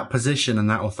used that position and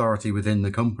that authority within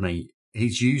the company.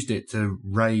 He's used it to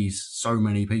raise so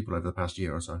many people over the past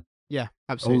year or so. Yeah,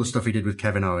 absolutely. All the stuff he did with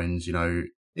Kevin Owens, you know,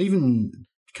 even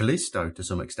Kalisto to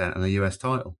some extent and the US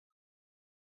title.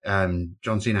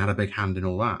 John Cena had a big hand in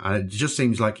all that. And it just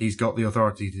seems like he's got the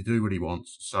authority to do what he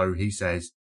wants. So he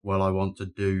says, well, I want to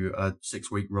do a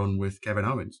 6-week run with Kevin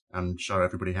Owens and show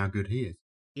everybody how good he is.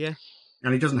 Yeah.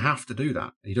 And he doesn't have to do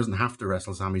that. He doesn't have to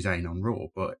wrestle Sami Zayn on Raw,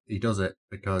 but he does it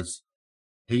because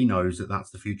he knows that that's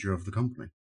the future of the company.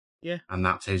 Yeah. And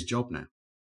that's his job now.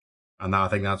 And I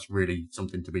think that's really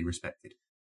something to be respected.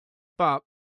 But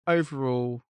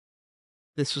overall,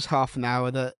 this was half an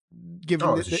hour that,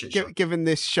 given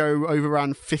this show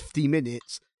overran 50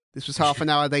 minutes, this was half an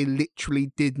hour they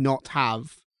literally did not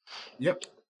have. Yep.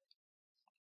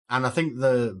 And I think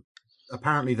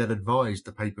apparently they'd advised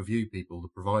the pay-per-view people, the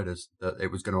providers, that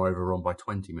it was going to overrun by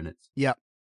 20 minutes. Yep.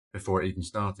 Before it even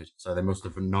started. So they must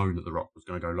have known that The Rock was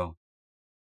going to go long.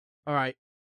 All right.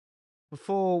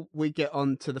 Before we get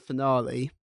on to the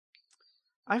finale,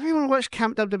 I really want to watch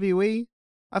Camp WWE.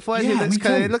 I thought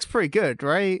it looks pretty good,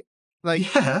 right?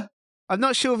 Like, yeah. I'm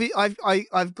not sure if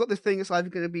I've got the thing that's either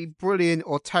going to be brilliant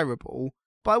or terrible,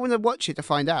 but I want to watch it to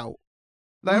find out.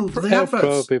 Like,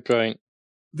 probably brilliant.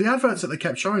 The adverts that they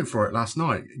kept showing for it last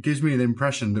night gives me the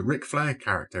impression that Ric Flair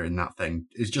character in that thing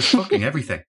is just fucking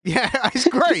everything. Yeah, it's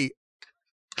great.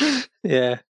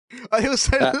 Yeah. I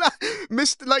also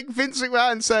Mr. like Vince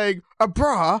McMahon saying, "A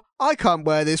bra, I can't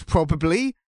wear this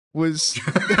probably," was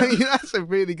that's a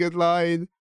really good line.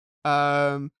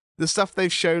 The stuff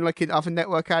they've shown like in other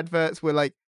network adverts where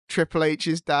like Triple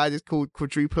H's dad is called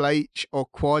Quadruple H or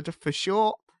Quad for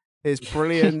short is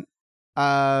brilliant.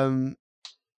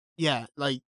 Yeah,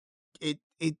 like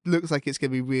it looks like it's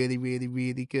gonna be really, really,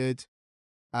 really good.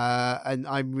 And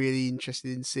I'm really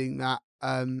interested in seeing that.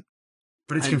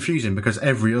 But it's confusing because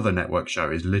every other network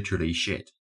show is literally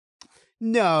shit.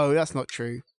 No, that's not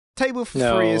true. Table for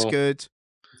Three is good.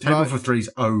 Table for Three's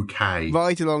okay.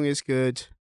 Ride Along is good.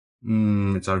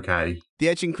 It's okay. The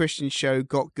Edge and Christian show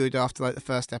got good after like the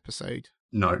first episode.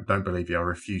 No, don't believe you. I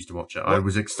refuse to watch it. I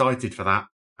was excited for that,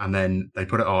 and then they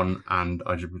put it on, and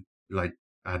I just I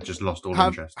had just lost all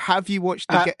interest. Have you watched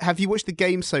the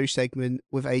game show segment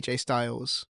with AJ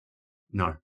Styles?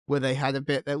 No. Where they had a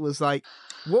bit that was like,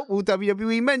 what will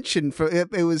WWE mention for it?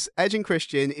 It was Edge and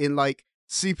Christian in like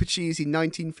super cheesy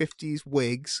 1950s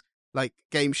wigs, like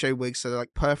game show wigs, so they're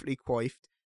like perfectly coiffed,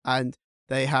 and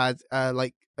they had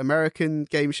like American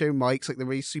game show mics, like the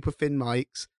really super thin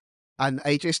mics, and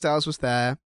AJ Styles was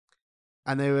there,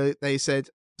 and they said,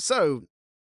 so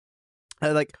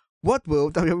like, what will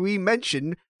WWE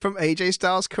mention from AJ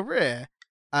Styles' career?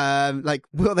 Like,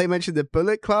 will they mention the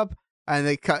Bullet Club? And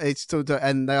they ask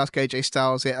AJ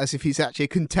Styles it as if he's actually a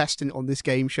contestant on this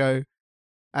game show,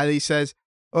 and he says,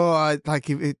 "Oh,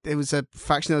 it was a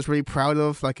faction I was really proud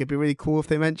of. Like, it'd be really cool if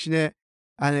they mention it."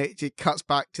 And it cuts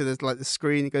back to the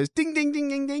screen. It goes ding ding ding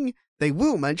ding ding. They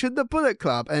will mention the Bullet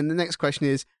Club. And the next question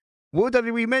is, will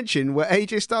WWE mention where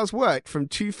AJ Styles worked from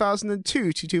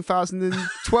 2002 to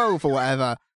 2012 or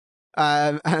whatever?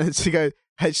 And so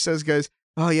Edge Styles goes,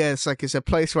 "Oh yeah, it's a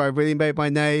place where I really made my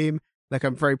name. Like,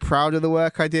 I'm very proud of the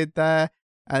work I did there."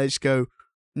 And they just go,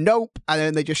 "Nope." And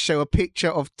then they just show a picture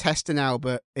of Test and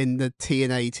Albert in the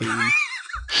TNA team.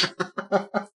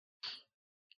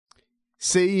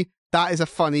 See, that is a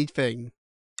funny thing.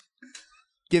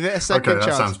 Give it a second chance.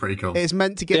 That sounds pretty cool. It's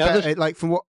meant to get better. Like, from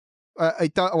what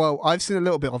I've seen a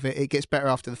little bit of it. It gets better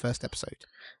after the first episode.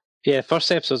 Yeah, first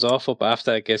episode's awful, but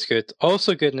after it gets good.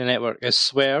 Also good in the network is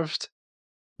Swerved.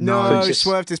 No,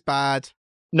 Swerved is bad.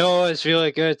 No, it's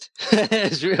really good.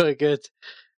 It's really good.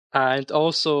 And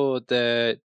also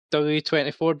the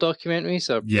W24 documentaries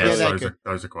are those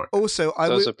are quite good. Also,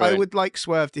 I would like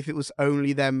Swerved if it was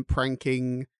only them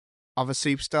pranking other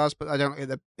superstars, but I don't like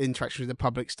the interaction with the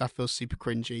public stuff feels super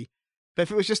cringy. But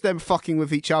if it was just them fucking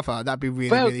with each other, that'd be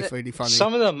really funny.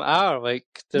 Some of them are like.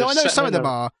 No, I know some of them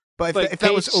are, but if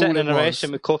that was all sitting it in a was,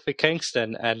 restaurant with Kofi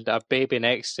Kingston and a baby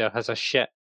next to her has a shit,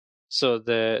 so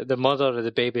the mother of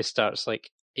the baby starts like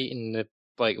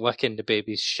licking the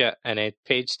baby's shit, and then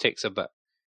Paige takes a bit,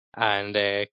 and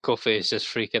Kofi is just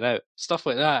freaking out. Stuff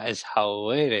like that is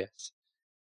hilarious.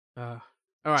 All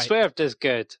right, Swerved is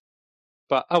good,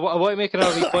 but I want to make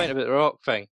another point about the Rock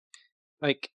thing.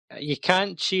 Like, you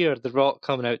can't cheer the Rock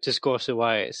coming out to squash the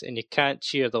Wyatts, and you can't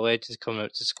cheer the Legends coming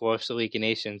out to squash the League of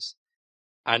Nations,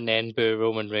 and then boo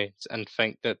Roman Reigns and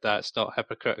think that that's not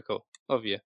hypocritical of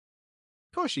you.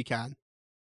 Of course you can.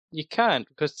 You can't,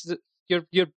 because you're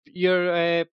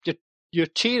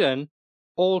cheering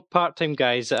old part-time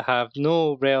guys that have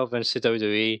no relevance to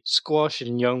WWE,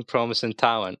 squashing young promising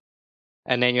talent,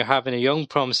 and then you're having a young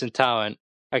promising talent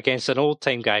against an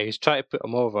old-time guy who's trying to put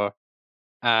him over,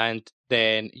 and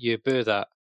then you boo that.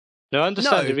 Now, I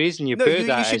understand the reason you boo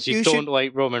that is you don't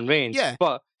like Roman Reigns,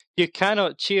 but you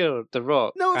cannot cheer The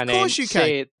Rock. No, of course you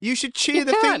can. You should cheer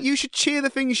You should cheer the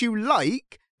things you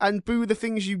like and boo the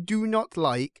things you do not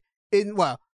like. And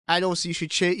also you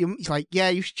should cheer.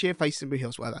 You should cheer faces and boo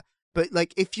heels, whatever. But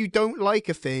like, if you don't like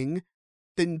a thing,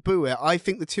 then boo it. I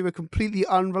think the two are completely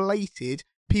unrelated.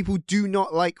 People do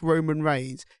not like Roman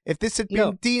Reigns. If this had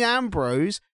been Dean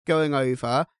Ambrose going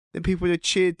over, then people would have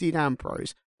cheered Dean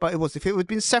Ambrose. But if it had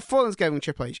been Seth Rollins going with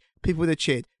Triple H, people would have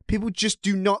cheered. People just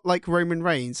do not like Roman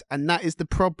Reigns, and that is the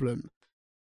problem.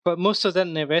 But most of the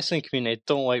internet wrestling community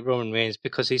don't like Roman Reigns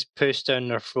because he's pushed down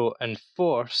their throat and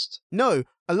forced. No,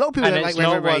 a lot of people don't like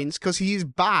Roman Reigns because he's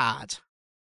bad.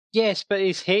 Yes, but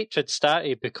his hatred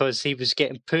started because he was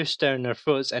getting pushed down their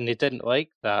throats and they didn't like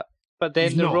that. But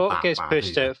then The Rock gets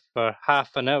pushed out for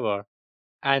half an hour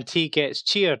and he gets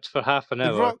cheered for half an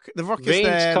hour. The Rock is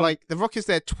there The Rock is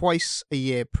there twice a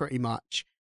year pretty much.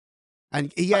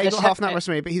 And he got half an hour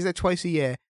WrestleMania, but he's there twice a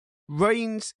year.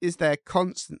 Reigns is there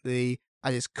constantly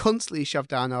and is constantly shoved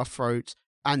down our throats,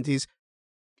 and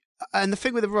the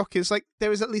thing with The Rock is like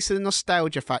there is at least a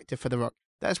nostalgia factor for The Rock.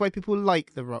 That's why people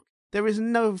like The Rock. There is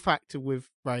no factor with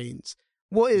Reigns.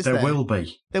 What is there? There will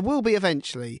be. There will be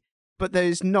eventually, but there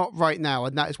is not right now,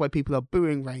 and that is why people are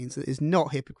booing Reigns. It is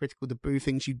not hypocritical to boo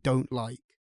things you don't like.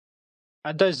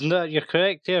 You're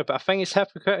correct there, but I think it's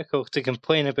hypocritical to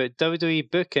complain about WWE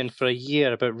booking for a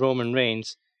year about Roman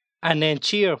Reigns and then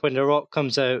cheer when The Rock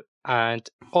comes out and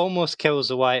almost kills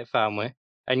the Wyatt family,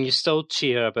 and you still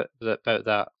cheer about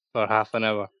that for half an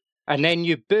hour. And then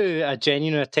you boo a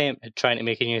genuine attempt at trying to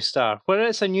make a new star. Whether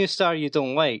it's a new star you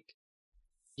don't like,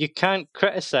 you can't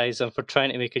criticise them for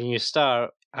trying to make a new star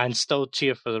and still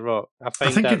cheer for The Rock. I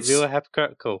think that's really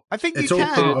hypocritical. I think it's all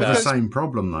part of the same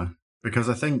problem, though. Because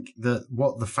I think that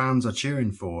what the fans are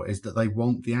cheering for is that they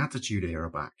want the Attitude Era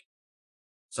back.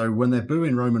 So when they're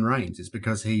booing Roman Reigns, it's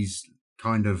because he's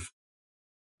kind of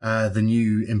the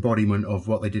new embodiment of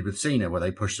what they did with Cena, where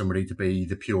they pushed somebody to be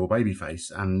the pure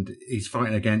babyface, and he's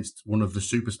fighting against one of the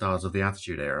superstars of the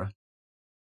Attitude Era,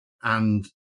 and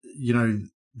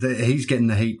he's getting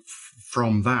the heat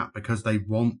from that because they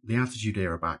want the Attitude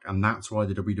Era back, and that's why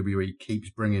the WWE keeps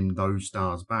bringing those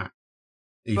stars back,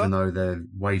 even though they're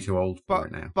way too old for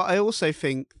it now. But I also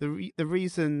think the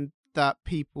reason that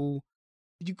people,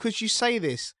 because you say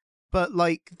this, but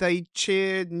like they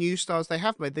cheer new stars they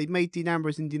have made. They made Dean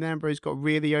Ambrose, and Dean Ambrose got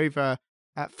really over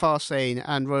at Fastlane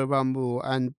and Royal Rumble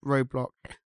and Roadblock.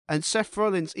 And Seth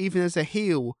Rollins, even as a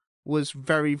heel, was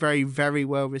very, very, very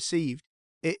well received.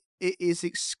 It is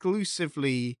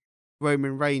exclusively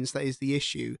Roman Reigns that is the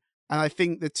issue, and I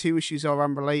think the two issues are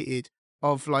unrelated.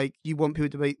 Of like, you want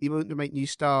to make new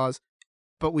stars,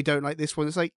 but we don't like this one.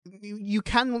 It's like you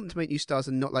can want to make new stars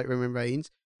and not like Roman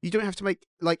Reigns. You don't have to make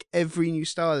like every new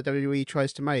star that WWE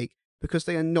tries to make because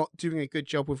they are not doing a good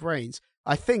job with Reigns.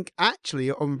 I think actually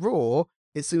on Raw,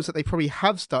 it seems that they probably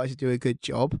have started to do a good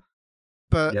job,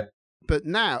 but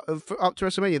now up to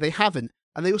WrestleMania they haven't,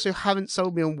 and they also haven't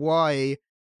sold me on why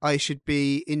I should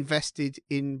be invested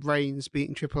in Reigns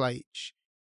beating Triple H.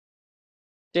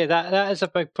 Yeah, that is a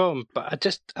big problem. But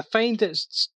I find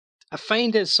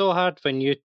it so hard when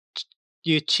you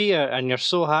cheer and you're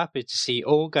so happy to see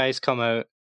old guys come out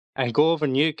and go over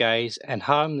new guys and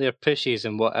harm their pushes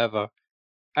and whatever,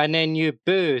 and then you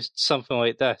boo something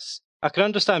like this. I can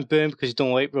understand booing because you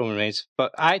don't like Roman Reigns,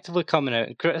 but actively coming out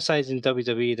and criticising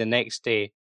WWE the next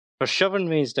day for shoving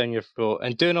Reigns down your throat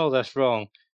and doing all this wrong,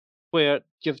 where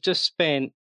you've just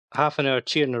spent half an hour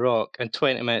cheering The Rock and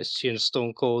 20 minutes cheering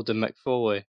Stone Cold and Mick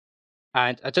Foley.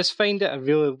 And I just find it a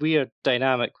really weird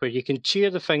dynamic where you can cheer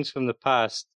the things from the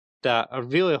past that are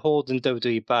really holding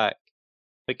WWE back.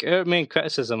 Like, our main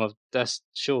criticism of this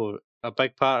show, a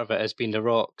big part of it has been The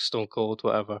Rock, Stone Cold,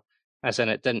 whatever, as in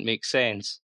it didn't make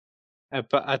sense.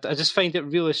 But I just find it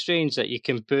really strange that you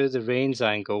can boo the Reigns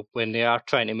angle when they are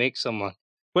trying to make someone.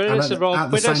 Whether it's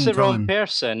the wrong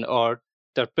person or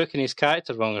they're booking his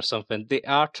character wrong or something, they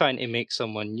are trying to make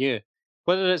someone new.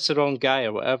 Whether it's the wrong guy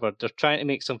or whatever, they're trying to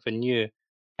make something new,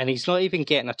 and he's not even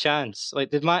getting a chance.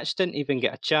 Like, the match didn't even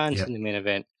get a chance in the main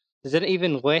event. They didn't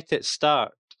even let it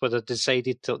start, whether they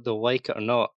decided they'll like it or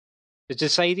not. They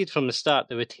decided from the start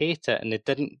they would hate it, and they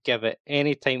didn't give it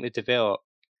any time to develop.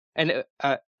 And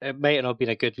it might not have been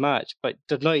a good match, but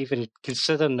they're not even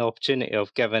considering the opportunity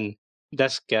of giving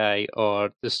this guy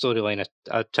or the storyline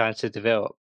a chance to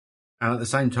develop. And at the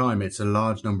same time, it's a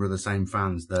large number of the same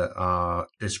fans that are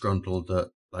disgruntled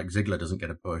that like Ziggler doesn't get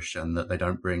a push and that they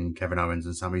don't bring Kevin Owens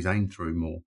and Sami Zayn through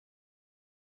more.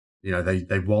 You know,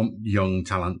 they want young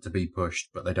talent to be pushed,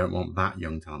 but they don't want that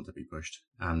young talent to be pushed.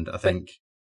 And I think,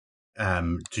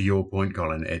 to your point,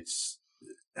 Colin,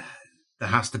 there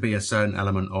has to be a certain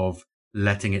element of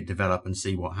letting it develop and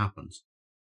see what happens.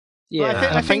 Yeah,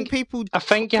 well, I think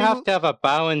you have to have a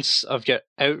balance of your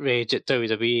outrage at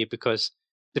WWE, because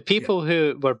the people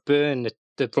who were booing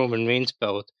the Roman Reigns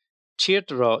build cheered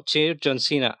The Rock, cheered John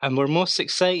Cena, and were most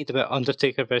excited about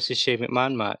Undertaker versus Shane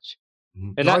McMahon match.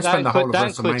 Mm-hmm. And that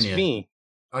includes me.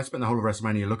 I spent the whole of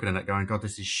WrestleMania looking at it going, God,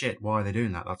 this is shit. Why are they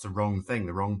doing that? That's the wrong thing.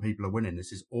 The wrong people are winning.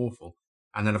 This is awful.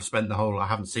 And then I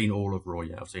haven't seen all of Raw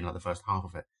yet. I've seen like the first half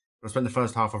of it. But I spent the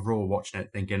first half of Raw watching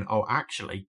it thinking, oh,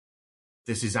 actually,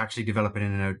 this is actually developing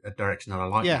in a direction that I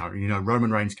like now. You know,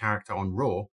 Roman Reigns' character on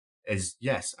Raw is,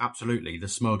 yes, absolutely, the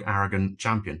smug, arrogant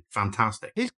champion.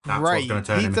 Fantastic. He's That's great. What's going to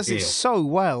turn him He does heel. it so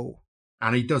well.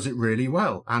 And he does it really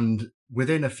well. And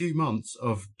within a few months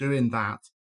of doing that,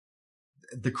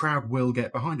 the crowd will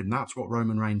get behind him. That's what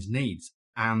Roman Reigns needs.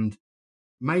 And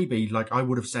maybe, like I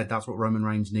would have said, that's what Roman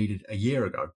Reigns needed a year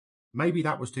ago. Maybe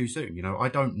that was too soon. You know, I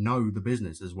don't know the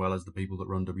business as well as the people that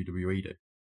run WWE do.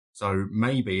 So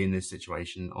maybe in this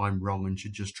situation, I'm wrong and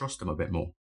should just trust them a bit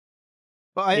more.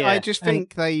 But I just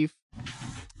think they've,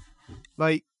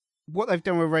 like, what they've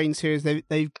done with Reigns here is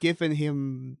they've given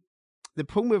him, the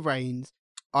problem with Reigns,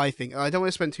 I think, and I don't want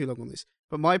to spend too long on this,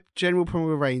 but my general problem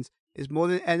with Reigns is more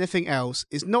than anything else,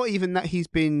 is not even that he's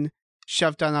been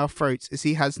shoved down our throats, is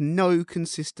he has no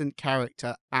consistent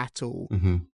character at all.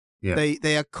 Mm-hmm. Yeah.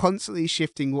 They are constantly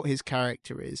shifting what his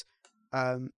character is.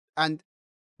 And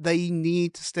they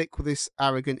need to stick with this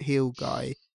arrogant heel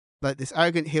guy, like this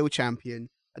arrogant heel champion.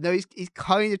 I know he's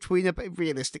kind of tweener, but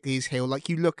realistically he's heel. Like,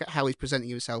 you look at how he's presenting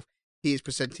himself, he is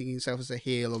presenting himself as a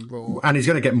heel on Raw. And he's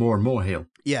going to get more and more heel.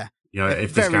 Yeah. You know,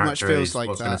 if this character is like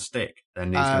what's going to stick,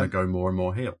 then he's going to go more and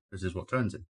more heel. This is what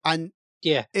turns him. And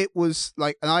yeah, it was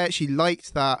like, and I actually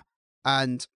liked that.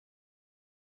 And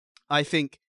I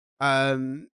think what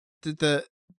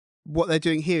they're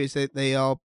doing here is that they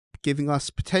are giving us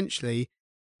potentially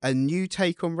a new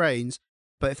take on Reigns,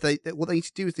 but what they need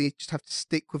to do is they just have to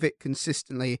stick with it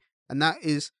consistently, and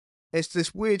it's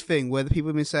this weird thing where the people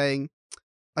have been saying,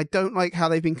 I don't like how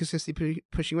they've been consistently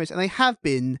pushing Reigns, and they have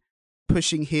been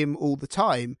pushing him all the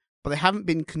time, but they haven't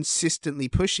been consistently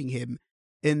pushing him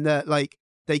in that, like,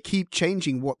 they keep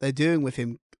changing what they're doing with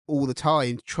him all the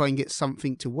time to try and get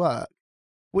something to work,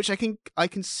 which I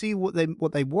can see what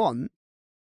they want,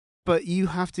 but you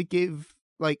have to give,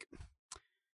 like,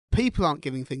 people aren't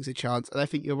giving things a chance, and I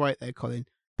think you're right there, Colin,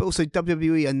 but also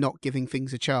WWE are not giving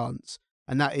things a chance,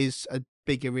 and that is a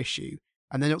bigger issue,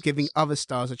 and they're not giving other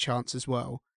stars a chance as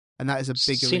well, and that is a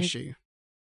bigger issue.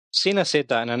 Cena said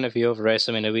that in an interview over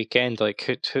WrestleMania weekend, like,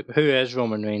 who is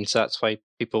Roman Reigns? That's why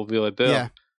people really boo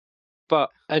him. But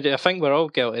I think we're all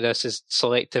guilty of this, is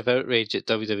selective outrage at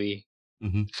WWE.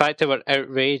 Mm-hmm. The fact that we're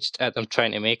outraged at them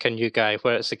trying to make a new guy,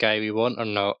 whether it's the guy we want or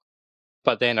not,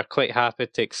 but then are quite happy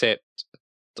to accept,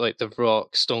 like, The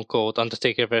Rock, Stone Cold,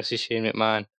 Undertaker versus Shane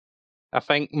McMahon. I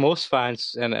think most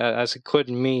fans, and as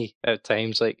including me at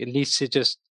times, like, it needs to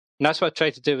just, and that's what I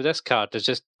tried to do with this card, is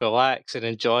just relax and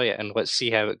enjoy it and let's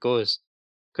see how it goes.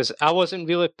 Because I wasn't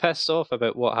really pissed off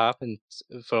about what happened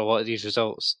for a lot of these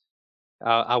results.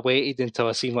 I waited until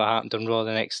I seen what happened on Raw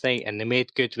the next night, and they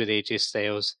made good with AJ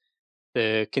Styles.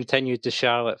 They continued the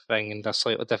Charlotte thing in a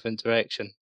slightly different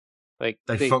direction. Like,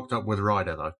 they fucked up with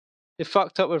Ryder, though. They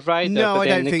fucked up with Ryder. No, but I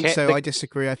then don't think so. I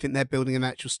disagree. I think they're building an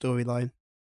actual storyline.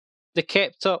 They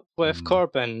kept up with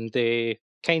Corbin. They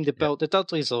kind of built the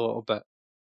Dudleys a little bit.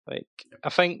 Like, I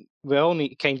think we all need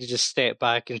to kind of just step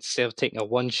back instead of taking a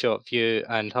one-shot view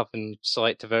and having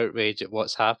selective outrage at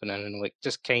what's happening, and, like,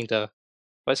 just kind of,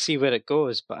 let's see where it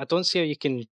goes. But I don't see how you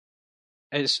can.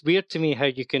 It's weird to me how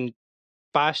you can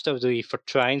bash WWE for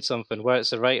trying something, whether it's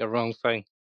the right or wrong thing,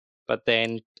 but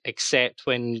then accept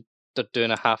when they're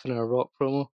doing a half-an-hour Rock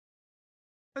promo.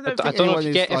 I don't know if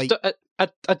you get. Like...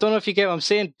 I don't know if you get what I'm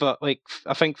saying, but, like,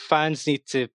 I think fans need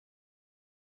to.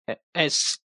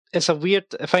 It's a weird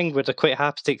thing where they're quite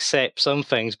happy to accept some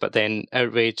things, but then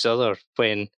outrage other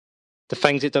when the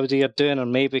things that WWE are doing are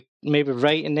maybe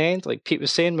right in the end. Like Pete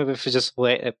was saying, maybe if we just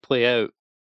let it play out,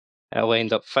 it'll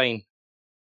end up fine.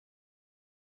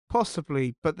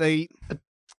 Possibly, but they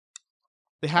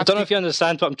have. I don't know if you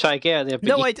understand what I'm trying to get at there. But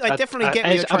no, I definitely get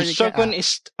what you're trying to get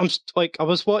at. I'm like, I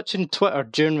was watching Twitter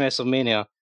during WrestleMania,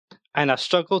 and I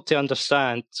struggled to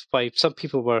understand why some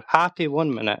people were happy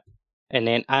 1 minute and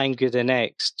then angry the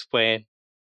next when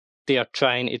they are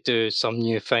trying to do some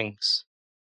new things.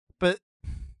 But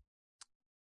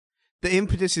the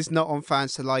impetus is not on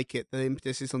fans to like it. The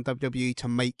impetus is on WWE to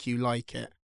make you like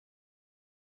it.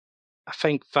 I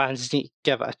think fans need to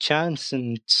give it a chance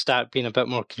and start being a bit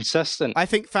more consistent. I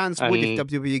think fans would if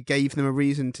WWE gave them a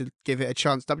reason to give it a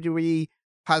chance. WWE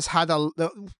has had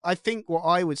I think what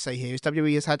I would say here is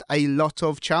WWE has had a lot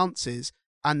of chances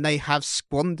and they have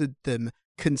squandered them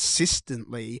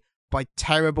consistently by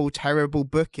terrible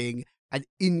booking and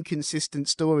inconsistent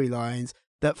storylines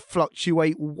that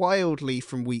fluctuate wildly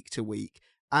from week to week,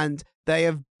 and they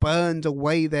have burned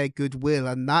away their goodwill,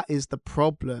 and that is the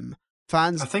problem.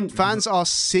 Fans are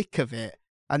sick of it,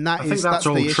 and that's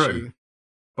all the true issue.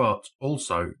 But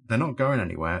also, they're not going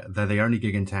anywhere. They're the only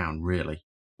gig in town, really.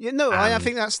 Yeah, no, I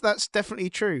think that's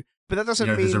definitely true. But that doesn't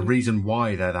mean there's a reason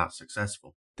why they're that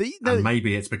successful. And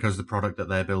maybe it's because the product that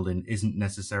they're building isn't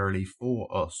necessarily for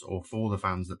us or for the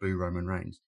fans that boo Roman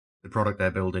Reigns. The product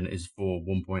they're building is for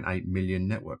 1.8 million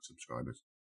network subscribers.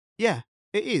 Yeah,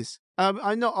 it is.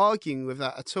 I'm not arguing with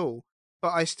that at all,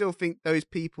 but I still think those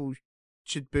people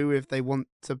should boo if they want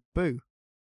to boo.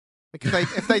 Like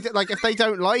if they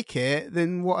don't like it,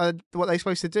 then what are they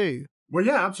supposed to do? Well,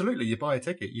 yeah, absolutely. You buy a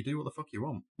ticket, you do what the fuck you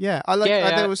want. Yeah, I loved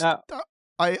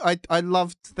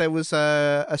there was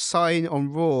a sign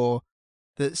on Raw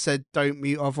that said, "Don't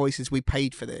mute our voices. We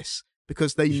paid for this,"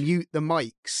 because they mute the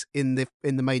mics in the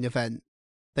main event.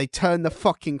 They turn the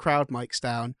fucking crowd mics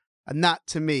down, and that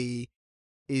to me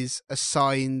is a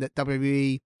sign that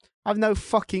WWE have no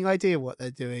fucking idea what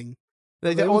they're doing.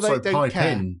 They also pipe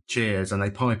in cheers and they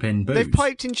pipe in boos. They've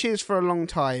piped in cheers for a long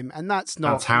time, and that's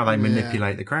how they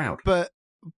manipulate the crowd. But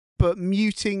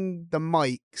muting the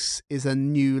mics is a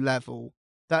new level.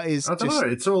 That is, I don't know.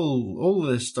 It's all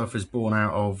this stuff is born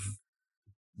out of.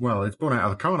 Well, it's born out of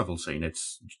the carnival scene.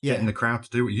 It's getting the crowd to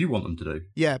do what you want them to do.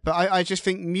 Yeah, but I just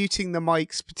think muting the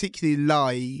mics, particularly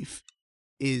live,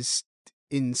 is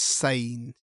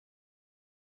insane.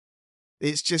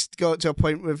 It's just got to a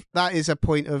point with that is a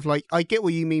point of like, I get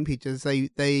what you mean, Peter. They're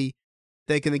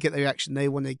going to get the reaction they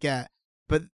want to get,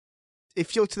 but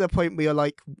if you're to the point where you're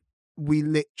like, we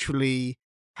literally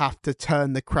have to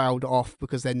turn the crowd off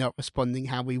because they're not responding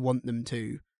how we want them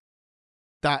to,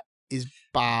 that is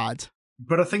bad.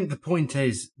 But I think the point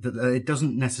is that it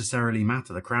doesn't necessarily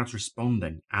matter. The crowd's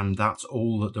responding, and that's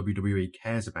all that WWE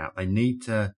cares about. They need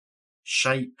to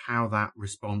shape how that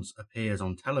response appears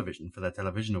on television for their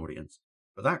television audience.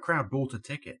 But that crowd bought a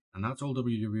ticket, and that's all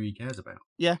WWE cares about.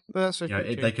 Yeah, that's true.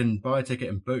 If they can buy a ticket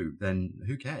and boo, then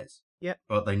who cares? Yeah.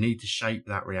 But they need to shape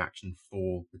that reaction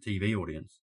for the TV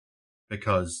audience,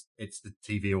 because it's the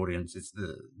TV audience, it's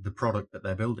the product that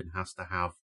they're building has to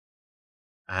have.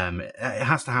 It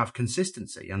has to have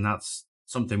consistency, and that's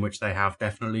something which they have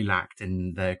definitely lacked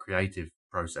in their creative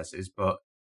processes. But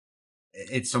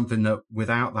it's something that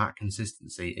without that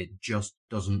consistency, it just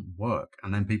doesn't work.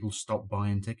 And then people stop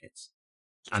buying tickets.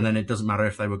 And then it doesn't matter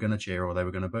if they were going to cheer or they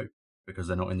were going to boo, because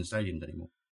they're not in the stadiums anymore.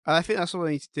 I think that's all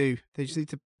they need to do. They just need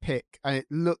to pick. And it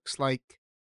looks like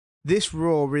this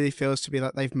Raw really feels to be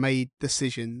like they've made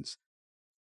decisions.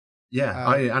 Yeah,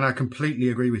 I completely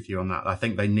agree with you on that. I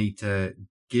think they need to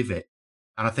give it,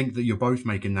 and I think that you're both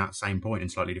making that same point in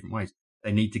slightly different ways.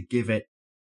 They need to give it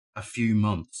a few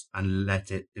months and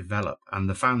let it develop, and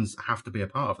the fans have to be a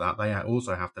part of that. They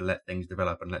also have to let things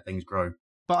develop and let things grow.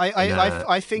 But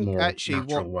I think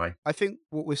actually I think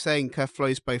what we're saying kind of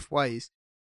flows both ways,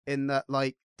 in that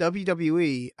like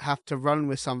WWE have to run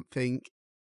with something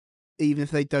even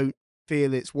if they don't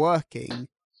feel it's working.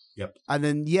 Yep. And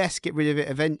then get rid of it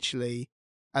eventually.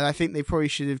 And I think they probably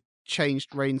should have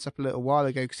changed Reigns up a little while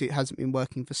ago because it hasn't been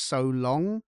working for so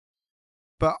long.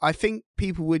 But I think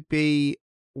people would be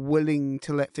willing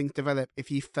to let things develop if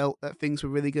you felt that things were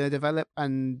really going to develop,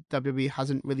 and WWE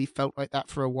hasn't really felt like that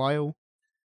for a while.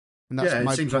 And that's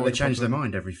it seems like they change their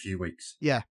mind every few weeks.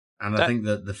 Yeah. And I think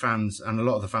that the fans, and a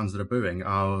lot of the fans that are booing,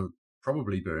 are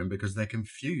probably booing because they're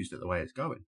confused at the way it's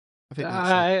going.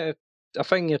 I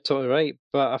think you're totally right,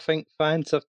 but I think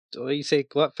fans have, like you say,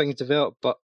 let things develop,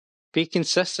 but be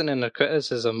consistent in their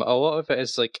criticism. A lot of it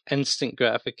is like instant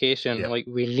gratification. Yeah. Like,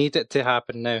 we need it to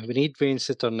happen now. We need Reigns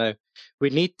to turn now. We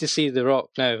need to see The Rock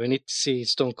now. We need to see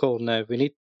Stone Cold now. We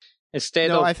need,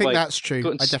 instead of. I think that's true.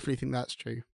 I definitely think that's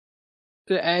true.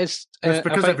 It's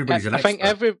because everybody's an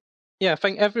expert. I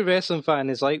think every wrestling fan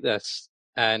is like this,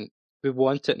 and we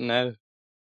want it now.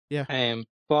 Yeah.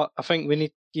 But I think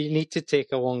you need to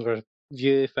take a longer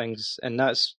view of things, and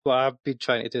that's what I've been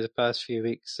trying to do the past few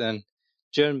weeks. And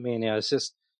during Mania, is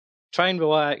just try and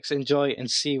relax, enjoy it,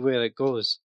 and see where it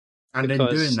goes. And in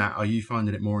doing that, are you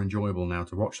finding it more enjoyable now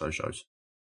to watch those shows?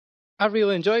 I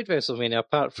really enjoyed WrestleMania,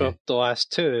 apart from the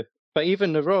last two. But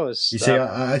even the Raws. You see,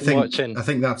 I think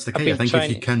that's the key. I think if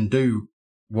you can do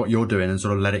what you're doing and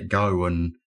sort of let it go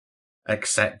and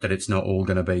accept that it's not all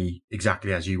going to be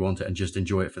exactly as you want it and just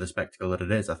enjoy it for the spectacle that it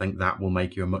is, I think that will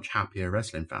make you a much happier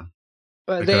wrestling fan.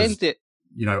 But at the end,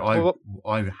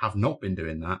 I have not been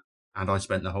doing that, and I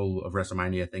spent the whole of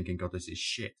WrestleMania thinking, God, this is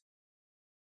shit.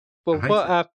 Well,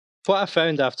 what I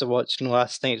found after watching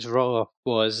last night's Raw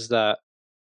was that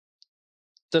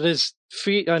there is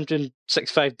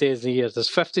 365 days in a year. There's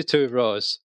 52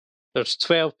 Raws. There's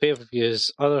 12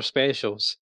 pay-per-views, other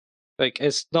specials. Like,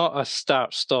 it's not a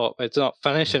start-stop. It's not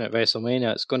finishing at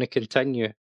WrestleMania. It's going to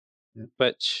continue. Yeah.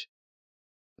 Which,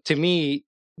 to me,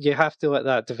 you have to let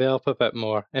that develop a bit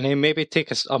more. And then maybe take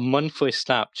a monthly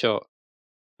snapshot.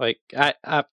 Like,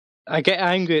 I get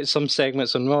angry at some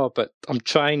segments on Raw, but I'm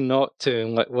trying not to.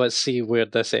 And let's see where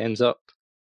this ends up.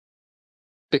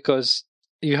 Because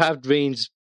you have Reigns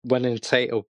winning the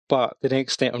title, but the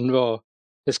next night on Raw,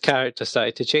 his character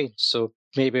started to change. So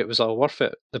maybe it was all worth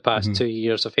it, the past 2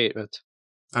 years of hatred.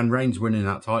 And Reigns winning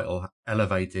that title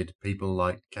elevated people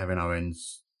like Kevin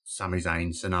Owens, Sami Zayn,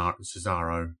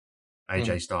 Cesaro,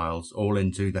 AJ Styles, all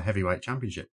into the heavyweight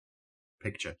championship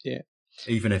picture. Yeah.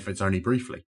 Even if it's only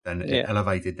briefly, then it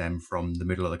elevated them from the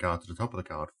middle of the card to the top of the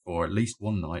card for at least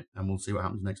one night, and we'll see what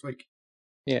happens next week.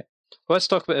 Yeah. Well, let's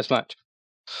talk about this match.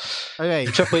 Okay.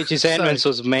 Triple H's entrance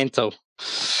was mental.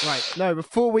 Right. No,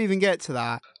 before we even get to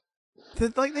that,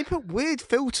 they put weird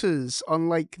filters on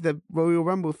like the Royal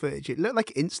Rumble footage. It looked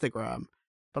like Instagram,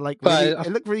 but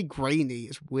it looked really grainy.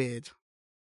 It's weird.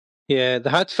 Yeah, they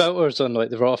had filters on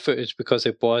like the raw footage because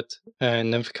of blood,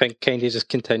 and then kind of just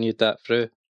continued that through.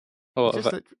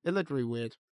 It looked really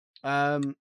weird.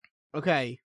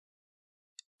 Okay.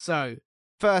 So,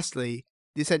 firstly,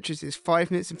 this entrance is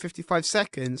 5 minutes and 55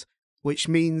 seconds, which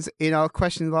means in our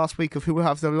question last week of who will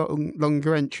have the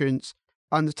longer entrance,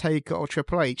 Undertaker or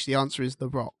Triple H, the answer is The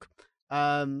Rock.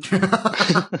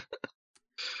 The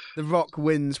Rock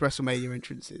wins WrestleMania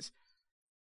entrances.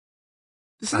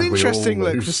 It's an interesting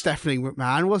look for Stephanie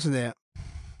McMahon, wasn't it?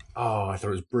 Oh, I thought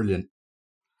it was brilliant.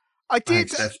 I did.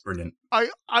 Steph's brilliant. I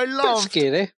loved.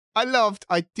 Scary.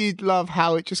 I did love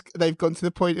how they've gone to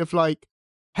the point of like,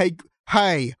 hey,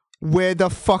 hey, we're the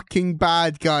fucking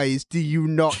bad guys. Do you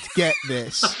not get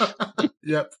this?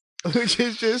 Yep. Which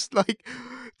is just like,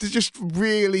 just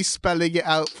really spelling it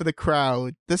out for the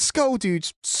crowd. The skull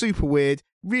dude's super weird,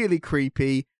 really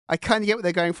creepy. I kind of get what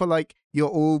they're going for, like, you're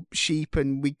all sheep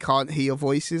and we can't hear your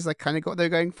voices. I kind of got what they're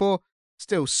going for.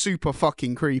 Still super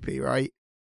fucking creepy, right?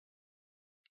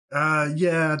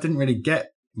 Yeah, I didn't really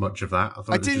get much of that. I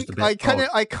thought it was just a bit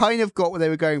I kind of got what they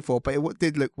were going for, but it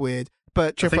did look weird.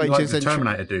 But Triple I think H like the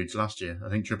Terminator dudes last year. I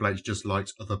think Triple H just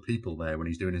likes other people there when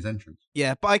he's doing his entrance.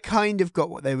 Yeah, but I kind of got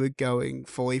what they were going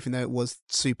for, even though it was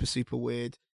super, super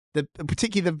weird.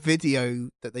 Particularly the video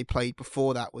that they played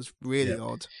before that was really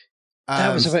odd.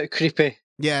 That was a bit creepy.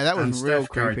 Yeah, that was and real Steph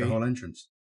creepy. carried the whole entrance.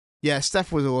 Yeah,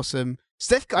 Steph was awesome.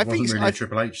 Steph, I think wasn't really a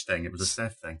Triple H thing. It was a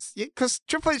Steph thing. Yeah, because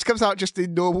Triple H comes out just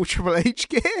in normal Triple H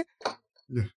gear.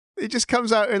 Yeah. It just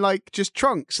comes out in like just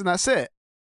trunks, and that's it.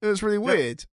 It was really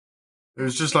weird. It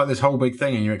was just like this whole big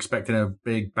thing, and you're expecting a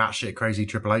big batshit crazy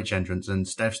Triple H entrance, and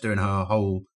Steph's doing her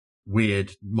whole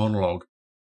weird monologue,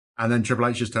 and then Triple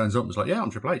H just turns up and is like, "Yeah,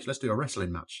 I'm Triple H. Let's do a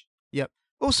wrestling match." Yep.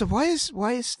 Also, why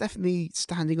is Stephanie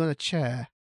standing on a chair?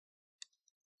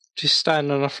 She's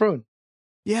standing on a throne.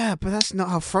 Yeah, but that's not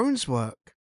how thrones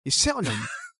work. You sit on them.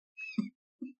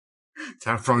 It's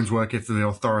how thrones work if the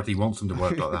authority wants them to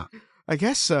work like that. I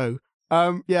guess so.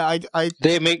 Yeah,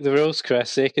 They make the rules,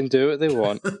 Chris. They can do what they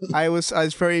want. I was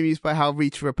very amused by how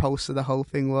Rita Repulsa the whole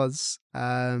thing was.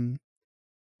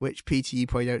 Which Peter, you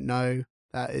probably don't know.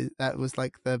 That was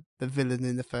like the villain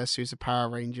in the first series of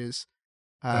Power Rangers.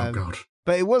 Oh God!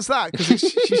 But it was that because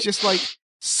she's just like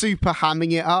super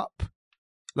hamming it up,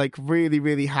 like really,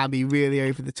 really hammy, really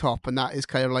over the top, and that is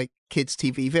kind of like kids'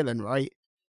 TV villain, right?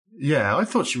 Yeah, I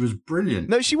thought she was brilliant.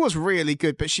 No, she was really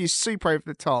good, but she's super over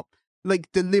the top. Like,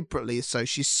 deliberately so.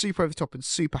 She's super over the top and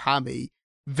super hammy.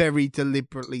 Very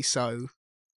deliberately so.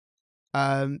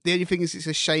 The only thing is, it's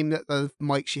a shame that the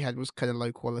mic she had was kind of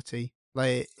low quality.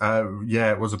 Like,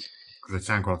 yeah, it was. The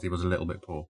sound quality was a little bit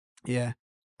poor. Yeah.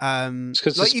 It's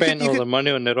because they spent all their money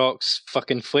on The Rock's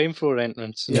fucking flamethrower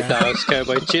entrance and the Dallas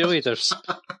Cowboy cheerleaders.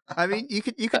 I mean, you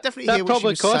could definitely that hear what she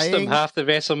was probably cost saying. them half the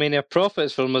WrestleMania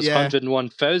profits from those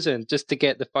 101,000 just to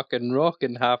get the fucking Rock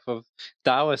and half of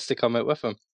Dallas to come out with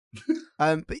him.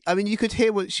 But I mean, you could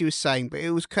hear what she was saying, but it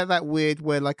was kind of that weird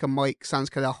where like a mic sounds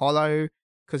kind of hollow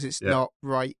because it's not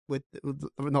right with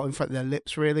not in front of their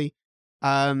lips really.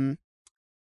 But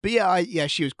yeah,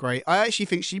 she was great. I actually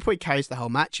think she probably carries the whole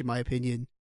match in my opinion.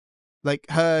 Like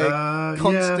her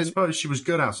constant. Yeah, I suppose she was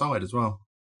good outside as well.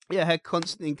 Yeah, her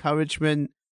constant encouragement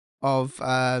of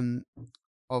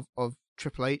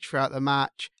Triple H throughout the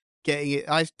match, getting it.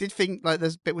 I did think like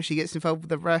there's a bit where she gets involved with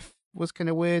the ref was kind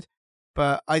of weird,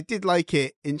 but I did like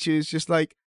it. And she was just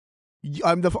like,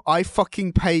 I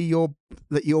fucking pay your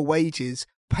wages.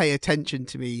 Pay attention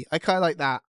to me. I kind of like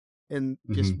that, and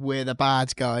just we're the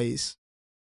bad guys.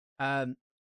 Now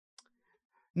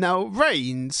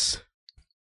Reigns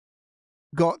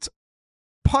got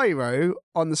pyro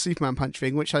on the Superman punch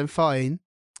thing, which I'm fine,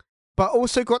 but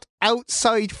also got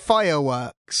outside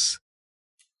fireworks.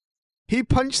 He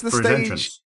punched the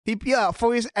stage.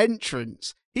 For his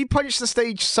entrance. He punched the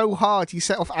stage so hard he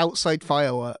set off outside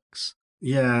fireworks.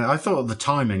 Yeah, I thought the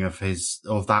timing of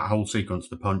that whole sequence,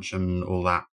 the punch and all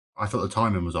that, I thought the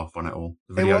timing was off on it all.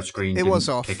 The video screen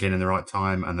didn't kick in the right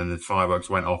time, and then the fireworks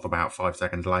went off about 5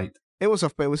 seconds late. It was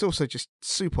off, but it was also just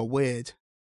super weird.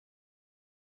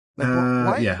 Like,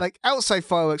 why? Yeah. Like, outside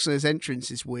fireworks on his entrance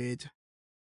is weird.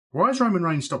 Why has Roman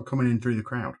Reigns stopped coming in through the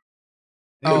crowd?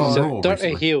 He's a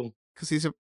dirty heel. Because he's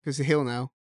a heel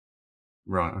now.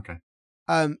 Right, okay.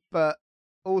 But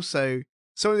also,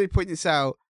 somebody pointed this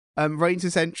out,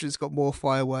 Reigns' entrance got more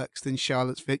fireworks than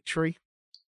Charlotte's victory.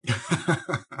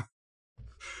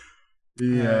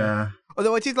 Yeah.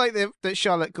 Although I did like that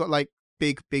Charlotte got like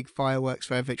big fireworks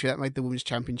for her victory. That made the Women's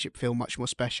Championship feel much more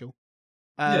special.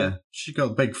 Yeah, she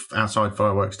got big outside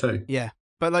fireworks too. Yeah,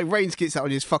 but like Reigns gets that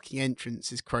on his fucking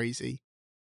entrance is crazy.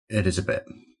 It is a bit.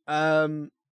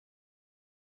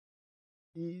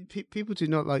 People do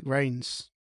not like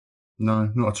Reigns.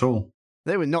 No, not at all.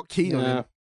 They were not keen on him.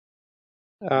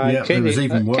 It was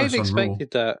even worse on Raw. I kind of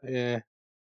expected that, yeah.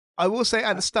 I will say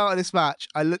at the start of this match,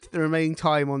 I looked at the remaining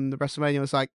time on the WrestleMania and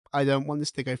was like, I don't want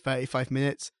this to go 35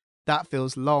 minutes. That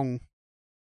feels long.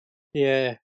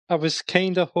 Yeah. I was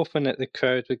kind of hoping that the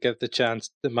crowd would give the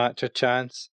match a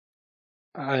chance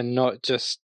and not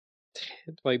just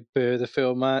like boo the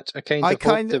full match. I kind of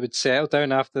hoped they would settle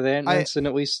down after the entrance and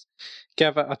at least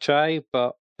give it a try,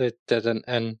 but they didn't.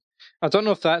 And I don't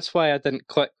know if that's why I didn't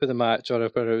click with the match or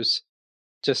if it was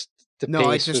just the pace was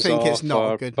off. I just think it's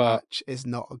not a good match. It's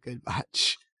not a good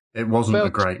match. It wasn't Well, a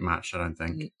great match, I don't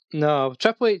think. No,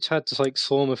 Triple H had like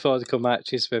slow methodical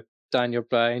matches with Daniel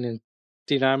Bryan and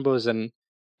Dean Ambrose, and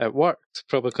it worked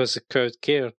probably because the crowd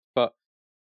cared, but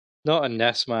not in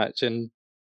this match. And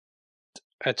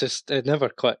it never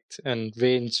clicked, and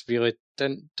Reigns really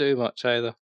didn't do much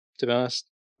either, to be honest.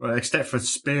 Well, except for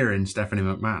spearing Stephanie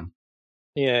McMahon.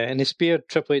 Yeah, and he speared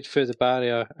Triple H through the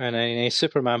barrier, and he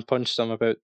Superman punched him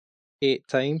about 8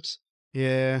 times.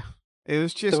 Yeah, it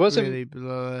was just really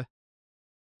below.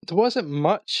 There wasn't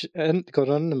much going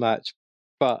on in the match,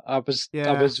 but I was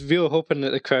really hoping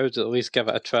that the crowd would at least give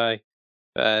it a try.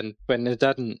 And when they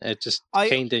didn't, it just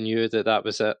kind of knew that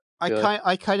was it. Really.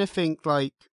 I kind of think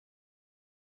like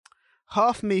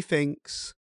half me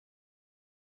thinks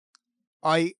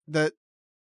I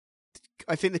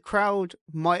think the crowd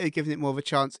might have given it more of a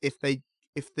chance if they'd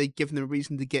given them a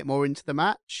reason to get more into the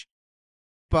match.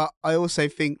 But I also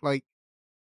think like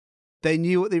they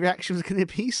knew what the reaction was going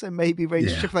to be, so maybe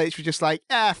Reigns and Triple H were just like,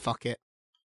 fuck it.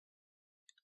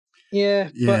 Yeah,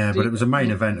 but it was a main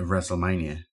event of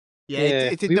WrestleMania. Yeah,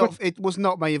 it was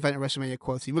not main event of WrestleMania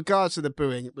quality. Regardless of the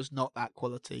booing, it was not that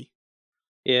quality.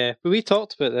 Yeah, but we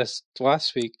talked about this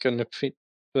last week on the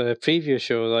preview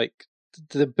show. Like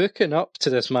the booking up to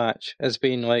this match has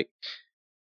been like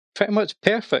pretty much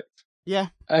perfect. Yeah.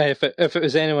 If it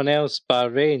was anyone else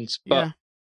but Reigns, but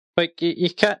like you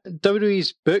can't.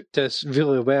 WWE's booked this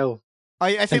really well.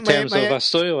 I think in terms of a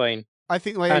storyline. I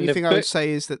think the only thing I would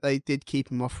say is that they did keep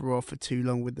him off Raw for too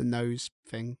long with the nose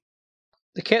thing.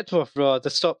 They kept him off Raw. They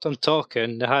stopped him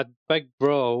talking. They had big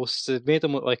brawls. They made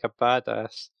him look like a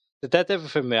badass. They did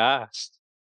everything we asked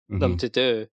them to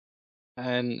do,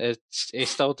 and he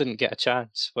still didn't get a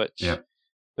chance, which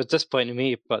was disappointing to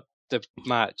me. But the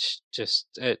match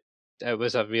it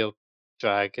was a real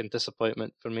drag and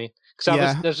disappointment for me,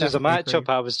 because this was a matchup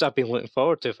I've been looking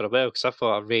forward to for a while, because I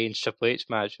thought a Reigns Triple H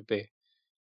match would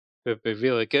be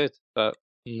really good, but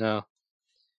no.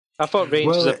 I thought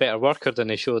Reigns was a better worker than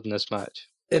he showed in this match.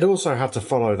 It also had to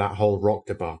follow that whole Rock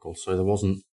debacle, so there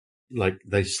wasn't like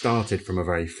they started from a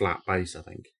very flat base, I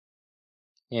think.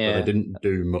 Yeah, but they didn't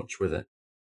do much with it.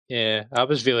 Yeah, I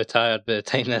was really tired by the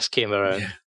time this came around.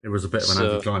 Yeah, it was a bit of an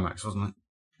anticlimax, wasn't it?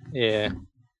 Yeah.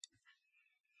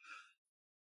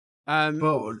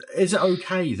 But is it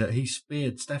okay that he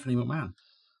speared Stephanie McMahon?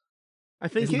 I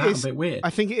think Isn't that a bit weird?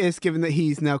 I think it is, given that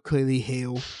he's now clearly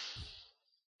heel.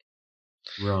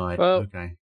 Right. Well,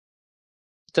 okay.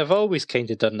 They've always kind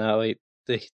of done that, like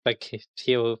the big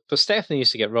heel. But Stephanie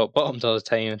used to get rock bottomed all the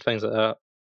time and things like that.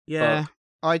 Yeah,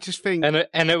 but I just think,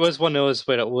 and it was one of those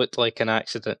where it looked like an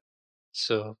accident.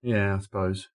 So yeah, I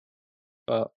suppose.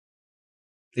 But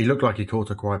he looked like he caught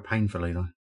her quite painfully, though.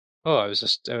 Oh, it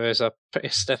was a pretty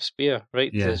stiff spear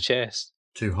right to the chest.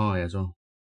 Too high as well.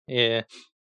 Yeah.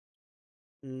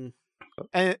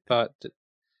 But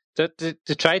they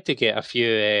tried to get a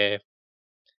few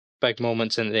big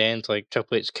moments in the end, like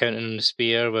Triple H counting the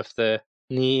spear with the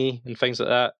knee and things like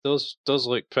that. Those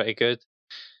look pretty good.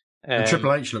 And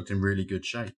Triple H looked in really good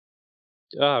shape.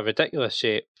 Ridiculous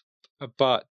shape.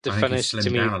 But the finish he's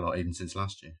slimmed down a lot even since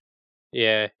last year.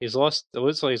 Yeah, it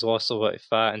looks like he's lost a lot of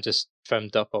fat and just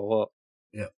trimmed up a lot.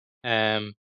 Yeah.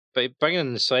 But bringing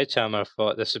in the sledgehammer, I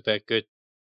thought this would be a good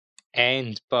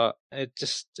end, but it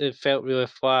felt really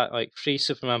flat. Like 3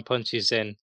 Superman punches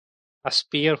in, a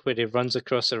spear where he runs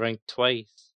across the ring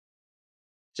twice.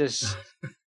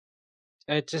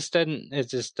 It just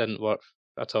didn't work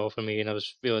at all for me, and I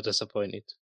was really disappointed.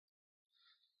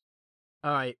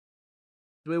 All right,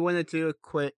 do we want to do a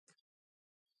quick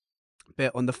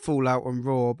bit on the fallout on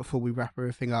Raw before we wrap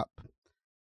everything up?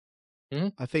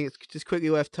 I think it's just quickly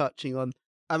worth touching on.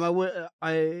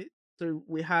 So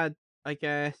we had, I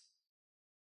guess,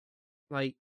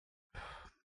 like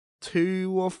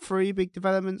 2 or 3 big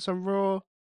developments on Raw.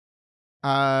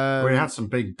 We had some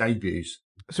big debuts.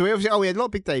 So we had a lot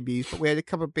of big debuts, but we had a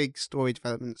couple of big story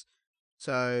developments.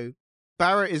 So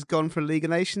Barrett is gone from League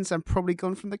of Nations and probably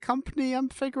gone from the company, I'm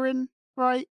figuring,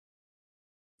 right?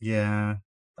 Yeah,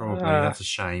 probably. That's a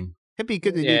shame. He'd be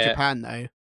good in New Japan, though.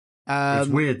 It's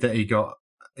weird that he got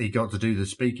to do the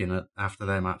speaking after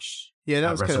their match that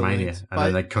at WrestleMania, and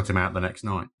then they cut him out the next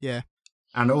night. Yeah.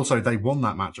 And also, they won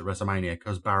that match at WrestleMania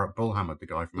because Barrett bullhammered the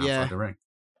guy from outside the ring.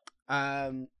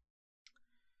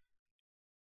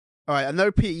 All right, I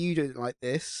know, Peter, you didn't like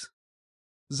this.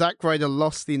 Zack Ryder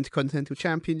lost the Intercontinental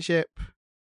Championship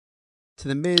to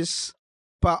The Miz,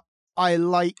 but I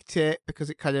liked it because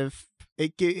it kind of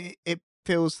it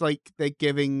feels like they're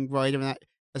giving Ryder that.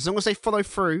 As long as they follow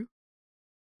through,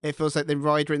 it feels like the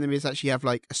Ryder and The Miz actually have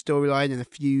like a storyline and a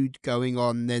feud going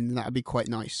on. Then that would be quite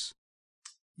nice.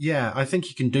 Yeah, I think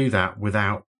you can do that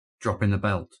without dropping the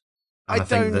belt. And I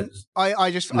think don't. that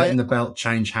I just letting the belt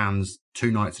change hands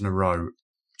 2 nights in a row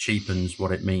cheapens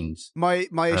what it means. my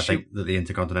And I issue. think that the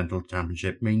Intercontinental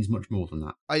Championship means much more than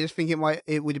that. I just think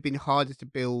it would have been harder to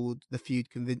build the feud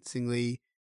convincingly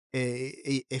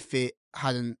if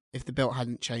the belt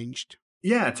hadn't changed.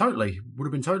 Yeah, totally. Would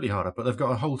have been totally harder, but they've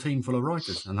got a whole team full of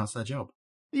writers, and that's their job.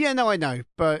 Yeah, no, I know,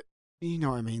 but you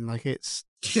know what I mean. Like it's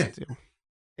Yeah. still,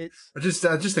 it's.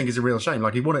 I just think it's a real shame.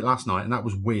 Like, he won it last night, and that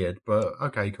was weird, but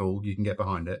okay, cool, you can get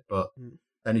behind it. But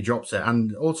then he drops it,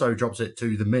 and also drops it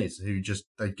to The Miz, who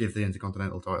they give the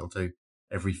Intercontinental title to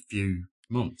every few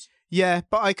months. Yeah,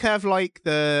 but I kind of like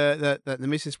the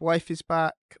Miz's wife is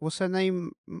back. What's her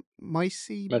name?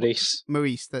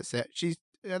 Maurice, that's it.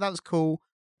 That was cool.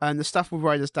 And the stuff with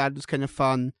Ryder's dad was kind of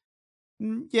fun.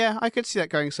 Yeah, I could see that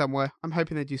going somewhere. I'm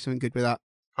hoping they do something good with that.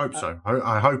 Hope so.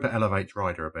 I hope it elevates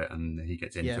Ryder a bit and he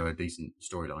gets into a decent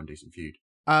storyline, decent feud.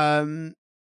 And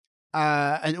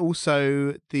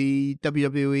also the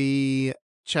WWE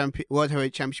World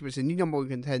Heavyweight Championship is a new number one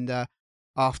contender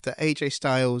after AJ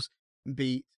Styles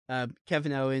beat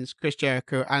Kevin Owens, Chris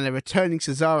Jericho, and a returning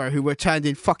Cesaro, who returned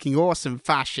in fucking awesome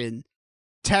fashion,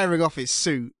 tearing off his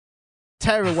suit.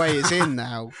 Tearaway is in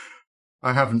now.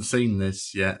 I haven't seen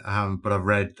this yet, but I've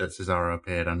read that Cesaro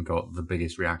appeared and got the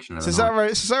biggest reaction of the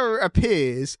night. Cesaro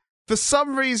appears for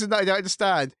some reason that I don't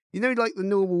understand. You know, like the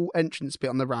normal entrance bit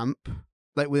on the ramp,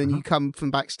 like when you come from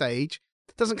backstage.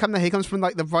 It doesn't come there. He comes from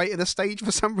like the right of the stage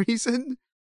for some reason.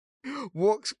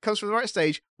 Comes from the right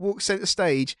stage, walks center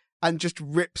stage, and just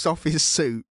rips off his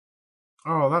suit.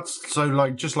 Oh, that's so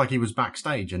like just like he was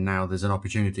backstage, and now there's an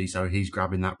opportunity, so he's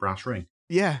grabbing that brass ring.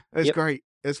 Yeah, it was great.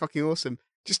 It was fucking awesome.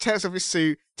 Just tears off his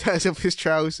suit, tears off his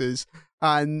trousers,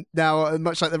 and now,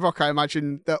 much like The Rock, I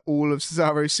imagine that all of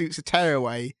Cesaro's suits are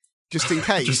tearaway, just in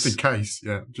case. Just in case,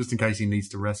 yeah. Just in case he needs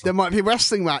to wrestle. There might be a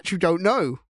wrestling match, you don't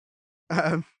know.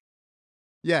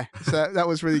 Yeah, so that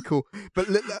was really cool. But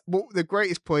the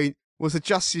greatest point was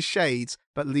adjusts his shades,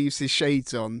 but leaves his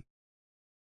shades on.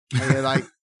 And you're like,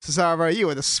 Cesaro, you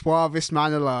are the suavest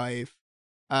man alive.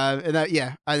 And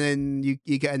then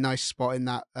you get a nice spot in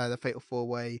that the Fatal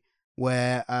 4-Way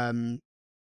where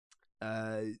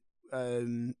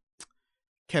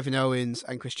Kevin Owens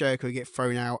and Chris Jericho get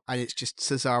thrown out, and it's just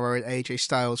Cesaro and AJ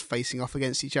Styles facing off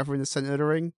against each other in the center of the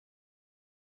ring.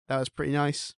 That was pretty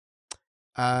nice.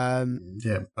 Yeah,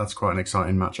 that's quite an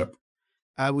exciting matchup.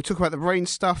 We'll talk about the Reigns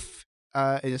stuff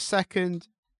in a second,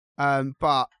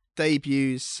 but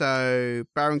debuts. So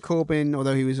Baron Corbin,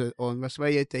 although he was on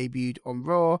WrestleMania, debuted on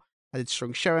Raw. Had a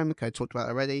strong showing. I talked about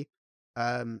that already.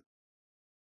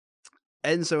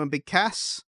 Enzo and Big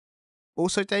Cass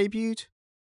also debuted.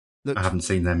 I haven't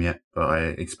seen them yet, but I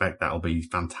expect that'll be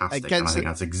fantastic. And I think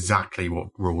that's exactly what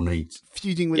Raw needs.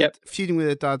 Feuding with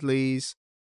the Dudleys.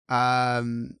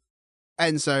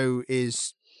 Enzo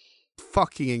is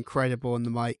fucking incredible on the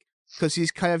mic because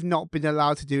he's kind of not been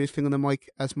allowed to do his thing on the mic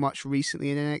as much recently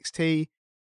in NXT,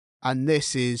 and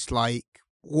this is like,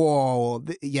 whoa,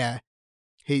 yeah.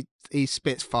 He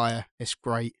spits fire. It's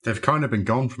great. They've kind of been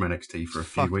gone from NXT for a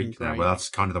few weeks now. Well, that's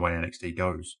kind of the way NXT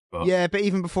goes. But yeah, but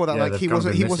even before that, like he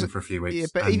wasn't for a few weeks. Yeah,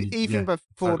 but even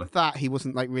before that, he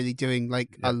wasn't like really doing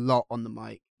like a lot on the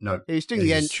mic. No, he was doing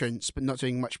the entrance, but not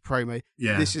doing much promo.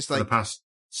 Yeah, this is like for the past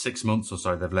 6 months or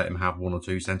so, they've let him have 1 or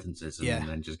 2 sentences and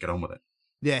then just get on with it.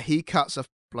 Yeah, he cuts a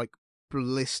like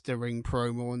blistering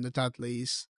promo on the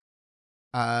Dudleys,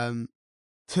 to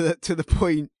the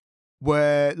point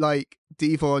where like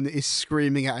Devon is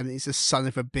screaming at him, he's a son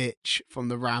of a bitch from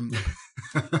the ramp.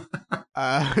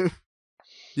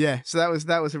 Yeah, so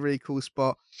that was a really cool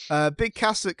spot. Big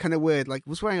Cass looked kind of weird, like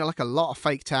was wearing like a lot of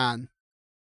fake tan.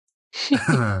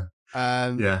 Yeah,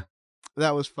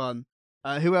 that was fun.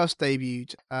 Who else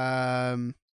debuted?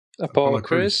 Apollo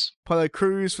Crews. Apollo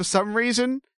Crews for some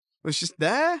reason was just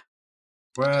there.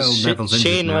 Well,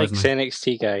 Shane likes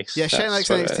NXT guys. Yeah, Shane likes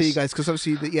NXT guys because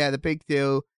obviously the big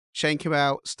deal. Shane came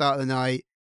out, start of the night.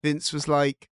 Vince was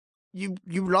like, "You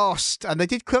lost," and they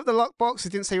did clear up the lockbox. They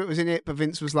didn't say what was in it, but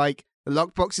Vince was like, "The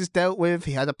lockbox is dealt with."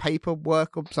 He had a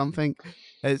paperwork or something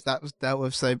that was dealt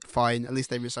with, so fine. At least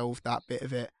they resolved that bit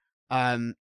of it.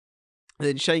 And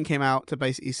then Shane came out to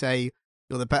basically say,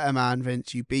 "You're the better man,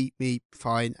 Vince. You beat me,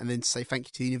 fine." And then to say thank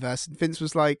you to the universe. And Vince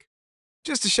was like,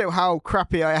 "Just to show how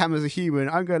crappy I am as a human,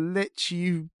 I'm going to let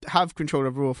you have control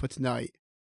of Raw for tonight."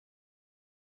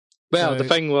 Well, the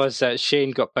thing was that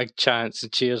Shane got big chants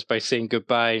and cheers by saying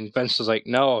goodbye, and Vince was like,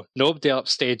 "No, nobody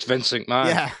upstage Vince McMahon.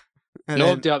 Yeah,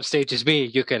 nobody upstages me.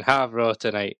 You can have Raw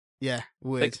tonight." Yeah,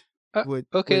 weird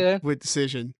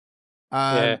decision.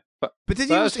 Yeah, but did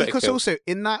he also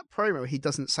in that promo he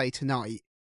doesn't say tonight.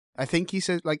 I think he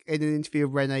says, like, in an interview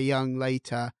with Renee Young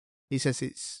later, he says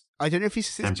it's, I don't know if he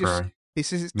says it's temporary. just, he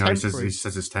says it's No, temporary. he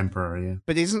says it's temporary, yeah.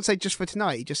 But he doesn't say just for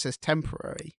tonight, he just says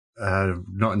temporary.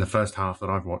 Not in the first half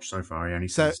that I've watched so far, he only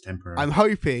says it's temporary. I'm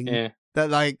hoping that,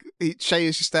 like, Shane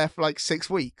is just there for, like, 6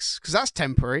 weeks, because that's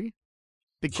temporary.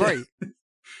 Be great.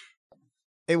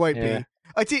 It won't be.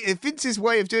 I think Vince's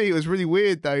way of doing it was really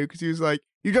weird, though, because he was like,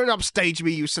 you don't upstage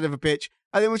me, you son of a bitch.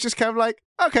 And it was just kind of like,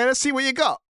 okay, let's see what you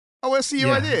got. I want to see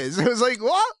your ideas. It was like,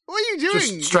 what? What are you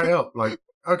doing? Just straight up, like,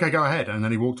 okay, go ahead. And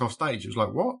then he walked off stage. It was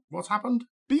like, what? What's happened?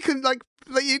 Be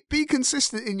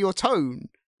consistent in your tone.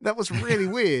 That was really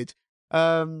weird.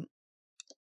 So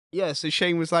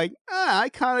Shane was like, I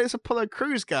kind of, it's Apollo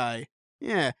Crews guy.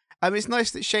 Yeah. It's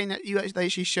nice that they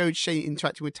actually showed Shane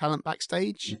interacting with talent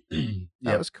backstage.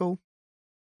 That was cool.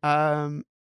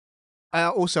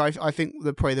 Also, I think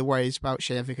probably the worries about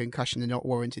Shane having a concussion are not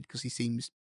warranted because he seems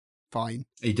fine.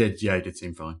 He did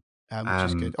seem fine. Which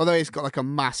is good. Although he's got like a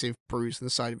massive bruise on the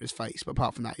side of his face, but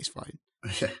apart from that, he's fine.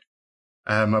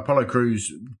 Apollo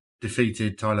Crews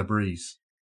defeated Tyler Breeze.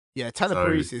 Yeah, Tyler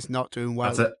Breeze is not doing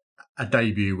well. That's a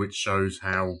debut which shows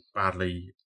how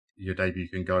badly your debut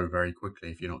can go very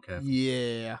quickly if you're not careful.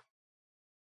 Yeah.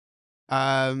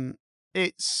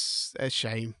 It's a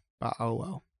shame, but oh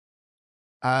well.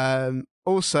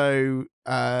 Also,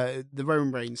 the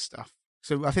Roman Reigns stuff.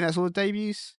 So I think that's all the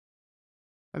debuts.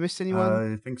 I missed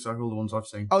anyone? I think so. All the ones I've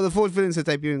seen. Oh, the Vaudevillains are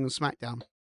debuting on SmackDown.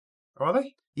 Are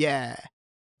they? Yeah.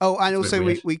 Oh, and that's also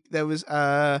we there was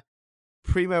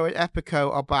Primo and Epico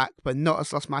are back, but not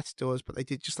as Los Matadors, but they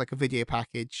did just like a video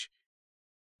package.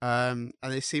 And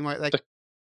they seem like they're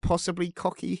possibly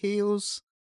cocky heels.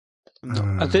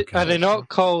 Are they not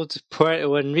called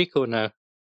Puerto and Rico now?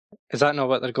 Is that not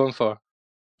what they're going for?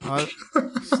 I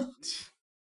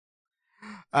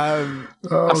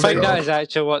think that is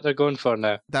actually what they're going for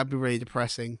now. That'd be really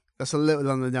depressing. That's a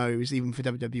little on the nose, even for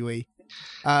WWE.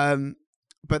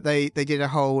 But they did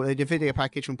a video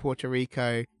package from Puerto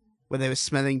Rico where they were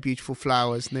smelling beautiful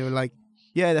flowers, and they were like,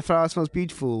 "Yeah, the flower smells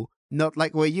beautiful, not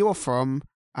like where you're from."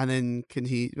 And then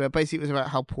basically it was about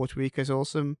how Puerto Rico's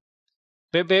awesome.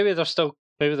 Maybe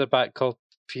they're back called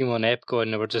Primo and Epico,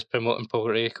 and they were just promoting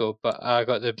Puerto Rico. But I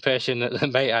got the impression that they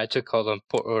might actually call them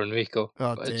Puerto Rico.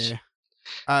 Oh dear.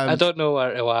 I don't know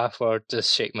where to laugh or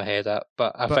just shake my head at,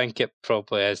 but I think it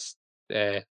probably is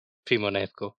Primo and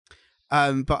Epico.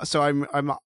 But so I'm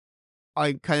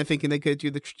kind of thinking they could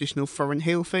do the traditional foreign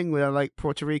heel thing where like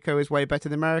Puerto Rico is way better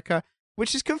than America,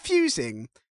 which is confusing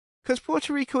because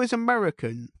Puerto Rico is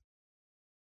American.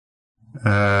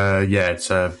 It's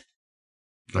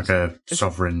like a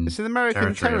sovereign. It's an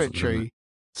American territory.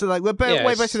 So like we're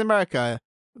way better than America,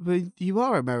 but you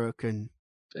are American.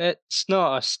 It's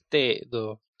not a state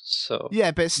though, so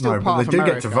yeah, but it's still part of America. They do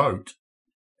get to vote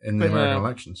in the American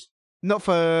elections. Not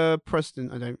for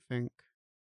president, I don't think.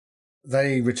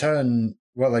 They return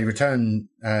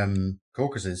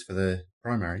caucuses for the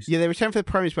primaries. Yeah, they return for the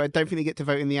primaries, but I don't think they get to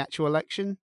vote in the actual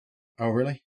election. Oh,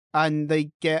 really? And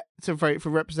they get to vote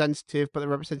for representative, but the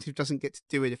representative doesn't get to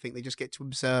do anything. They just get to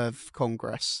observe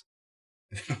Congress.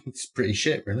 It's pretty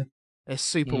shit, really. It's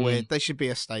super weird. They should be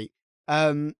a state.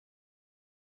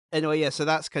 Anyway, yeah, so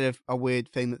that's kind of a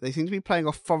weird thing that they seem to be playing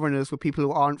off foreigners with people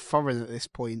who aren't foreign at this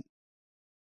point.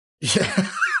 Yeah.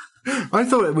 I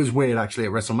thought it was weird, actually,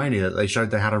 at WrestleMania that they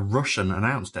showed they had a Russian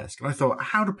announce desk. And I thought,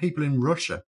 how do people in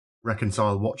Russia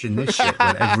reconcile watching this shit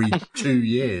when every 2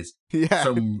 years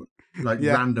some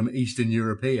random Eastern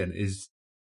European is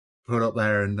put up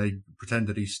there and they pretend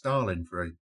that he's Stalin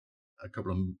for a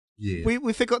couple of years?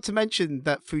 We forgot to mention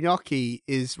that Funaki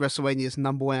is WrestleMania's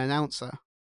 #1 announcer.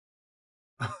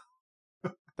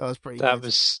 That was pretty good.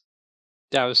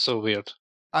 That was so weird.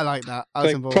 I like that. I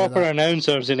was involved proper with that.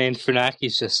 announcers and then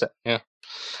Funaki's just sitting there.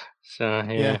 So,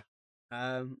 yeah.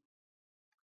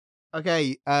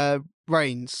 Okay,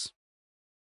 Reigns.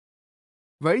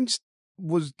 Reigns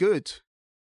was good.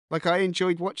 Like, I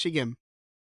enjoyed watching him.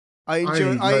 Like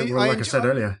I said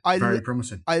earlier, very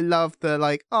promising. I love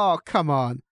the, oh, come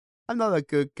on. I'm not a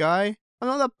good guy. I'm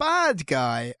not a bad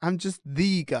guy. I'm just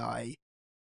the guy.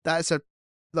 That's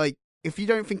if you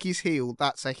don't think he's heel,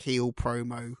 that's a heel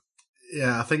promo.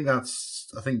 Yeah, I think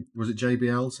was it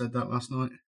JBL said that last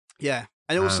night? Yeah.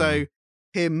 And also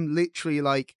him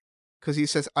literally because he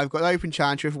says, I've got an open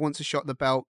challenge. Whoever wants a shot at the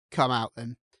belt, come out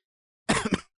then.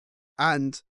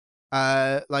 And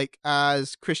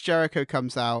as Chris Jericho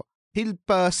comes out, he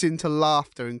bursts into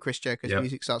laughter and Chris Jericho's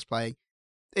music starts playing.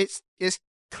 It's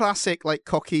classic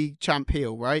cocky champ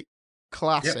heel, right?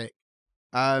 Classic.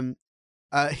 Yep.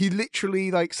 He literally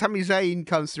Sami Zayn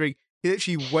comes through. He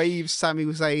literally waves Sami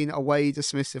Zayn away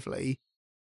dismissively.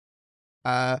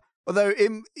 Although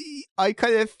I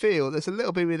kind of feel there's a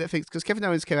little bit of me that thinks, because Kevin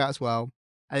Owens came out as well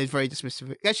and he's very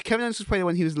dismissive. Actually, Kevin Owens was probably the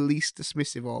one he was least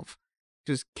dismissive of,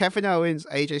 because Kevin Owens,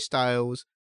 AJ Styles,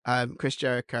 Chris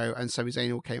Jericho, and Sami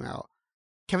Zayn all came out.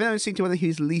 Kevin Owens seemed to be one he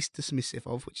was least dismissive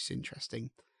of, which is interesting.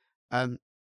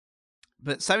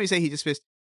 But Sami Zayn he dismissed.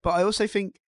 But I also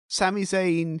think Sami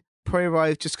Zayn probably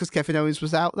arrived just because Kevin Owens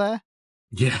was out there.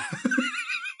 Yeah.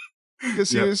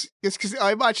 Because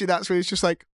I imagine that's where he's just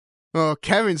like, oh,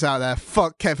 Kevin's out there,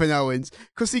 fuck Kevin Owens.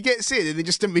 Because he gets in and then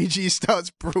just immediately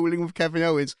starts brawling with Kevin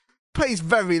Owens. Pays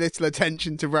very little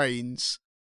attention to Reigns.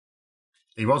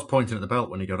 He was pointing at the belt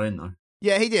when he got in, though.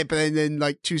 Yeah, he did, but then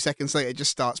like 2 seconds later,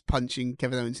 just starts punching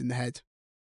Kevin Owens in the head.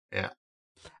 Yeah.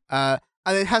 And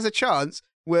then has a chance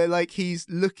where like he's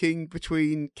looking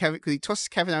between Kevin, because he tosses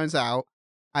Kevin Owens out,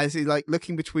 as he like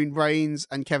looking between Reigns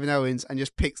and Kevin Owens, and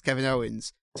just picks Kevin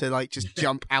Owens to like just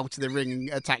jump out of the ring and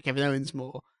attack Kevin Owens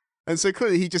more. And so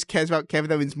clearly he just cares about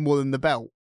Kevin Owens more than the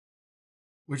belt.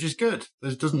 Which is good.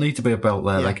 There doesn't need to be a belt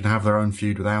there. Yeah. They can have their own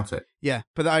feud without it. Yeah,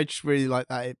 but I just really like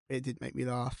that. It did make me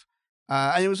laugh.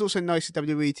 And it was also nice of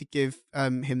WWE to give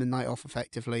him the night off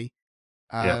effectively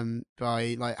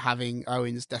by like having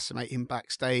Owens decimate him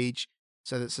backstage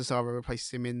so that Cesaro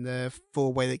replaces him in the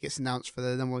 4-way that gets announced for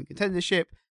the number 1 contendership,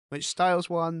 which Styles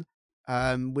won.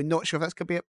 We're not sure if that's going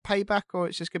to be at Payback or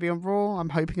it's just going to be on Raw. I'm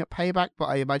hoping at Payback, but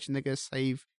I imagine they're going to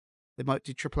save. They might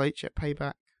do Triple H at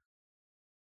Payback.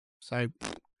 So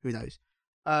who knows?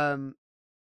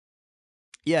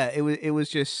 Yeah, it was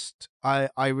just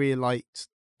I really liked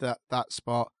that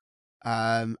spot.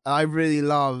 I really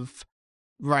love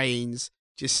Reigns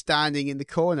just standing in the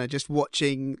corner, just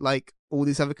watching like all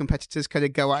these other competitors kind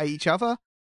of go at each other,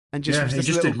 and just he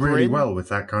just did really well with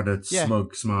that kind of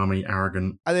smug, smarmy,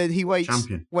 arrogant. And then he waits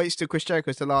champion. Till Chris Jericho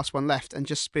is the last one left, and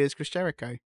just spears Chris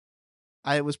Jericho.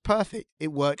 And it was perfect.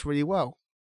 It worked really well.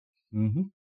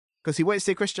 Because he waits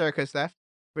till Chris Jericho's left,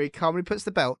 where he calmly puts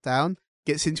the belt down,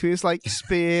 gets into his like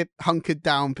spear hunkered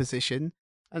down position,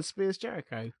 and spears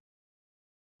Jericho.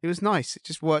 It was nice. It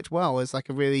just worked well as like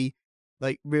a really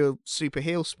like real super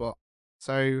heel spot.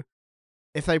 So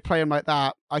if they play him like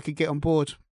that, I could get on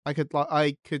board. I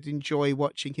could enjoy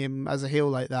watching him as a heel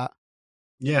like that.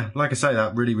 Yeah, like I say,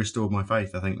 that really restored my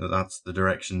faith. I think that's the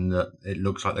direction that it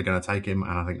looks like they're going to take him,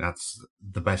 and I think that's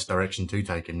the best direction to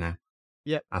take him now.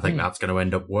 Yep. I think that's going to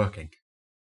end up working,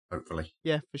 hopefully.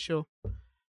 Yeah, for sure.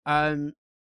 All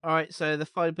right, so the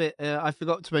final bit, I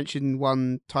forgot to mention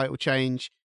one title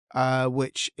change,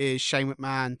 which is Shane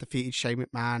McMahon defeated Shane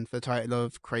McMahon for the title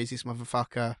of Craziest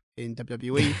Motherfucker in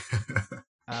WWE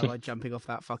by jumping off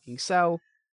that fucking cell.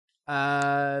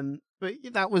 But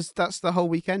that's the whole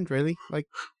weekend, really. Like,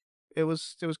 it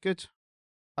was good.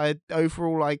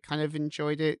 Overall, I kind of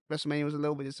enjoyed it. WrestleMania was a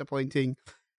little bit disappointing,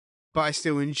 but I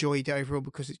still enjoyed it overall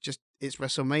because it's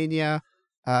WrestleMania.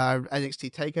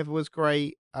 NXT TakeOver was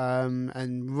great,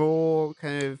 and Raw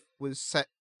kind of was set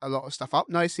a lot of stuff up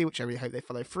nicely, which I really hope they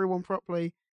follow through on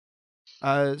properly.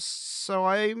 So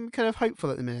I'm kind of hopeful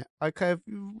at the minute.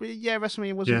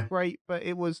 WrestleMania wasn't great, but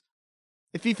it was.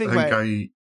 If you think about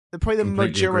it, probably the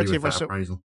majority of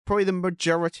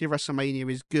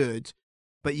WrestleMania is good,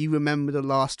 but you remember the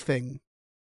last thing.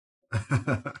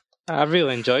 I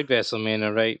really enjoyed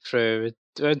WrestleMania right through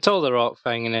until the Rock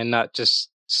thing, and then that just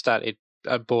started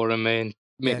boring me and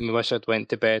making me wish I'd went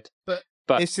to bed. But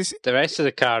it's just, the rest of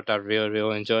the card I really,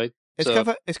 really enjoyed. It's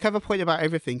kind of a point about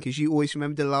everything because you always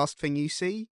remember the last thing you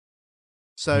see.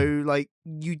 So like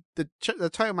the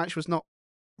title match was not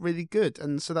really good,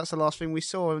 and so that's the last thing we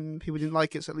saw, and people didn't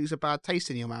like it, so it leaves a bad taste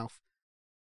in your mouth.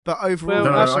 But overall,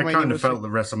 I kind of felt that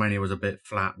WrestleMania was a bit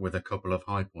flat with a couple of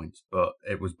high points, but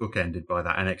it was bookended by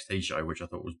that NXT show, which I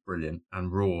thought was brilliant,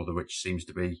 and Raw, which seems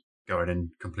to be going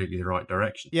in completely the right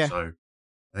direction. Yeah. So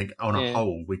I think on a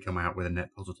whole, we come out with a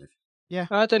net positive. Yeah.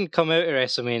 I didn't come out of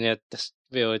WrestleMania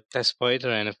really disappointed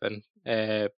or anything.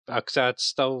 Because I'd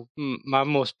still, my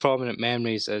most prominent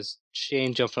memories is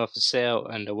Shane jumping off the cell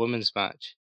and the women's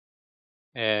match.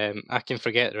 I can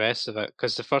forget the rest of it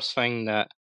because the first thing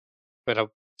that when I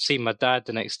seen my dad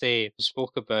the next day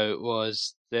spoke about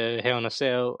was the Hell in a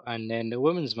Cell and then the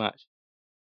women's match.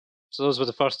 So those were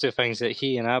the first two things that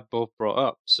he and I both brought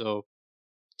up. So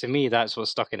to me, that's what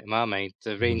stuck into my mind.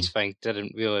 The Reigns thing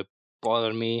didn't really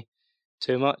bother me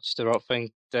too much. The Rock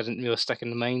thing didn't really stick in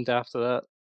the mind after that.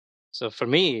 So for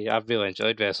me, I've really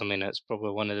enjoyed WrestleMania. It's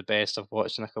probably one of the best I've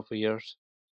watched in a couple of years.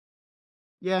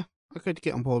 Yeah, I could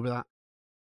get on board with that.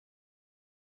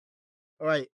 All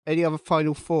right, any other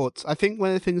final thoughts? I think one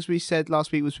of the things we said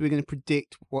last week was we were going to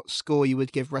predict what score you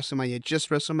would give WrestleMania, just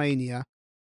WrestleMania,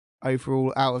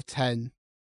 overall out of 10.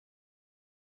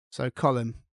 So,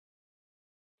 Colin.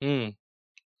 What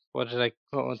would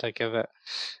I give it?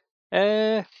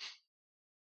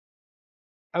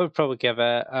 I would probably give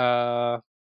it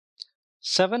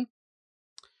 7.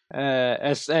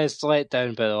 It's let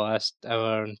down by the last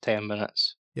hour and 10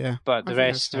 minutes. Yeah, But I the think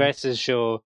that's rest fair. of the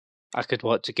show I could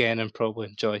watch again and probably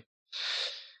enjoy.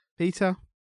 Peter?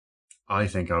 I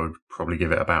think I would probably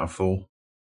give it about a 4.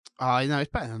 Oh, no, it's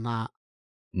better than that.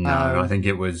 No, I think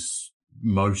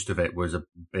most of it was a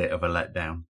bit of a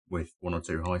letdown with 1 or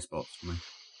 2 high spots for me.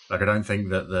 Like, I don't think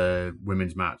that the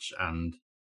women's match and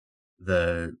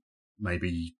the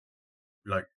maybe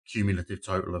like cumulative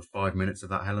total of 5 minutes of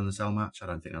that Hell in a Cell match, I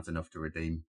don't think that's enough to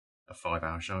redeem a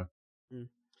 5-hour show.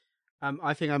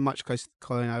 I think I'm much closer to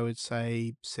Colin. I would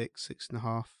say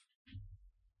 6.5.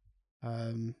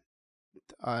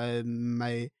 I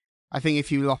think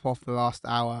if you lop off the last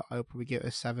hour, I would probably give it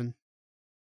a 7.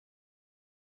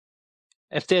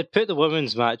 If they had put the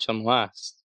women's match on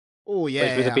last, Oh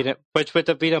yeah, which would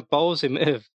have been a ballsy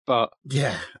move, but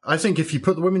yeah, I think if you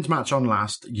put the women's match on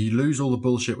last, you lose all the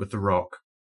bullshit with The Rock,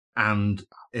 and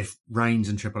if Reigns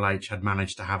and Triple H had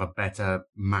managed to have a better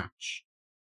match,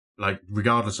 like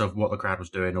regardless of what the crowd was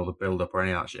doing or the build up or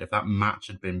any of that shit, if that match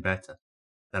had been better,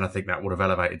 then I think that would have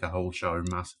elevated the whole show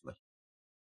massively.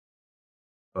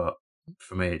 But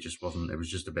for me, it just wasn't. It was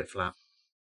just a bit flat.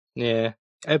 Yeah,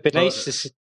 it'd be nice to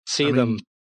see them.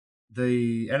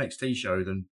 The NXT show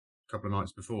then a couple of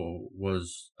nights before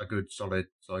was a good solid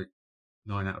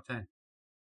 9 out of 10.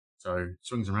 So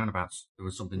swings and roundabouts, there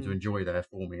was something to enjoy there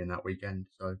for me in that weekend.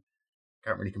 So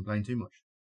can't really complain too much.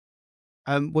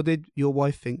 What did your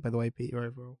wife think, by the way, Peter,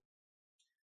 overall?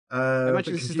 I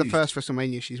imagine this is the first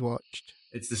WrestleMania she's watched.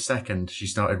 It's the second. She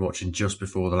started watching just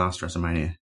before the last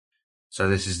WrestleMania. So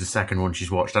this is the second one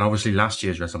she's watched. And obviously last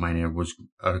year's WrestleMania was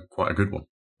quite a good one.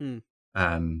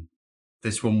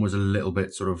 This one was a little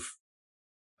bit sort of,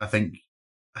 I think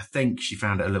she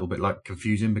found it a little bit like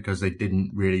confusing because they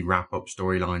didn't really wrap up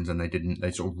storylines and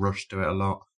they sort of rushed to it a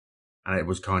lot. And it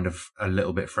was kind of a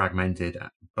little bit fragmented.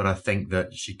 But I think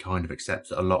that she kind of accepts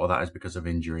that a lot of that is because of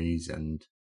injuries and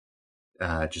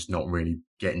just not really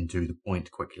getting to the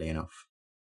point quickly enough.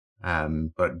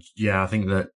 But yeah, I think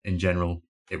that in general,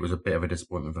 it was a bit of a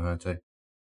disappointment for her too.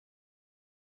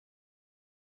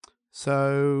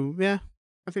 So, yeah,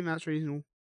 I think that's reasonable.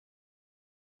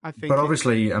 But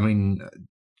obviously, I mean,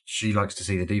 she likes to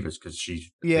see the Divas because she's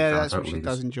that's what she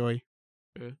does enjoy.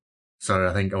 Yeah. So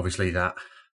I think obviously that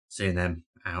seeing them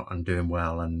out and doing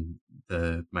well and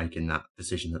the making that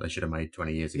decision that they should have made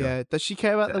 20 years ago. Yeah, does she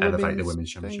care about the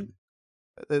women's championship?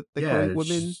 They call it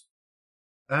women.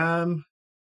 I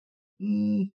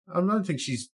don't think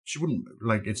she wouldn't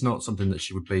like. It's not something that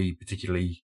she would be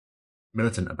particularly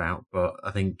militant about, but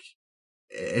I think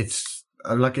it's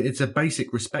it's a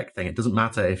basic respect thing. It doesn't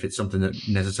matter if it's something that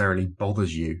necessarily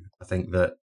bothers you. I think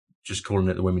that just calling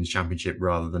it the women's championship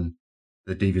rather than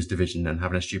the Divas division and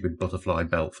having a stupid butterfly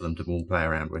belt for them to all play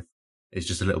around with is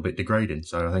just a little bit degrading.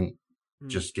 So I think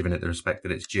just giving it the respect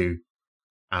that it's due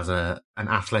as an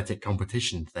athletic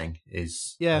competition thing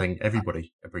is, I think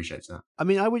everybody appreciates that. I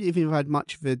mean, I wouldn't even have had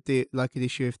much of an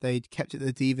issue if they'd kept it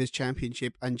the Divas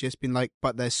Championship and just been like,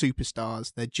 but they're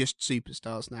superstars. They're just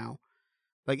superstars now.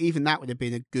 Like, even that would have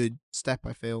been a good step,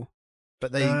 I feel.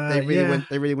 But they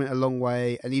really went a long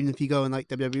way. And even if you go on like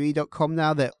WWE.com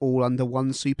now, they're all under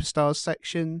one superstars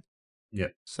section. Yeah.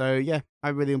 So yeah,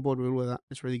 I'm really on board with all of that.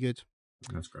 It's really good.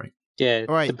 That's great. Yeah,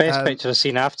 right, the best picture I've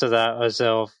seen after that was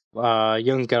of a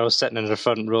young girl sitting in the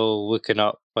front row looking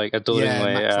up like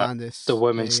adoringly at the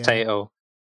women's title.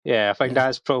 Yeah, I think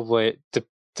that's probably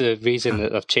the reason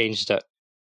that they've changed it,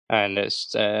 and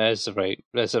it's the right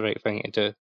thing to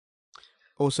do.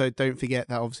 Also, don't forget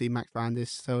that obviously Max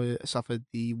Landis suffered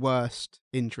the worst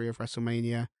injury of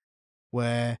WrestleMania,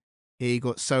 where he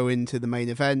got so into the main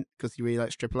event because he really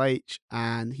likes Triple H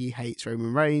and he hates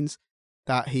Roman Reigns,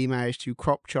 that he managed to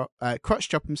crotch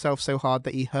chop himself so hard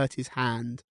that he hurt his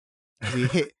hand. He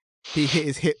hit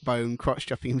his hip bone, crotch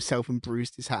chopping himself, and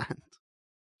bruised his hand.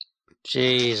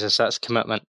 Jesus, that's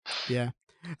commitment. Yeah.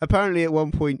 Apparently, at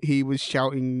one point, he was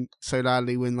shouting so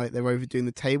loudly when they were overdoing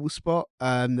the table spot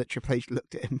that Triple H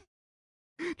looked at him.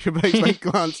 Triple H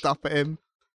glanced up at him.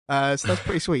 So that's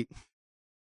pretty sweet.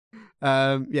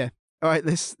 Yeah. All right,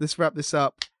 let's wrap this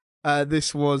up.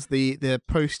 This was the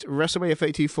post WrestleMania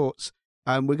 32 thoughts.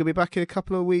 We're going to be back in a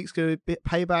couple of weeks.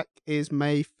 Payback is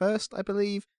May 1st, I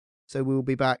believe. So we'll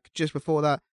be back just before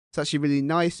that. It's actually really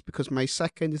nice because May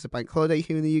 2nd is a bank holiday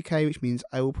here in the UK, which means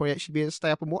I will probably actually be able to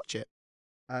stay up and watch it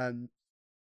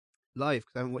live,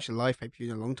 because I haven't watched a live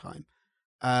pay-per-view in a long time.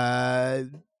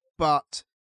 But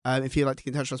if you'd like to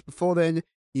get in touch with us before then,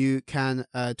 you can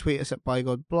tweet us at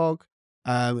ByGodBlog.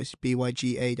 which is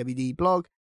BYGAWD blog.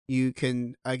 You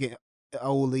can get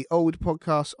all the old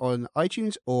podcasts on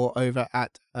iTunes or over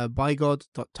at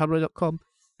bygod.tumblr.com.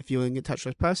 If you want to get in touch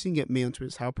with us personally, you can get me on Twitter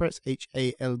as HalPro,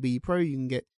 HALB Pro. You can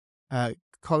get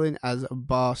Colin as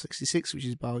Bar66, which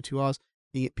is Bar with 2 R's.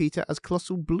 You can get Peter as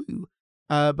Colossal Blue.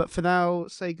 But for now,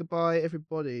 say goodbye,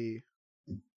 everybody.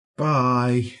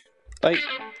 Bye. Bye.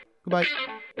 Goodbye.